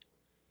 Yes.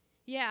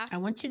 Yeah. I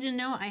want you to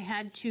know I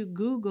had to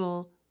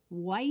Google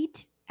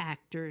white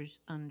actors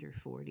under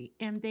 40,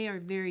 and they are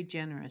very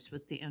generous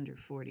with the under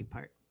 40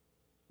 part.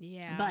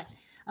 Yeah. But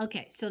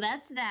okay, so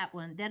that's that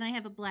one. Then I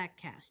have a black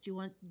cast. Do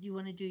you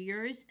want to do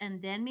yours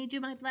and then me do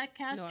my black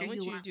cast? No, I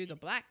want you to do the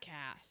black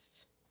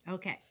cast.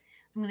 Okay,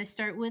 I'm going to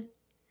start with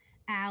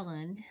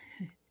Alan,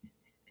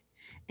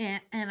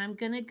 and I'm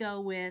going to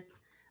go with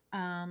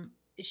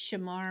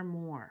Shamar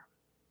Moore.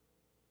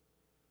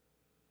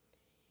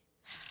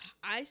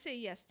 I I say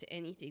yes to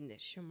anything that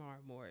Shamar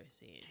Moore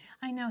is in.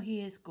 I know he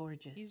is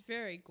gorgeous. He's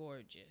very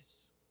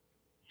gorgeous.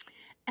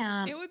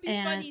 It It would be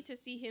funny to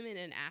see him in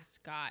an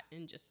ascot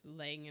and just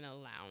laying in a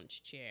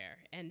lounge chair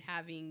and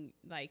having,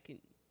 like,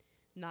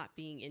 not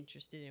being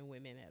interested in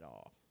women at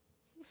all.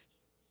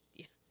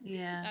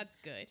 Yeah. That's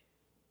good.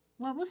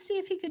 Well, we'll see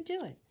if he could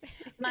do it.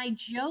 My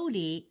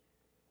Jody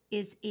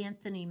is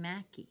Anthony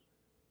Mackie.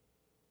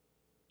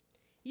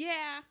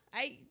 Yeah,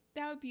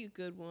 that would be a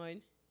good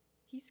one.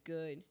 He's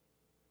good.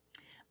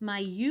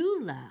 My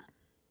Eula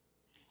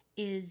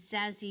is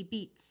Zazie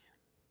Beetz.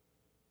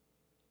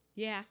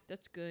 Yeah,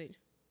 that's good.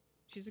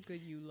 She's a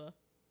good Eula.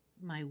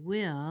 My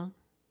Will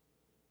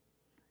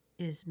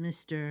is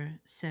Mr.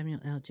 Samuel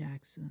L.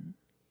 Jackson.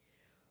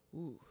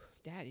 Ooh,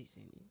 that is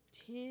an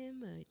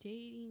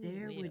intimidating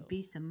There Will. would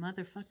be some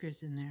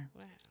motherfuckers in there.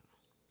 Wow.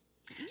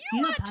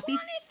 You know, are Poppy, 23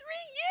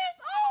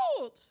 years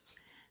old!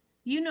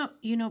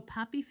 You know,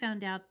 Poppy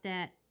found out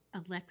that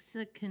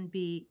Alexa can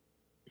be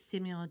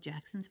Samuel L.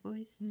 Jackson's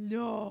voice.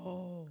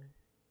 No.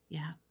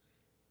 Yeah.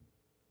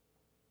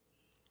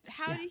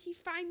 How Yeah. did he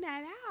find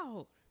that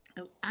out?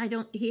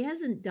 He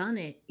hasn't done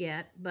it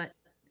yet, but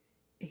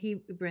he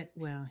read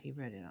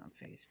it on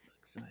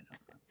Facebook, so I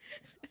don't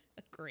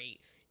know.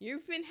 Great.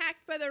 You've been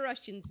hacked by the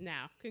Russians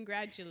now.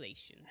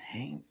 Congratulations.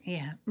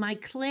 Yeah. My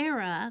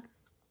Clara,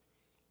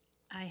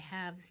 I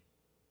have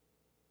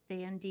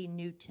Thandie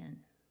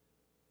Newton.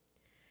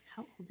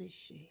 How old is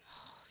she?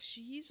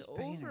 She's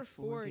probably in her over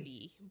 40.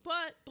 40s.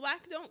 But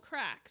black don't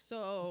crack,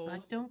 so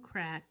Black don't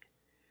crack.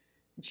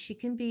 She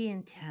can be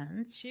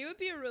intense. she would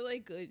be a really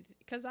good,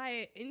 because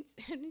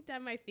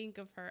anytime I think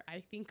of her, I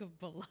think of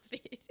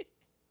Beloved.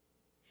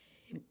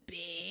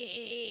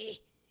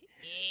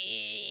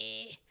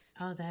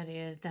 Oh,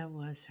 that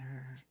was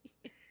her.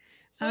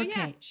 So yeah,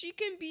 Okay. she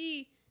can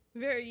be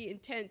very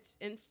intense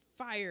and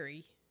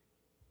fiery.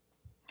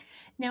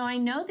 Now, I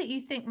know that you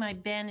think my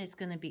Ben is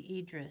going to be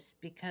Idris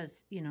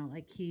because, you know,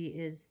 like he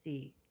is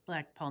the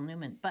Black Paul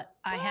Newman, but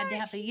I had to But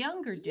have a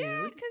younger dude.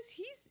 Yeah, because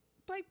he's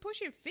like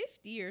pushing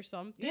 50 or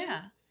something.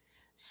 Yeah.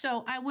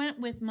 So I went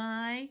with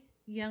my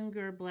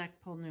younger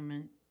Black Paul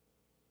Newman,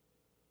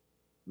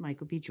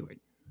 Michael B. Jordan.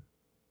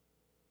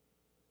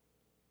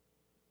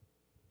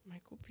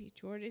 Michael B.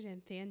 Jordan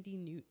and Thandie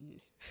Newton.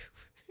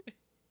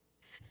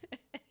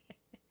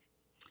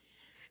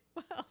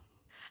 Well,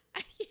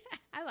 yeah,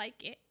 I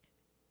like it.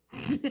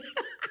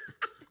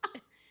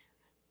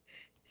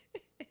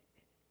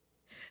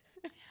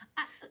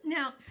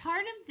 Now,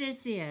 part of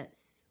this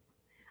is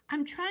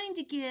I'm trying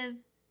to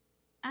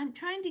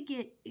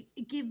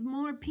give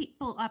more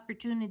people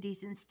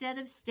opportunities instead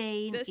of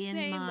staying The in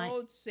same my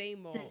old. the You're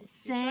trying to-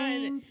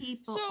 same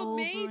people So over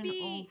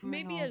maybe and over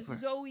and a over.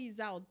 Zoe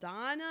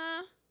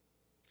Zaldana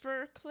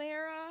for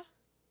Clara.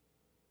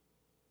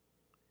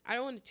 I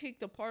don't want to take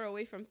the part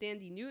away from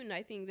Thandie Newton.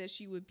 I think that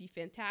she would be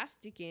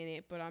fantastic in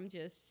it, but I'm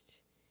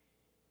just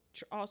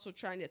also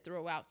trying to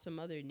throw out some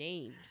other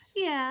names.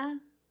 Yeah.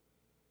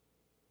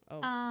 Oh,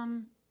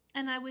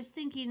 And I was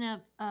thinking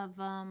of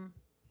oh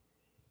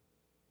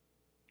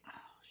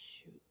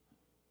shoot.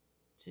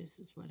 This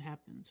is what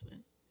happens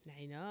when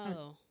I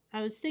know.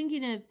 I was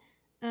thinking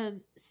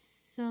of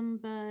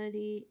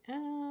somebody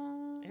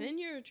else. And then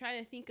you're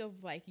trying to think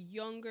of like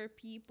younger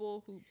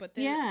people but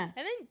then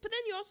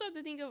you also have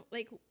to think of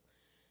like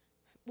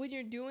when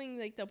you're doing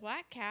like the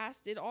black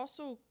cast,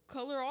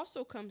 color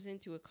also comes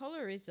into it,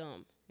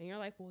 colorism. And you're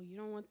like, well, you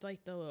don't want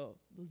like the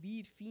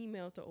lead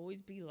female to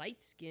always be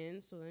light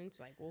skinned, so then it's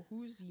like, well,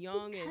 who's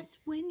young? Because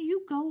when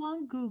you go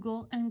on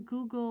Google and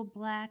Google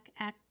black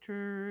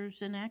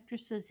actors and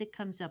actresses, it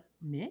comes up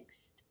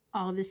mixed.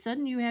 All of a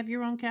sudden you have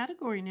your own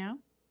category now.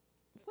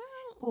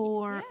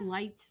 Or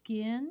light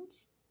skinned,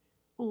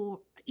 or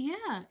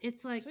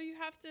it's like, so you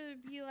have to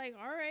be like,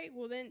 all right,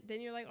 well then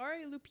you're like, all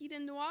right, Lupita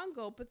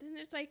Nyong'o, but then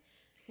there's like,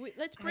 wait,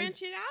 let's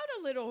branch it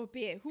out a little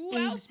bit. Who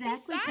else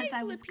besides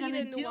I was gonna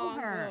Lupita do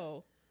Nyong'o? her.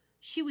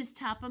 She was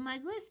top of my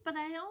list, but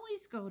I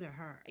always go to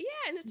her. Yeah,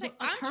 and it's like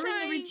her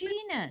and the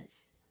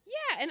Reginas.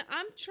 Yeah, and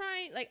I'm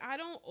trying. Like, I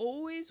don't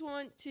always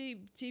want to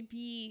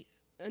be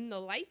in the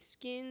light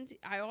skinned.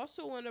 I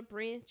also want to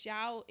branch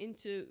out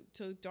into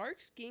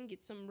dark skin,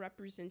 get some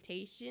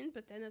representation.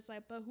 But then it's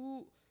like, but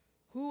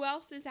who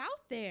else is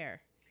out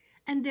there?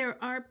 And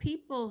there are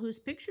people whose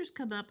pictures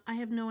come up. I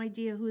have no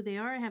idea who they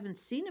are. I haven't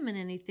seen them in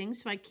anything,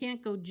 so I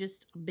can't go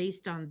just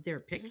based on their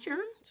picture.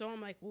 Mm-hmm. So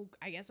I'm like, well,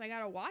 I guess I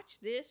gotta watch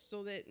this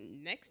so that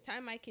next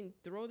time I can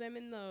throw them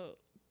in the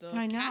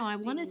I know. I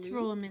casting want to loop.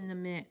 throw them in the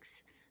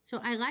mix. So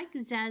I like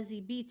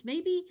Zazie Beetz.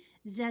 Maybe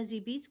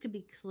Zazie Beetz could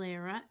be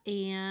Clara,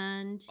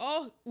 and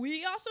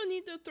we also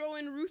need to throw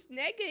in Ruth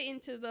Negga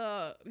into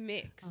the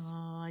mix.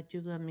 I do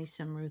love me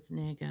some Ruth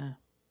Negga.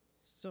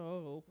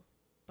 So,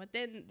 But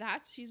then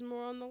she's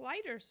more on the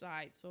lighter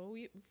side. So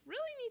we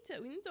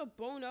really need to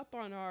bone up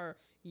on our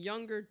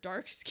younger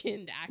dark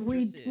skinned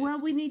actresses.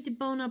 We need to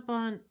bone up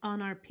on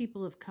our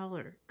people of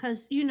color,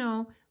 because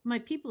my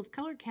people of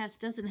color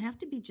cast doesn't have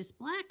to be just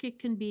black. It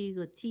can be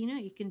Latina.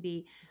 It can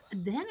be.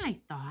 Then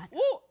I thought,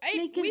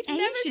 we've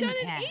never done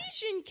an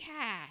Asian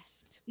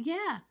cast.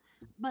 Yeah,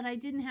 but I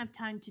didn't have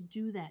time to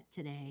do that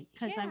today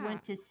because I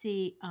went to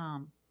see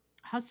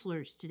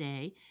Hustlers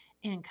today,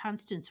 and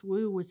Constance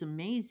Wu was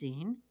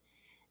amazing,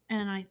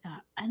 and I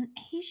thought an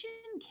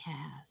Asian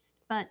cast,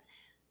 but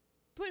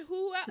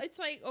who else? It's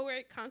like,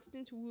 right,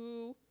 Constance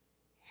Wu,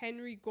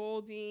 Henry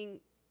Golding.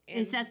 And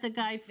is that the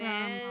guy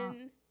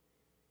from?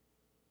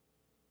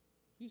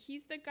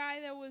 He's the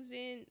guy that was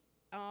in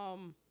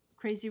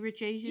Crazy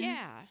Rich Asians.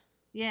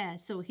 Yeah.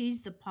 So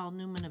he's the Paul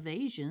Newman of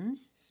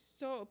Asians.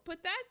 So,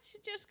 but that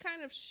just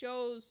kind of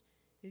shows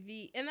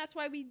and that's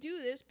why we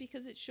do this,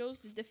 because it shows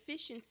the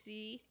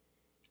deficiency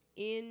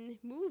in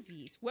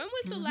movies. When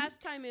was the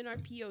last time in our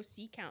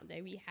POC count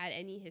that we had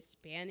any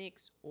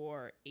Hispanics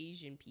or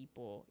Asian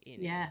people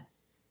in it?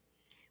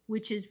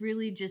 Which is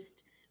really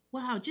just,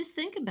 wow, just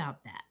think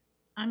about that.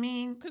 I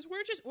mean, because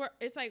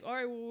it's like, all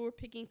right, well, we're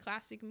picking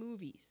classic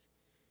movies.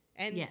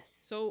 And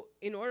yes. So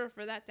in order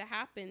for that to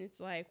happen, it's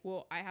like,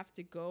 well, I have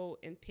to go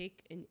and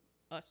pick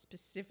a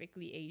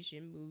specifically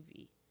Asian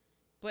movie.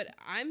 But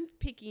I'm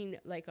picking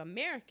like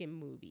American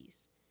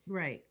movies.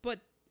 Right.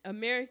 But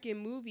American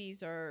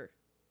movies are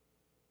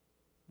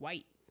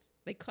white,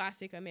 like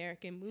classic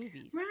American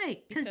movies.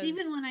 Right. Because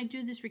even when I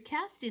do this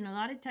recasting, a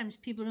lot of times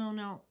people don't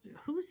know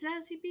who's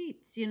Zazie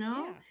Beetz,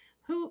 Yeah.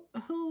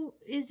 Who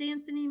is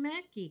Anthony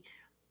Mackie?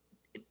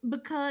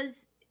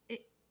 Because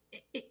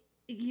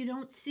you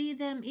don't see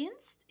them in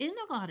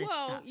a lot of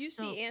stuff. Well,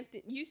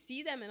 you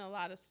see them in a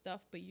lot of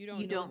stuff, but you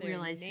don't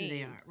realize names, who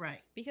they are,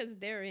 right? Because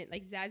they're in,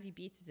 like, Zazie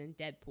Beetz is in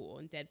Deadpool,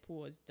 and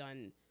Deadpool has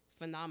done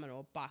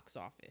phenomenal box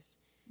office.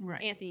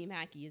 Right. Anthony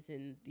Mackie is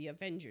in the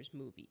Avengers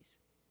movies.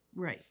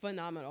 Right.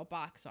 Phenomenal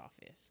box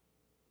office.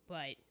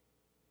 But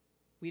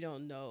we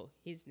don't know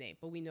his name,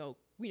 but we know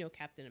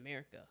Captain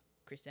America,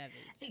 Chris Evans.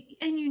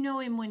 And you know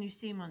him when you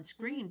see him on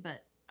screen,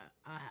 but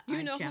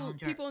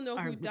people know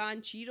who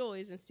Don Cheadle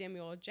is and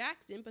Samuel L.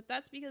 Jackson, but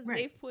that's because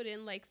they've put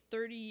in like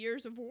 30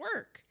 years of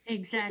work.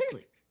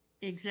 Exactly.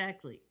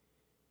 Exactly.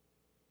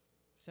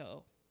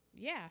 So,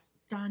 yeah.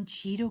 Don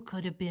Cheadle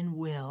could have been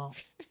Will.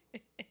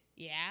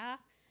 Yeah.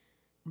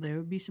 There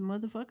would be some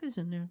motherfuckers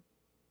in there.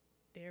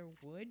 There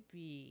would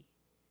be.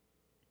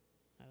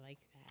 I like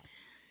that.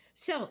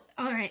 So,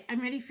 all right, I'm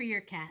ready for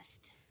your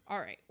cast. All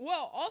right.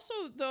 Well, also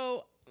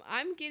though,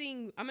 I'm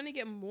gonna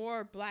get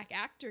more black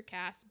actor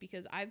cast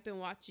because I've been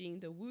watching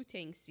the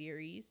Wu-Tang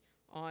series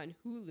on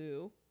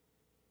Hulu,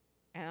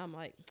 and I'm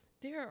like,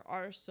 there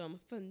are some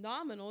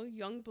phenomenal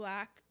young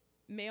black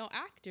male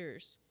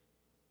actors.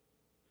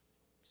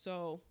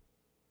 So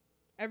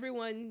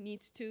everyone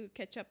needs to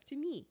catch up to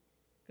me,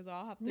 because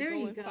I'll have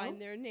to go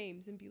find their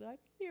names and be like,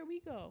 here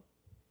we go.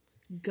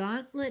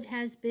 Gauntlet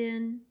has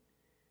been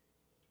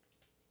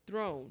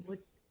thrown. What?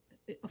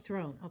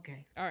 Thrown.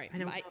 Okay. All right.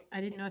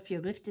 I didn't know if you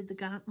lifted the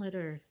gauntlet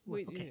or.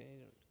 Wait, okay.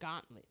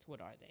 Gauntlets.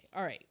 What are they?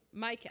 All right.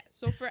 My cast.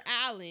 So for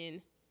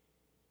Alan,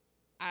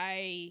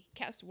 I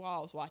cast while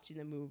I was watching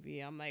the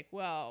movie. I'm like,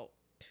 well,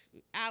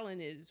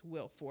 Alan is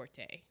Will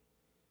Forte.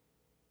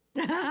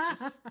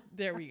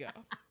 There we go.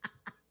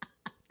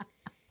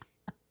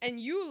 And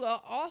Eula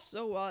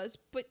also was,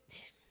 but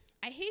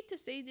I hate to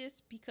say this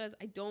because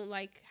I don't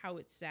like how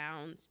it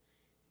sounds,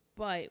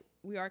 but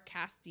we are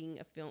casting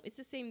a film. It's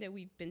the same that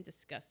we've been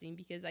discussing,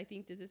 because I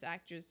think that this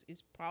actress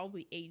is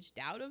probably aged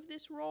out of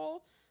this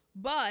role.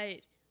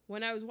 But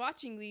when I was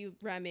watching Lee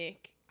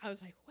Remick, I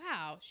was like,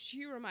 wow,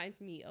 she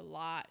reminds me a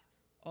lot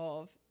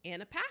of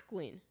Anna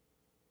Paquin.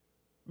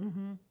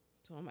 Mm-hmm.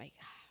 So I'm like,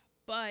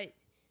 but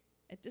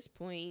at this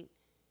point,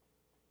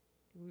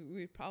 we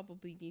would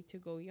probably need to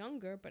go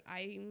younger. But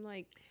I'm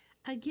like,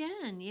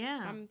 again,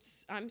 yeah,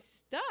 I'm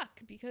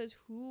stuck, because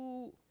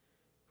who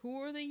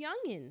are the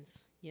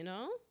youngins,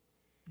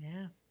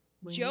 Yeah.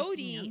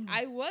 Jodie,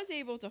 I was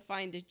able to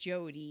find a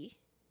Jodie.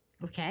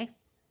 Okay.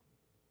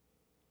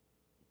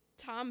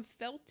 Tom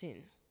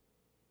Felton.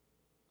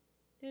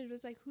 It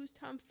was like, who's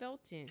Tom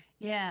Felton?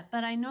 Yeah,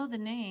 but I know the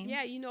name.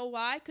 Yeah, you know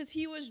why? Because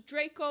he was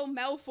Draco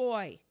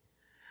Malfoy.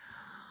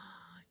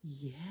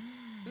 Yeah.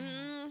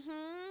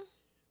 Mm-hmm.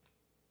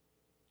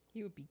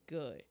 He would be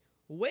good.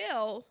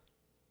 Will,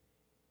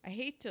 I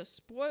hate to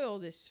spoil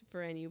this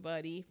for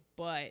anybody,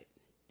 but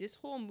this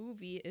whole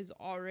movie is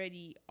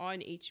already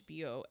on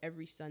HBO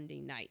every Sunday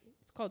night.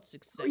 It's called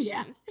Succession.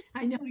 Yeah,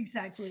 I know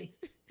exactly.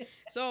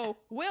 So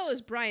Will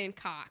is Brian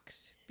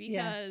Cox,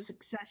 because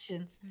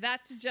Succession.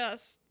 That's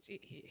just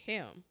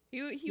him.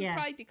 He would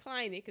probably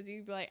decline it, because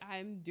he'd be like,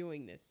 I'm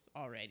doing this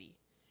already.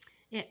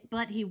 Yeah,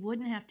 but he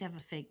wouldn't have to have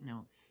a fake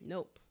nose.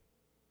 Nope.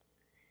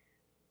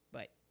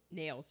 But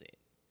nails it.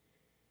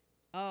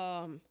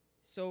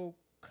 So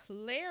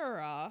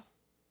Clara,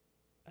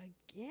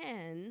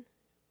 again,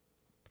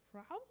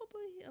 probably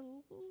I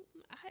don't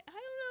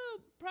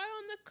know, probably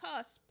on the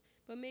cusp,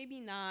 but maybe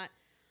not.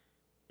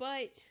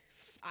 but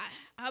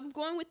I'm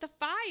going with the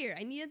fire.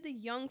 I needed the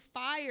young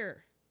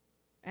fire.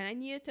 And I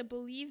needed to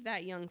believe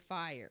that young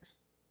fire.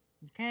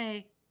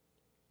 Okay.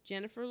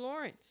 Jennifer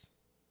Lawrence.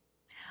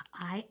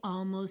 I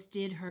almost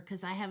did her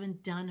because I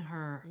haven't done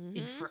her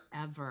in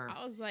forever.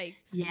 I was like,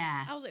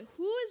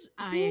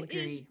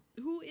 agree.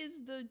 who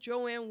is the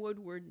Joanne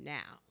Woodward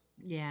now?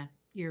 Yeah,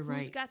 you're right.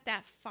 Who's got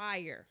that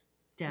fire?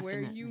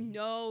 Definitely. Where you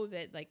know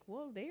that, like,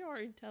 well, they are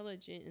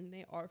intelligent and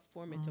they are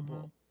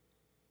formidable.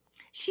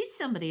 She's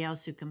somebody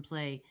else who can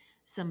play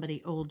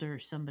somebody older,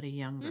 somebody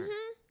younger.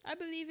 I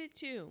believe it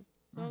too.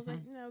 So I was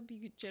like, that would be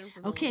good,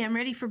 Jennifer. Okay, Lawrence. I'm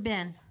ready for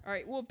Ben. All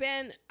right. Well,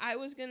 Ben,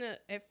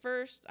 at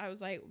first, I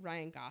was like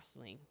Ryan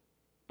Gosling.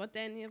 But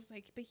then it was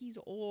like, but he's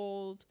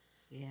old.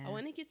 Yeah. I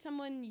want to get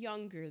someone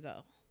younger,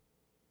 though.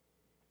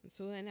 And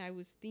so then I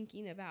was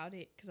thinking about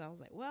it because I was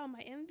like, well,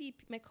 my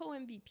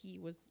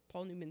co-MVP was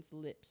Paul Newman's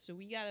lips. So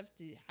we got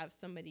to have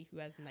somebody who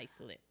has nice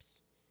lips.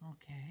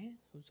 Okay.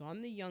 Who's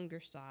on the younger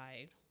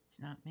side. It's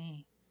not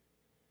me.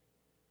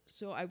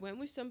 So I went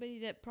with somebody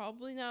that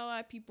probably not a lot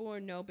of people will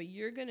know, but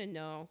you're going to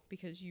know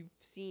because you've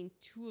seen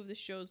 2 of the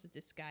shows that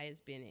this guy has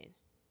been in.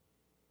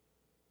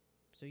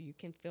 So you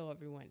can fill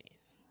everyone in.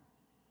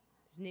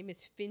 His name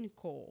is Finn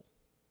Cole.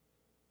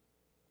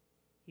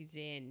 He's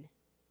in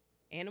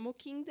Animal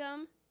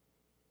Kingdom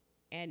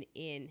and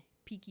in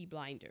Peaky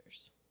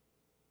Blinders.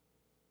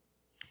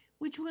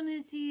 Which one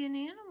is he in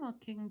Animal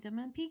Kingdom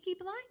and Peaky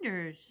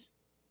Blinders?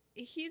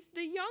 He's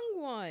the young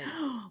one.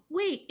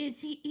 Wait,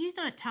 he's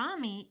not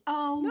Tommy.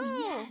 Oh, no,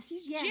 yes.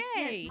 He's yes,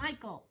 Jay. Yes,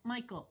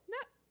 Michael. No.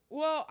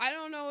 Well, I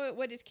don't know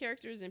what his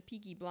character is in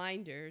Peaky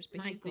Blinders,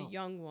 but he's the Michael.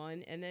 young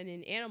one. And then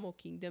in Animal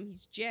Kingdom,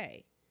 he's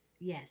Jay.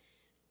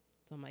 Yes.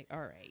 So I'm like,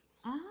 all right.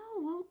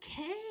 Oh,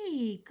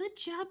 okay. Good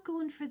job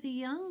going for the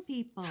young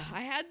people.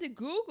 I had to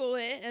Google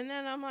it, and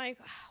then I'm like,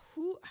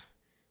 who?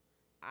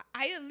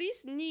 I at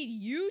least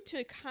need you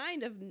to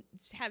kind of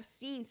have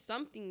seen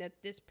something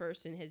that this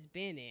person has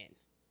been in.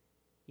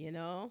 You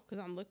know, because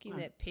I'm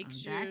looking at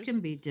pictures. That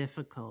can be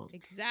difficult.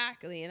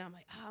 Exactly. And I'm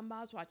like,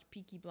 Mom's watched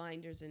Peaky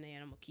Blinders in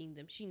Animal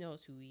Kingdom. She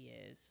knows who he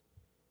is.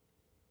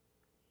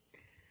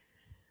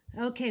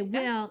 Okay,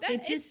 well,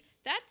 that's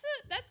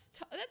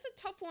a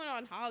tough one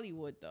on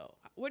Hollywood, though.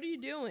 What are you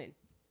doing?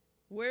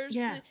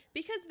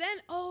 Because then,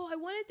 I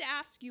wanted to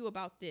ask you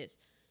about this.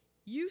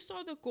 You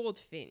saw the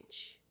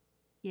Goldfinch.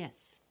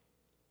 Yes.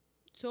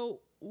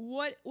 So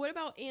what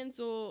about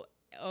Ansel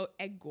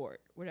Elgort,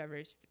 whatever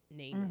his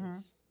name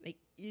is? Like,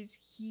 is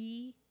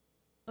he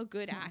a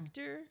good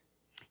actor?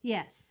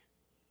 Yes,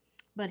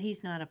 but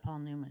he's not a Paul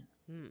Newman.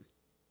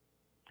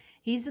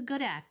 He's a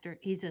good actor.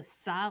 He's a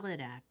solid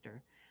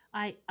actor.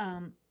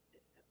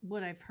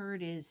 What I've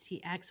heard is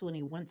he acts when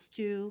he wants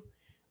to,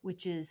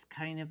 which is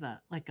kind of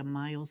like a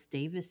Miles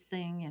Davis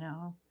thing, you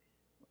know,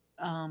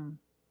 kind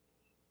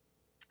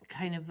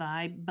of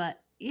vibe.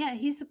 But yeah,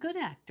 he's a good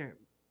actor,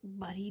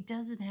 but he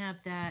doesn't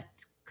have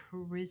that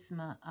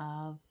charisma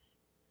of.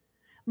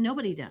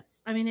 Nobody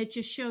does. I mean, it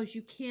just shows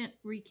you can't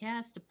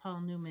recast a Paul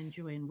Newman,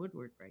 Joanne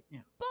Woodward right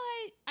now. But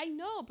I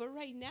know, but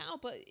right now,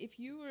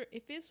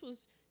 if this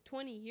was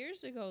 20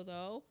 years ago,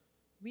 though,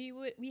 we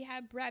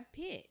had Brad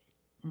Pitt,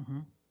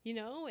 you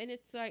know, and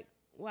it's like,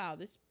 wow,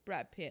 this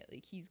Brad Pitt,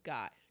 like, he's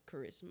got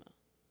charisma.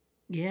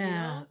 Yeah, you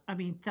know? I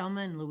mean, Thelma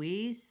and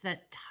Louise,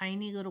 that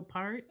tiny little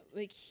part.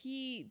 Like,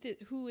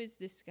 who is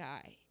this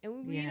guy?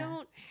 And we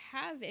don't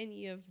have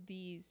any of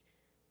these,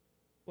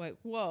 like,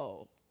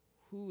 whoa.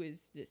 Who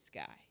is this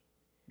guy?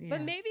 Yeah.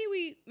 But maybe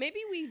we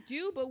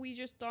do, but we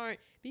just aren't,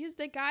 because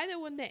the guy that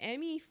won the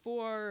Emmy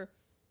for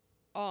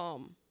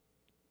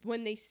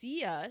When They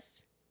See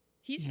Us,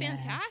 he's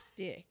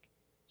fantastic.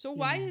 So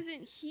why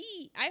isn't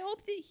he? I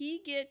hope that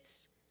he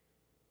gets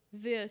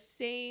the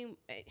same.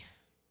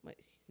 Well,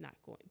 he's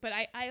not going, but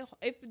I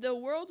if the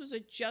world was a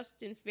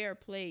just and fair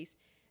place,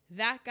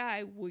 that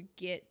guy would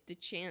get the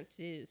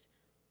chances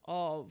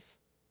of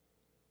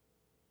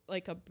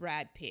like a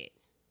Brad Pitt.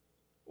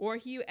 Or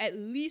he at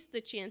least the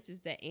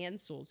chances that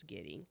Ansel's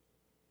getting,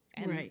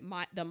 and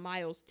the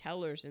Miles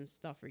Tellers and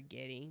stuff are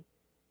getting,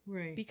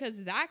 right?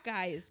 Because that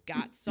guy has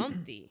got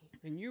something,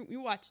 and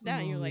you watch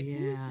that and you're like,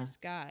 who's this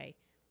guy?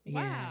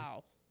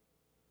 Wow,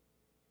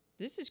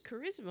 this is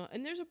charisma.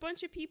 And there's a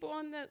bunch of people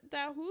on that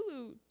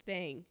Hulu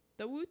thing,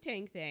 the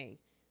Wu-Tang thing,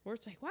 where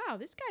it's like, wow,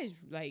 this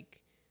guy's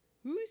like,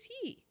 who is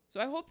he? So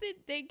I hope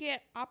that they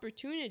get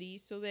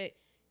opportunities so that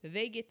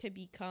they get to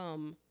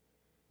become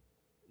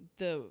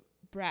the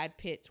Brad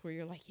Pitts, where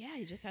you're like, yeah,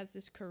 he just has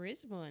this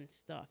charisma and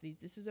stuff.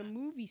 This is a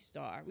movie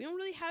star. We don't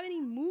really have any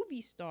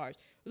movie stars.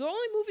 The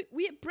only movie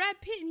we have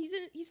Brad Pitt, and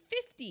he's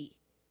 50.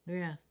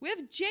 Yeah. We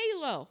have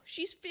J-Lo.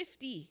 She's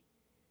 50.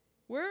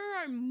 Where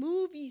are our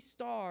movie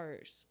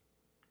stars?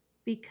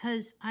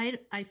 Because I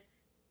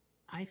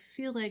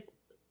feel like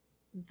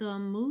the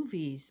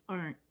movies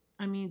aren't.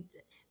 I mean,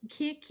 you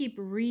can't keep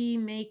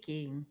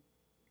remaking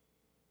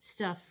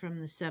stuff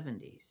from the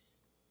 70s.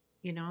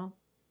 You know.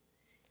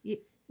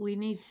 We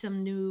need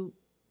some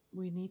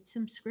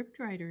script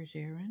writers,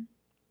 Aaron.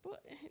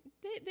 But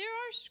then there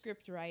are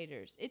script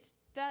writers. It's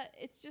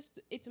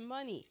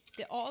money.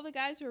 All the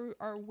guys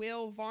are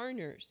Will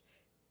Varners,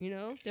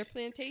 they're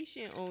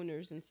plantation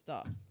owners and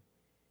stuff.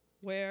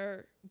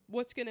 Where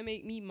what's gonna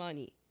make me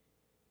money?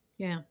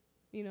 Yeah.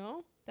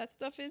 That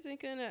stuff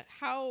isn't gonna.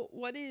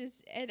 What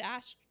is Ad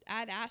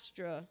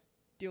Astra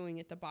doing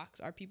at the box?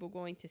 Are people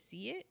going to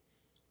see it?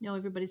 No,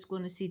 everybody's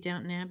going to see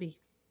Downton Abbey.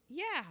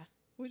 Yeah,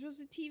 which was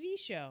a TV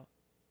show.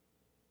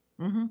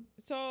 Mm-hmm.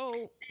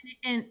 So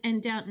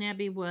and Downton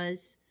Abbey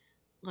was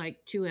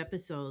like 2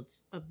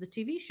 episodes of the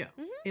TV show.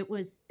 Mm-hmm. It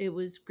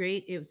was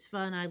great. It was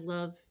fun. I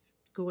love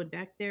going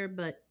back there.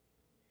 But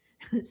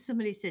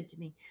somebody said to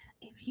me,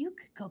 if you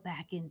could go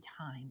back in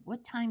time,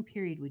 what time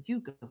period would you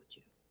go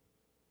to?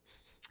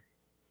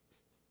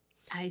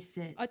 I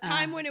said, a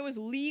time when it was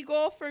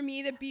legal for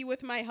me to be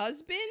with my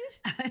husband.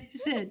 I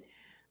said,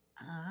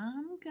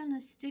 I'm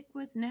gonna stick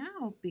with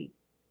now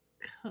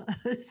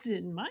because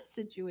in my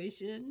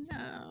situation,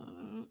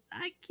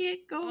 I can't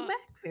go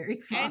back very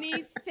far.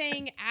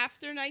 Anything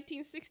after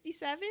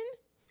 1967?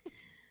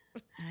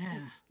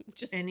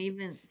 And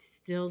even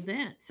still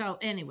then. So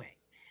anyway,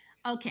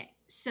 okay.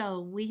 So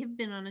we have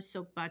been on a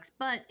soapbox,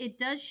 but it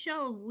does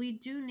show we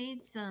do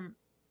need some.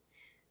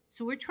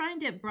 So we're trying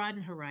to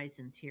broaden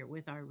horizons here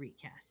with our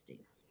recasting.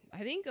 I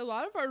think a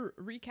lot of our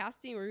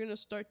recasting, we're going to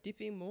start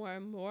dipping more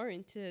and more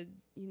into,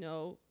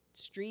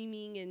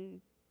 streaming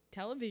and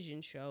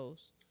television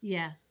shows.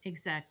 Yeah,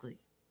 exactly.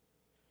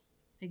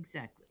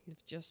 Exactly.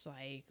 It's just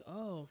like,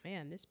 oh,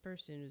 man, this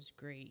person is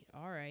great.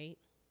 All right.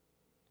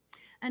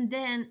 And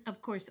then,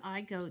 of course,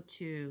 I go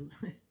to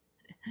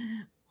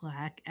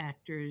Black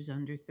actors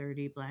under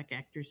 30, Black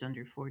actors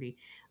under 40.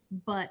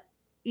 But,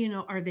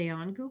 are they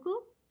on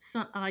Google?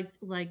 So I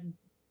like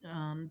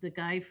the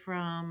guy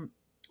from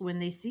When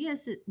They See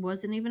Us, it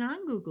wasn't even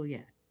on Google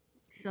yet.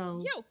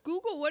 So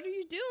Google, what are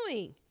you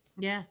doing?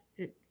 Yeah,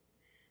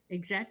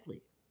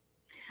 exactly.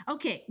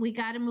 Okay, we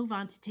got to move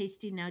on to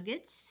Tasty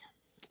Nuggets.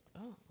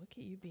 Oh, look at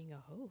you being a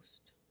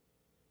host.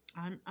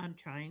 I'm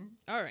trying.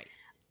 All right.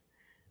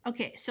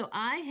 Okay, so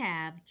I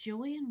have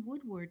Joanne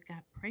Woodward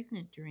got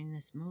pregnant during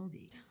this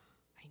movie.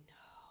 I know.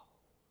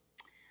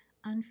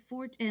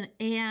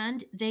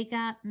 And they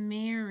got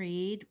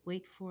married.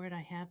 Wait for it.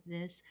 I have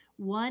this.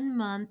 1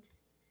 month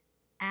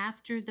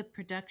after the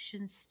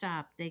production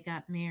stopped, they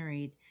got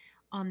married.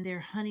 On their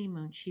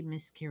honeymoon, she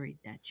miscarried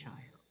that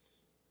child,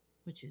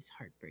 which is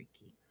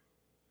heartbreaking.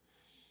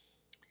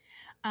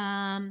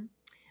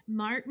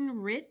 Martin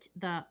Ritt,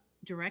 the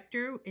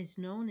director, is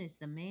known as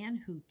the man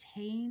who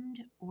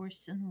tamed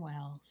Orson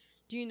Welles.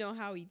 Do you know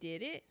how he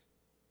did it?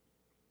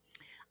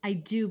 I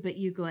do, but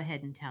you go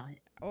ahead and tell it.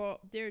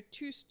 Well, there are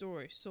 2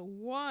 stories. So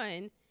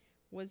one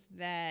was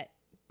that,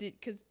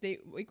 because they,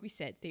 like we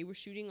said, they were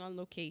shooting on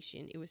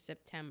location. It was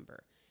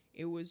September.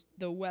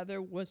 The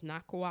weather was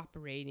not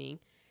cooperating.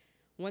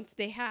 Once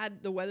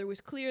the weather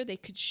was clear, they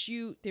could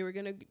shoot. They were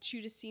going to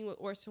shoot a scene with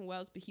Orson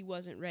Welles, but he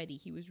wasn't ready.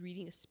 He was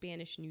reading a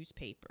Spanish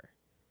newspaper.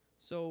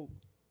 So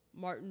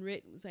Martin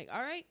Ritt was like,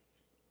 all right,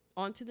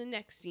 on to the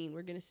next scene.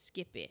 We're going to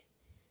skip it.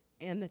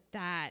 And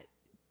that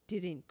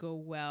didn't go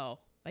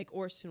well. Like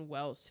Orson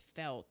Welles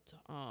felt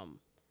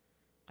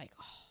like,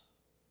 oh,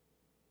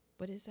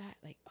 what is that?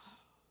 Like, oh,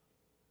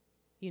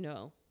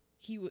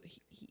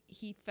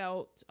 he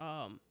felt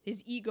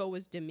his ego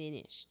was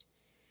diminished.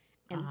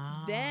 And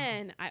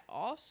then I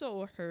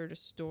also heard a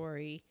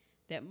story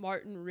that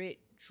Martin Ritt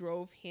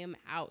drove him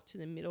out to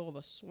the middle of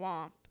a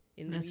swamp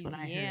in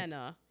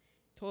Louisiana,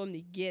 told him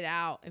to get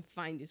out and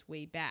find his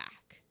way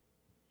back.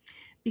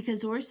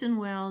 Because Orson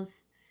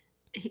Welles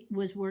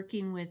was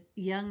working with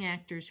young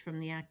actors from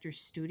the Actors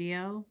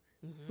Studio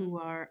who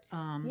are...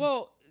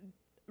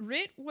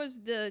 Ritt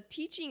was the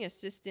teaching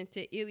assistant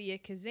to Elia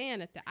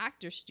Kazan at the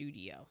Actors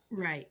Studio.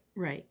 Right.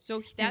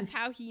 So that's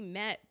how he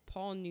met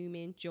Paul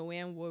Newman,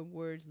 Joanne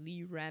Woodward,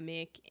 Lee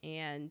Remick,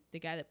 and the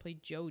guy that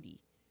played Jody.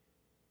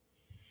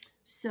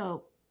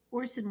 So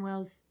Orson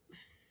Welles,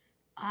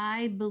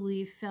 I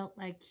believe, felt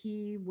like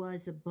he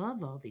was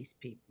above all these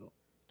people.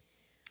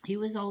 He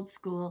was old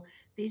school.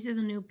 These are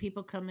the new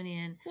people coming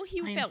in. Well,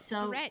 he felt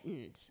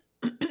threatened.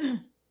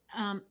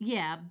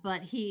 Yeah,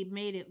 but he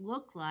made it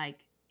look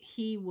like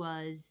he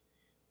was,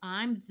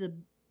 I'm the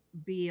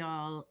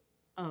be-all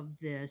of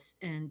this,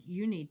 and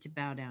you need to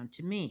bow down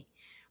to me.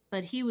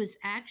 But he was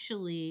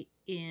actually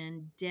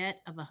in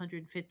debt of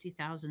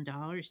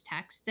 $150,000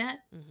 tax debt.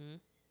 Mm-hmm.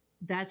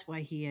 That's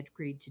why he had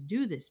agreed to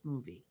do this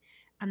movie.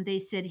 And they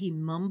said he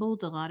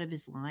mumbled a lot of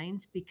his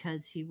lines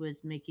because he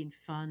was making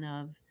fun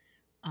of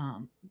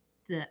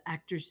the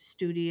Actors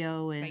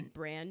Studio and like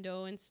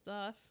Brando and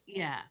stuff.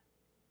 Yeah.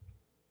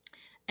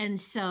 And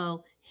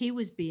so he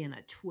was being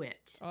a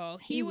twit. Oh,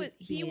 he was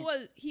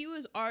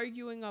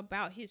arguing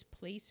about his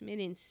placement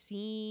in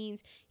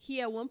scenes. He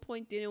at one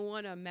point didn't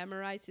want to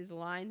memorize his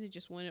lines and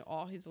just wanted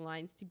all his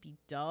lines to be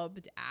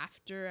dubbed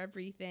after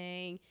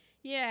everything.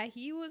 Yeah,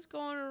 he was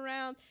going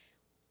around,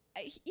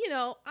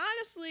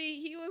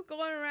 honestly, he was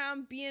going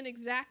around being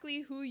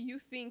exactly who you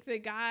think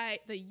the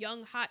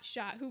young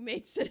hotshot who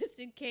made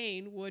Citizen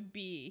Kane would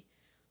be.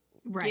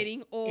 Right.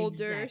 getting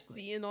older,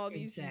 Exactly. seeing all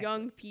these Exactly.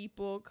 young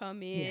people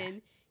come Yeah.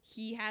 in.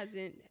 He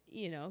hasn't,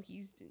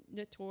 he's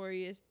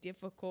notorious,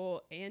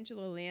 difficult.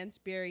 Angela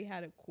Lansbury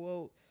had a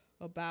quote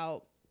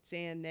about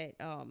saying that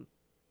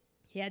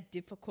he had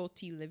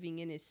difficulty living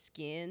in his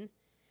skin.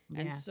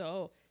 And Yeah.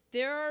 so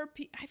there are,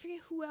 I forget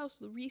who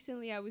else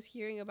recently I was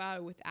hearing about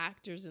it with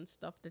actors and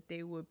stuff that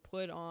they would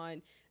put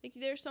on. Like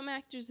there's some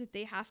actors that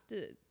they have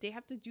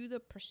to do the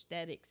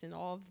prosthetics and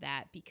all of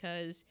that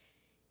because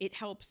it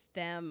helps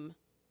them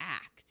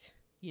act,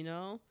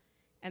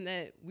 And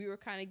that we were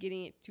kind of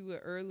getting to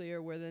it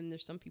earlier where then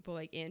there's some people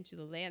like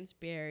Angela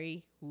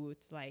Lansbury who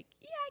it's like,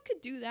 yeah, I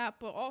could do that,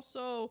 but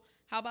also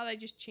how about I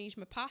just change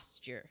my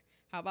posture?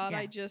 How about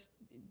I just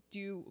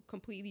do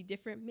completely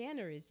different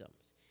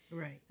mannerisms?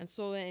 Right. And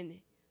so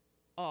then,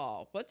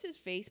 what's his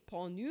face?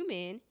 Paul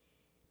Newman,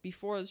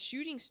 before the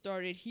shooting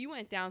started, he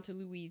went down to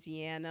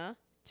Louisiana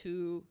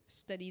to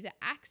study the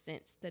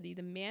accent, study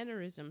the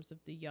mannerisms of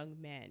the young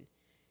men,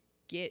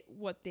 get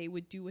what they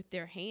would do with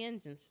their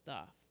hands and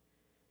stuff.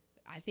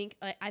 I think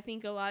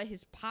a lot of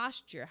his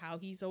posture, how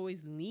he's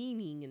always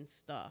leaning and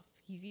stuff.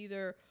 He's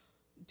either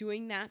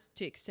doing that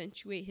to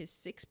accentuate his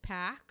six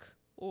pack,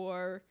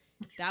 or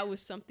that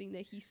was something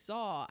that he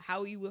saw,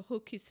 how he would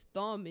hook his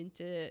thumb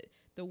into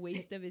the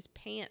waist of his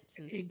pants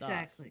and stuff.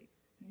 Exactly.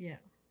 Yeah.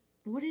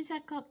 What is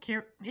that called?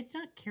 It's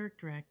not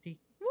character acting.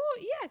 Well,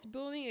 yeah,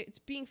 it's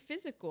being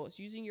physical. It's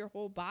using your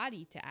whole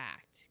body to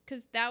act.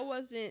 Because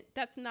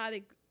that's not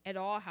at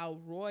all how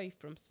Roy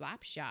from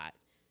Slapshot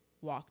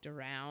walked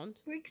around.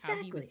 Exactly.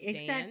 How he would stand.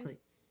 Exactly.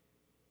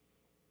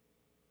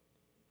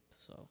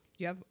 So,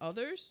 do you have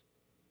others?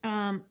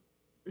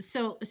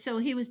 So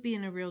he was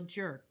being a real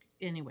jerk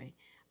anyway.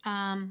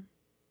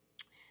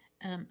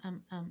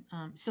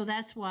 So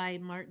that's why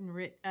Martin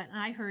Ritt.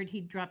 I heard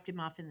he dropped him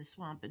off in the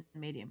swamp and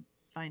made him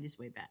find his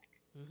way back.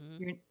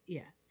 Mm-hmm.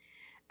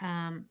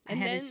 I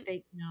had his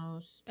fake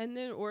nose. And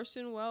then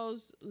Orson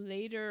Welles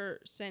later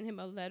sent him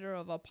a letter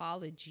of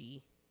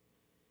apology.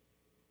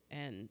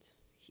 And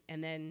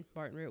then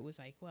Martin Ritt was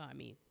like, well, I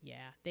mean,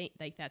 yeah,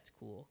 that's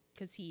cool.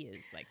 Because he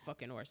is like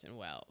fucking Orson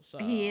Welles. So.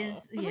 He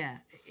is, yeah.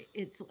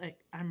 It's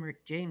like, I'm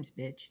Rick James,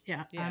 bitch.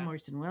 Yeah, I'm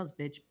Orson Welles,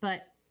 bitch.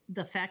 But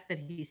the fact that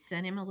he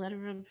sent him a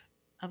letter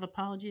of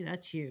apology,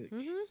 that's huge.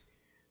 Mm-hmm.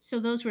 So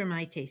those were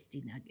my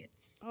tasty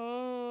nuggets.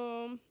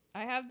 I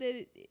have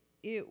that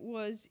it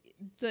was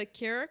the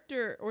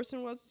character,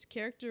 Orson Welles'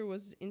 character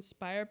was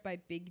inspired by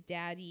Big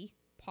Daddy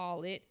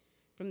Pollitt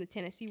from the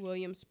Tennessee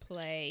Williams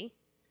play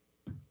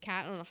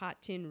Cat on a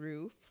Hot Tin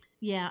Roof.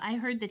 Yeah, I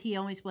heard that he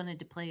always wanted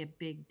to play a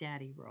Big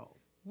Daddy role.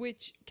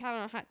 Which Cat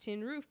on a Hot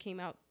Tin Roof came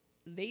out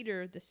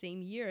later the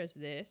same year as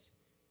this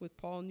with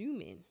Paul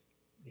Newman.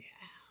 Yeah.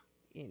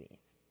 In it.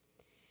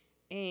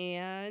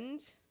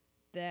 And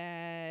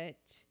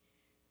that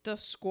the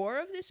score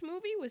of this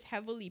movie was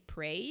heavily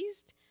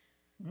praised.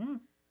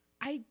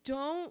 I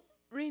don't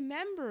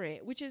remember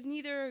it, which is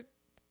neither a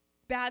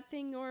bad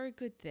thing nor a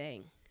good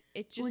thing.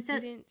 It just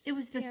didn't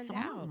stand the song,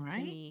 out right? to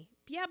me.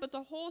 Yeah, but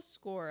the whole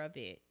score of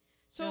it.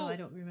 So I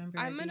don't remember.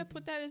 I'm going to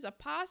put that as a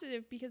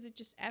positive because it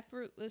just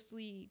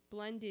effortlessly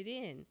blended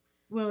in.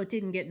 Well, it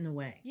didn't get in the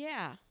way.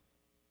 Yeah.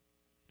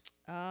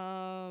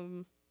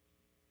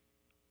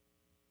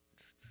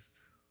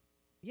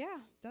 Yeah,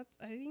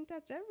 I think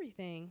that's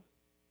everything.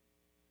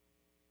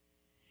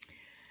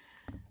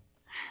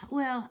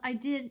 Well, I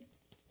did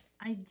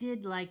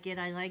like it.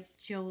 I liked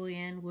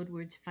Joanne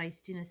Woodward's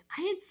feistiness.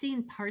 I had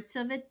seen parts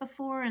of it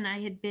before, and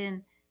I had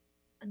been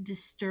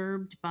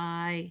disturbed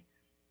by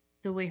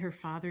the way her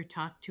father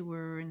talked to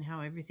her and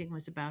how everything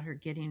was about her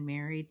getting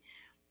married.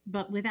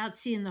 But without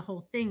seeing the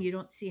whole thing, you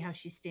don't see how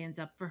she stands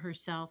up for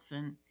herself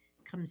and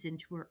comes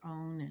into her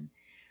own. And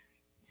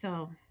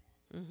so,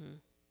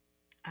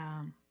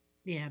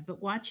 yeah,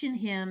 but watching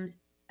him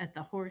at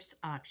the horse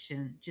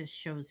auction just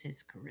shows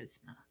his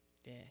charisma.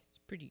 Yeah, it's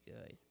pretty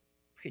good.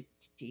 Pretty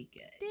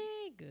good.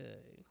 Pretty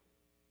good.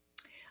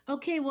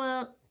 Okay,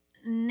 well,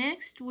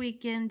 next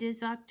weekend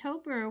is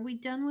October. Are we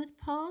done with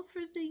Paul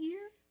for the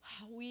year?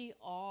 We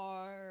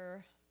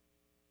are.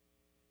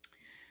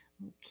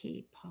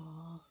 Okay,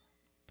 Paul.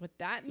 But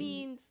that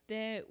means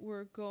that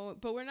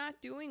but we're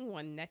not doing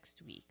one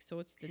next week. So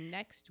it's the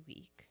next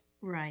week.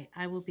 Right.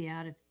 I will be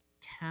out of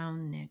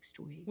town next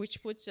week.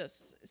 Which puts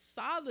us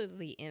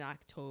solidly in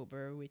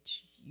October,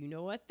 which you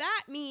know what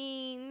that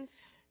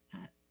means.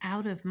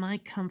 Out of my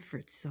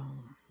comfort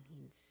zone.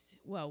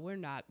 Well, we're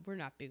not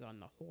big on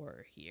the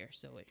horror here,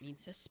 so it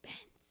means suspense.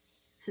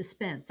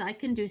 Suspense. I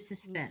can do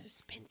suspense.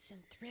 Suspense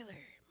and thriller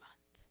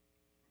month.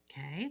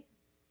 Okay.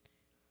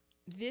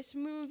 This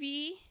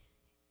movie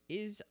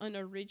is an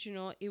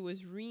original. It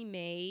was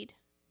remade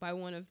by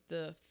one of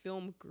the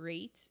film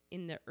greats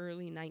in the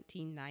early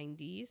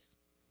 1990s.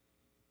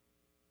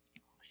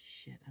 Oh,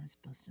 shit. I'm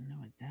supposed to know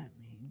what that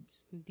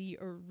means. The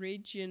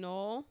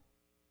original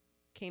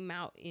came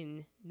out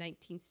in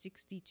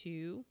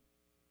 1962.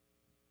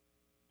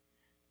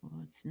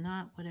 Well, it's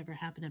not Whatever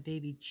Happened to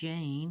Baby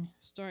Jane.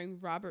 Starring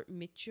Robert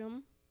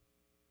Mitchum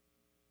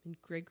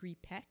and Gregory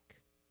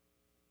Peck.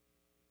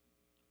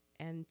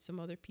 and some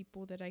other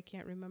people that I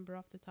can't remember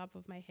off the top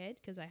of my head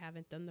because I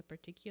haven't done the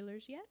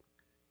particulars yet.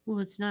 Well,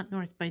 it's not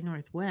North by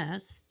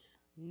Northwest.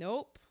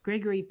 Nope.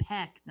 Gregory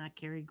Peck, not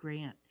Cary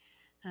Grant.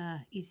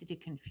 Easy to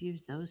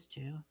confuse those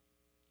two.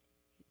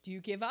 Do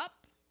you give up?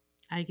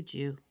 I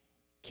do.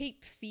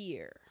 Cape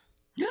Fear.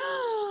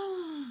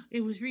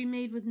 It was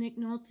remade with Nick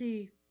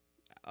Nolte.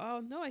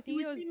 Oh, no, I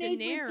think it was De remade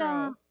with,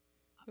 Niro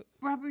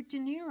Robert De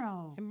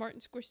Niro. and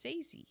Martin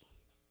Scorsese.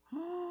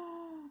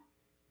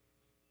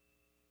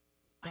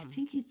 I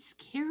think it's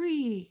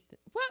scary.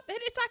 Well,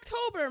 it's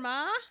October,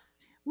 Ma.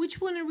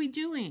 Which one are we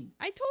doing?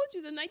 I told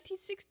you the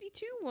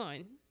 1962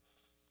 one.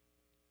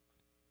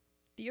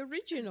 The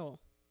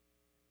original.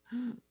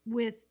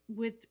 With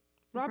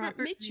Robert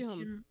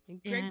Mitchum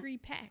and Gregory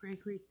Peck.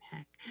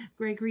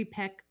 Gregory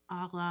Peck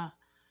a la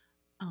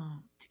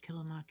To Kill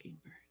a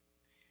Mockingbird.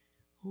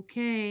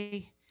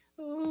 Okay.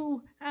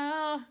 Oh,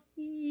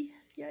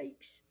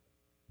 yikes.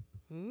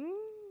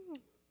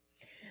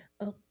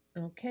 Oh,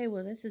 okay.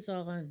 Well, this is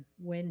all on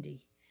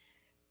Wendy.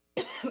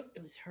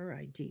 It was her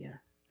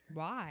idea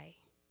Why?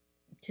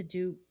 to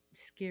do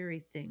scary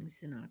things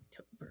in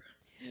October.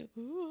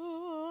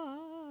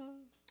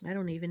 I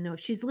don't even know if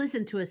she's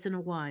listened to us in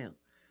a while.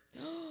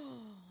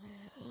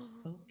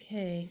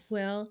 Okay.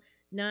 Well,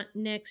 not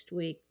next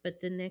week, but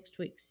the next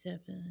week,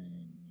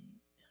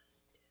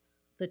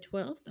 the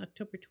 12th,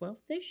 October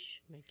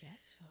 12th-ish. I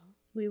guess so.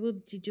 We will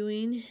be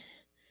doing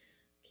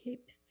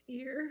Cape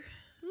Fear.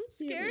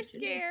 Scare.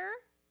 Scare.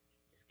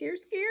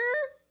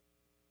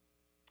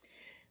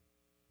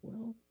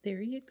 Well,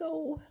 there you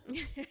go.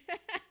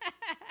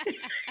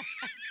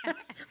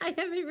 I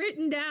have it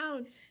written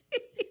down.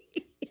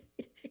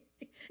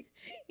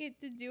 You have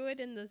to do it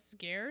in the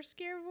scare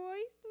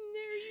voice.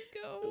 There you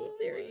go.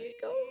 There you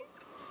go.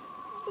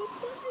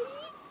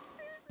 Bye-bye.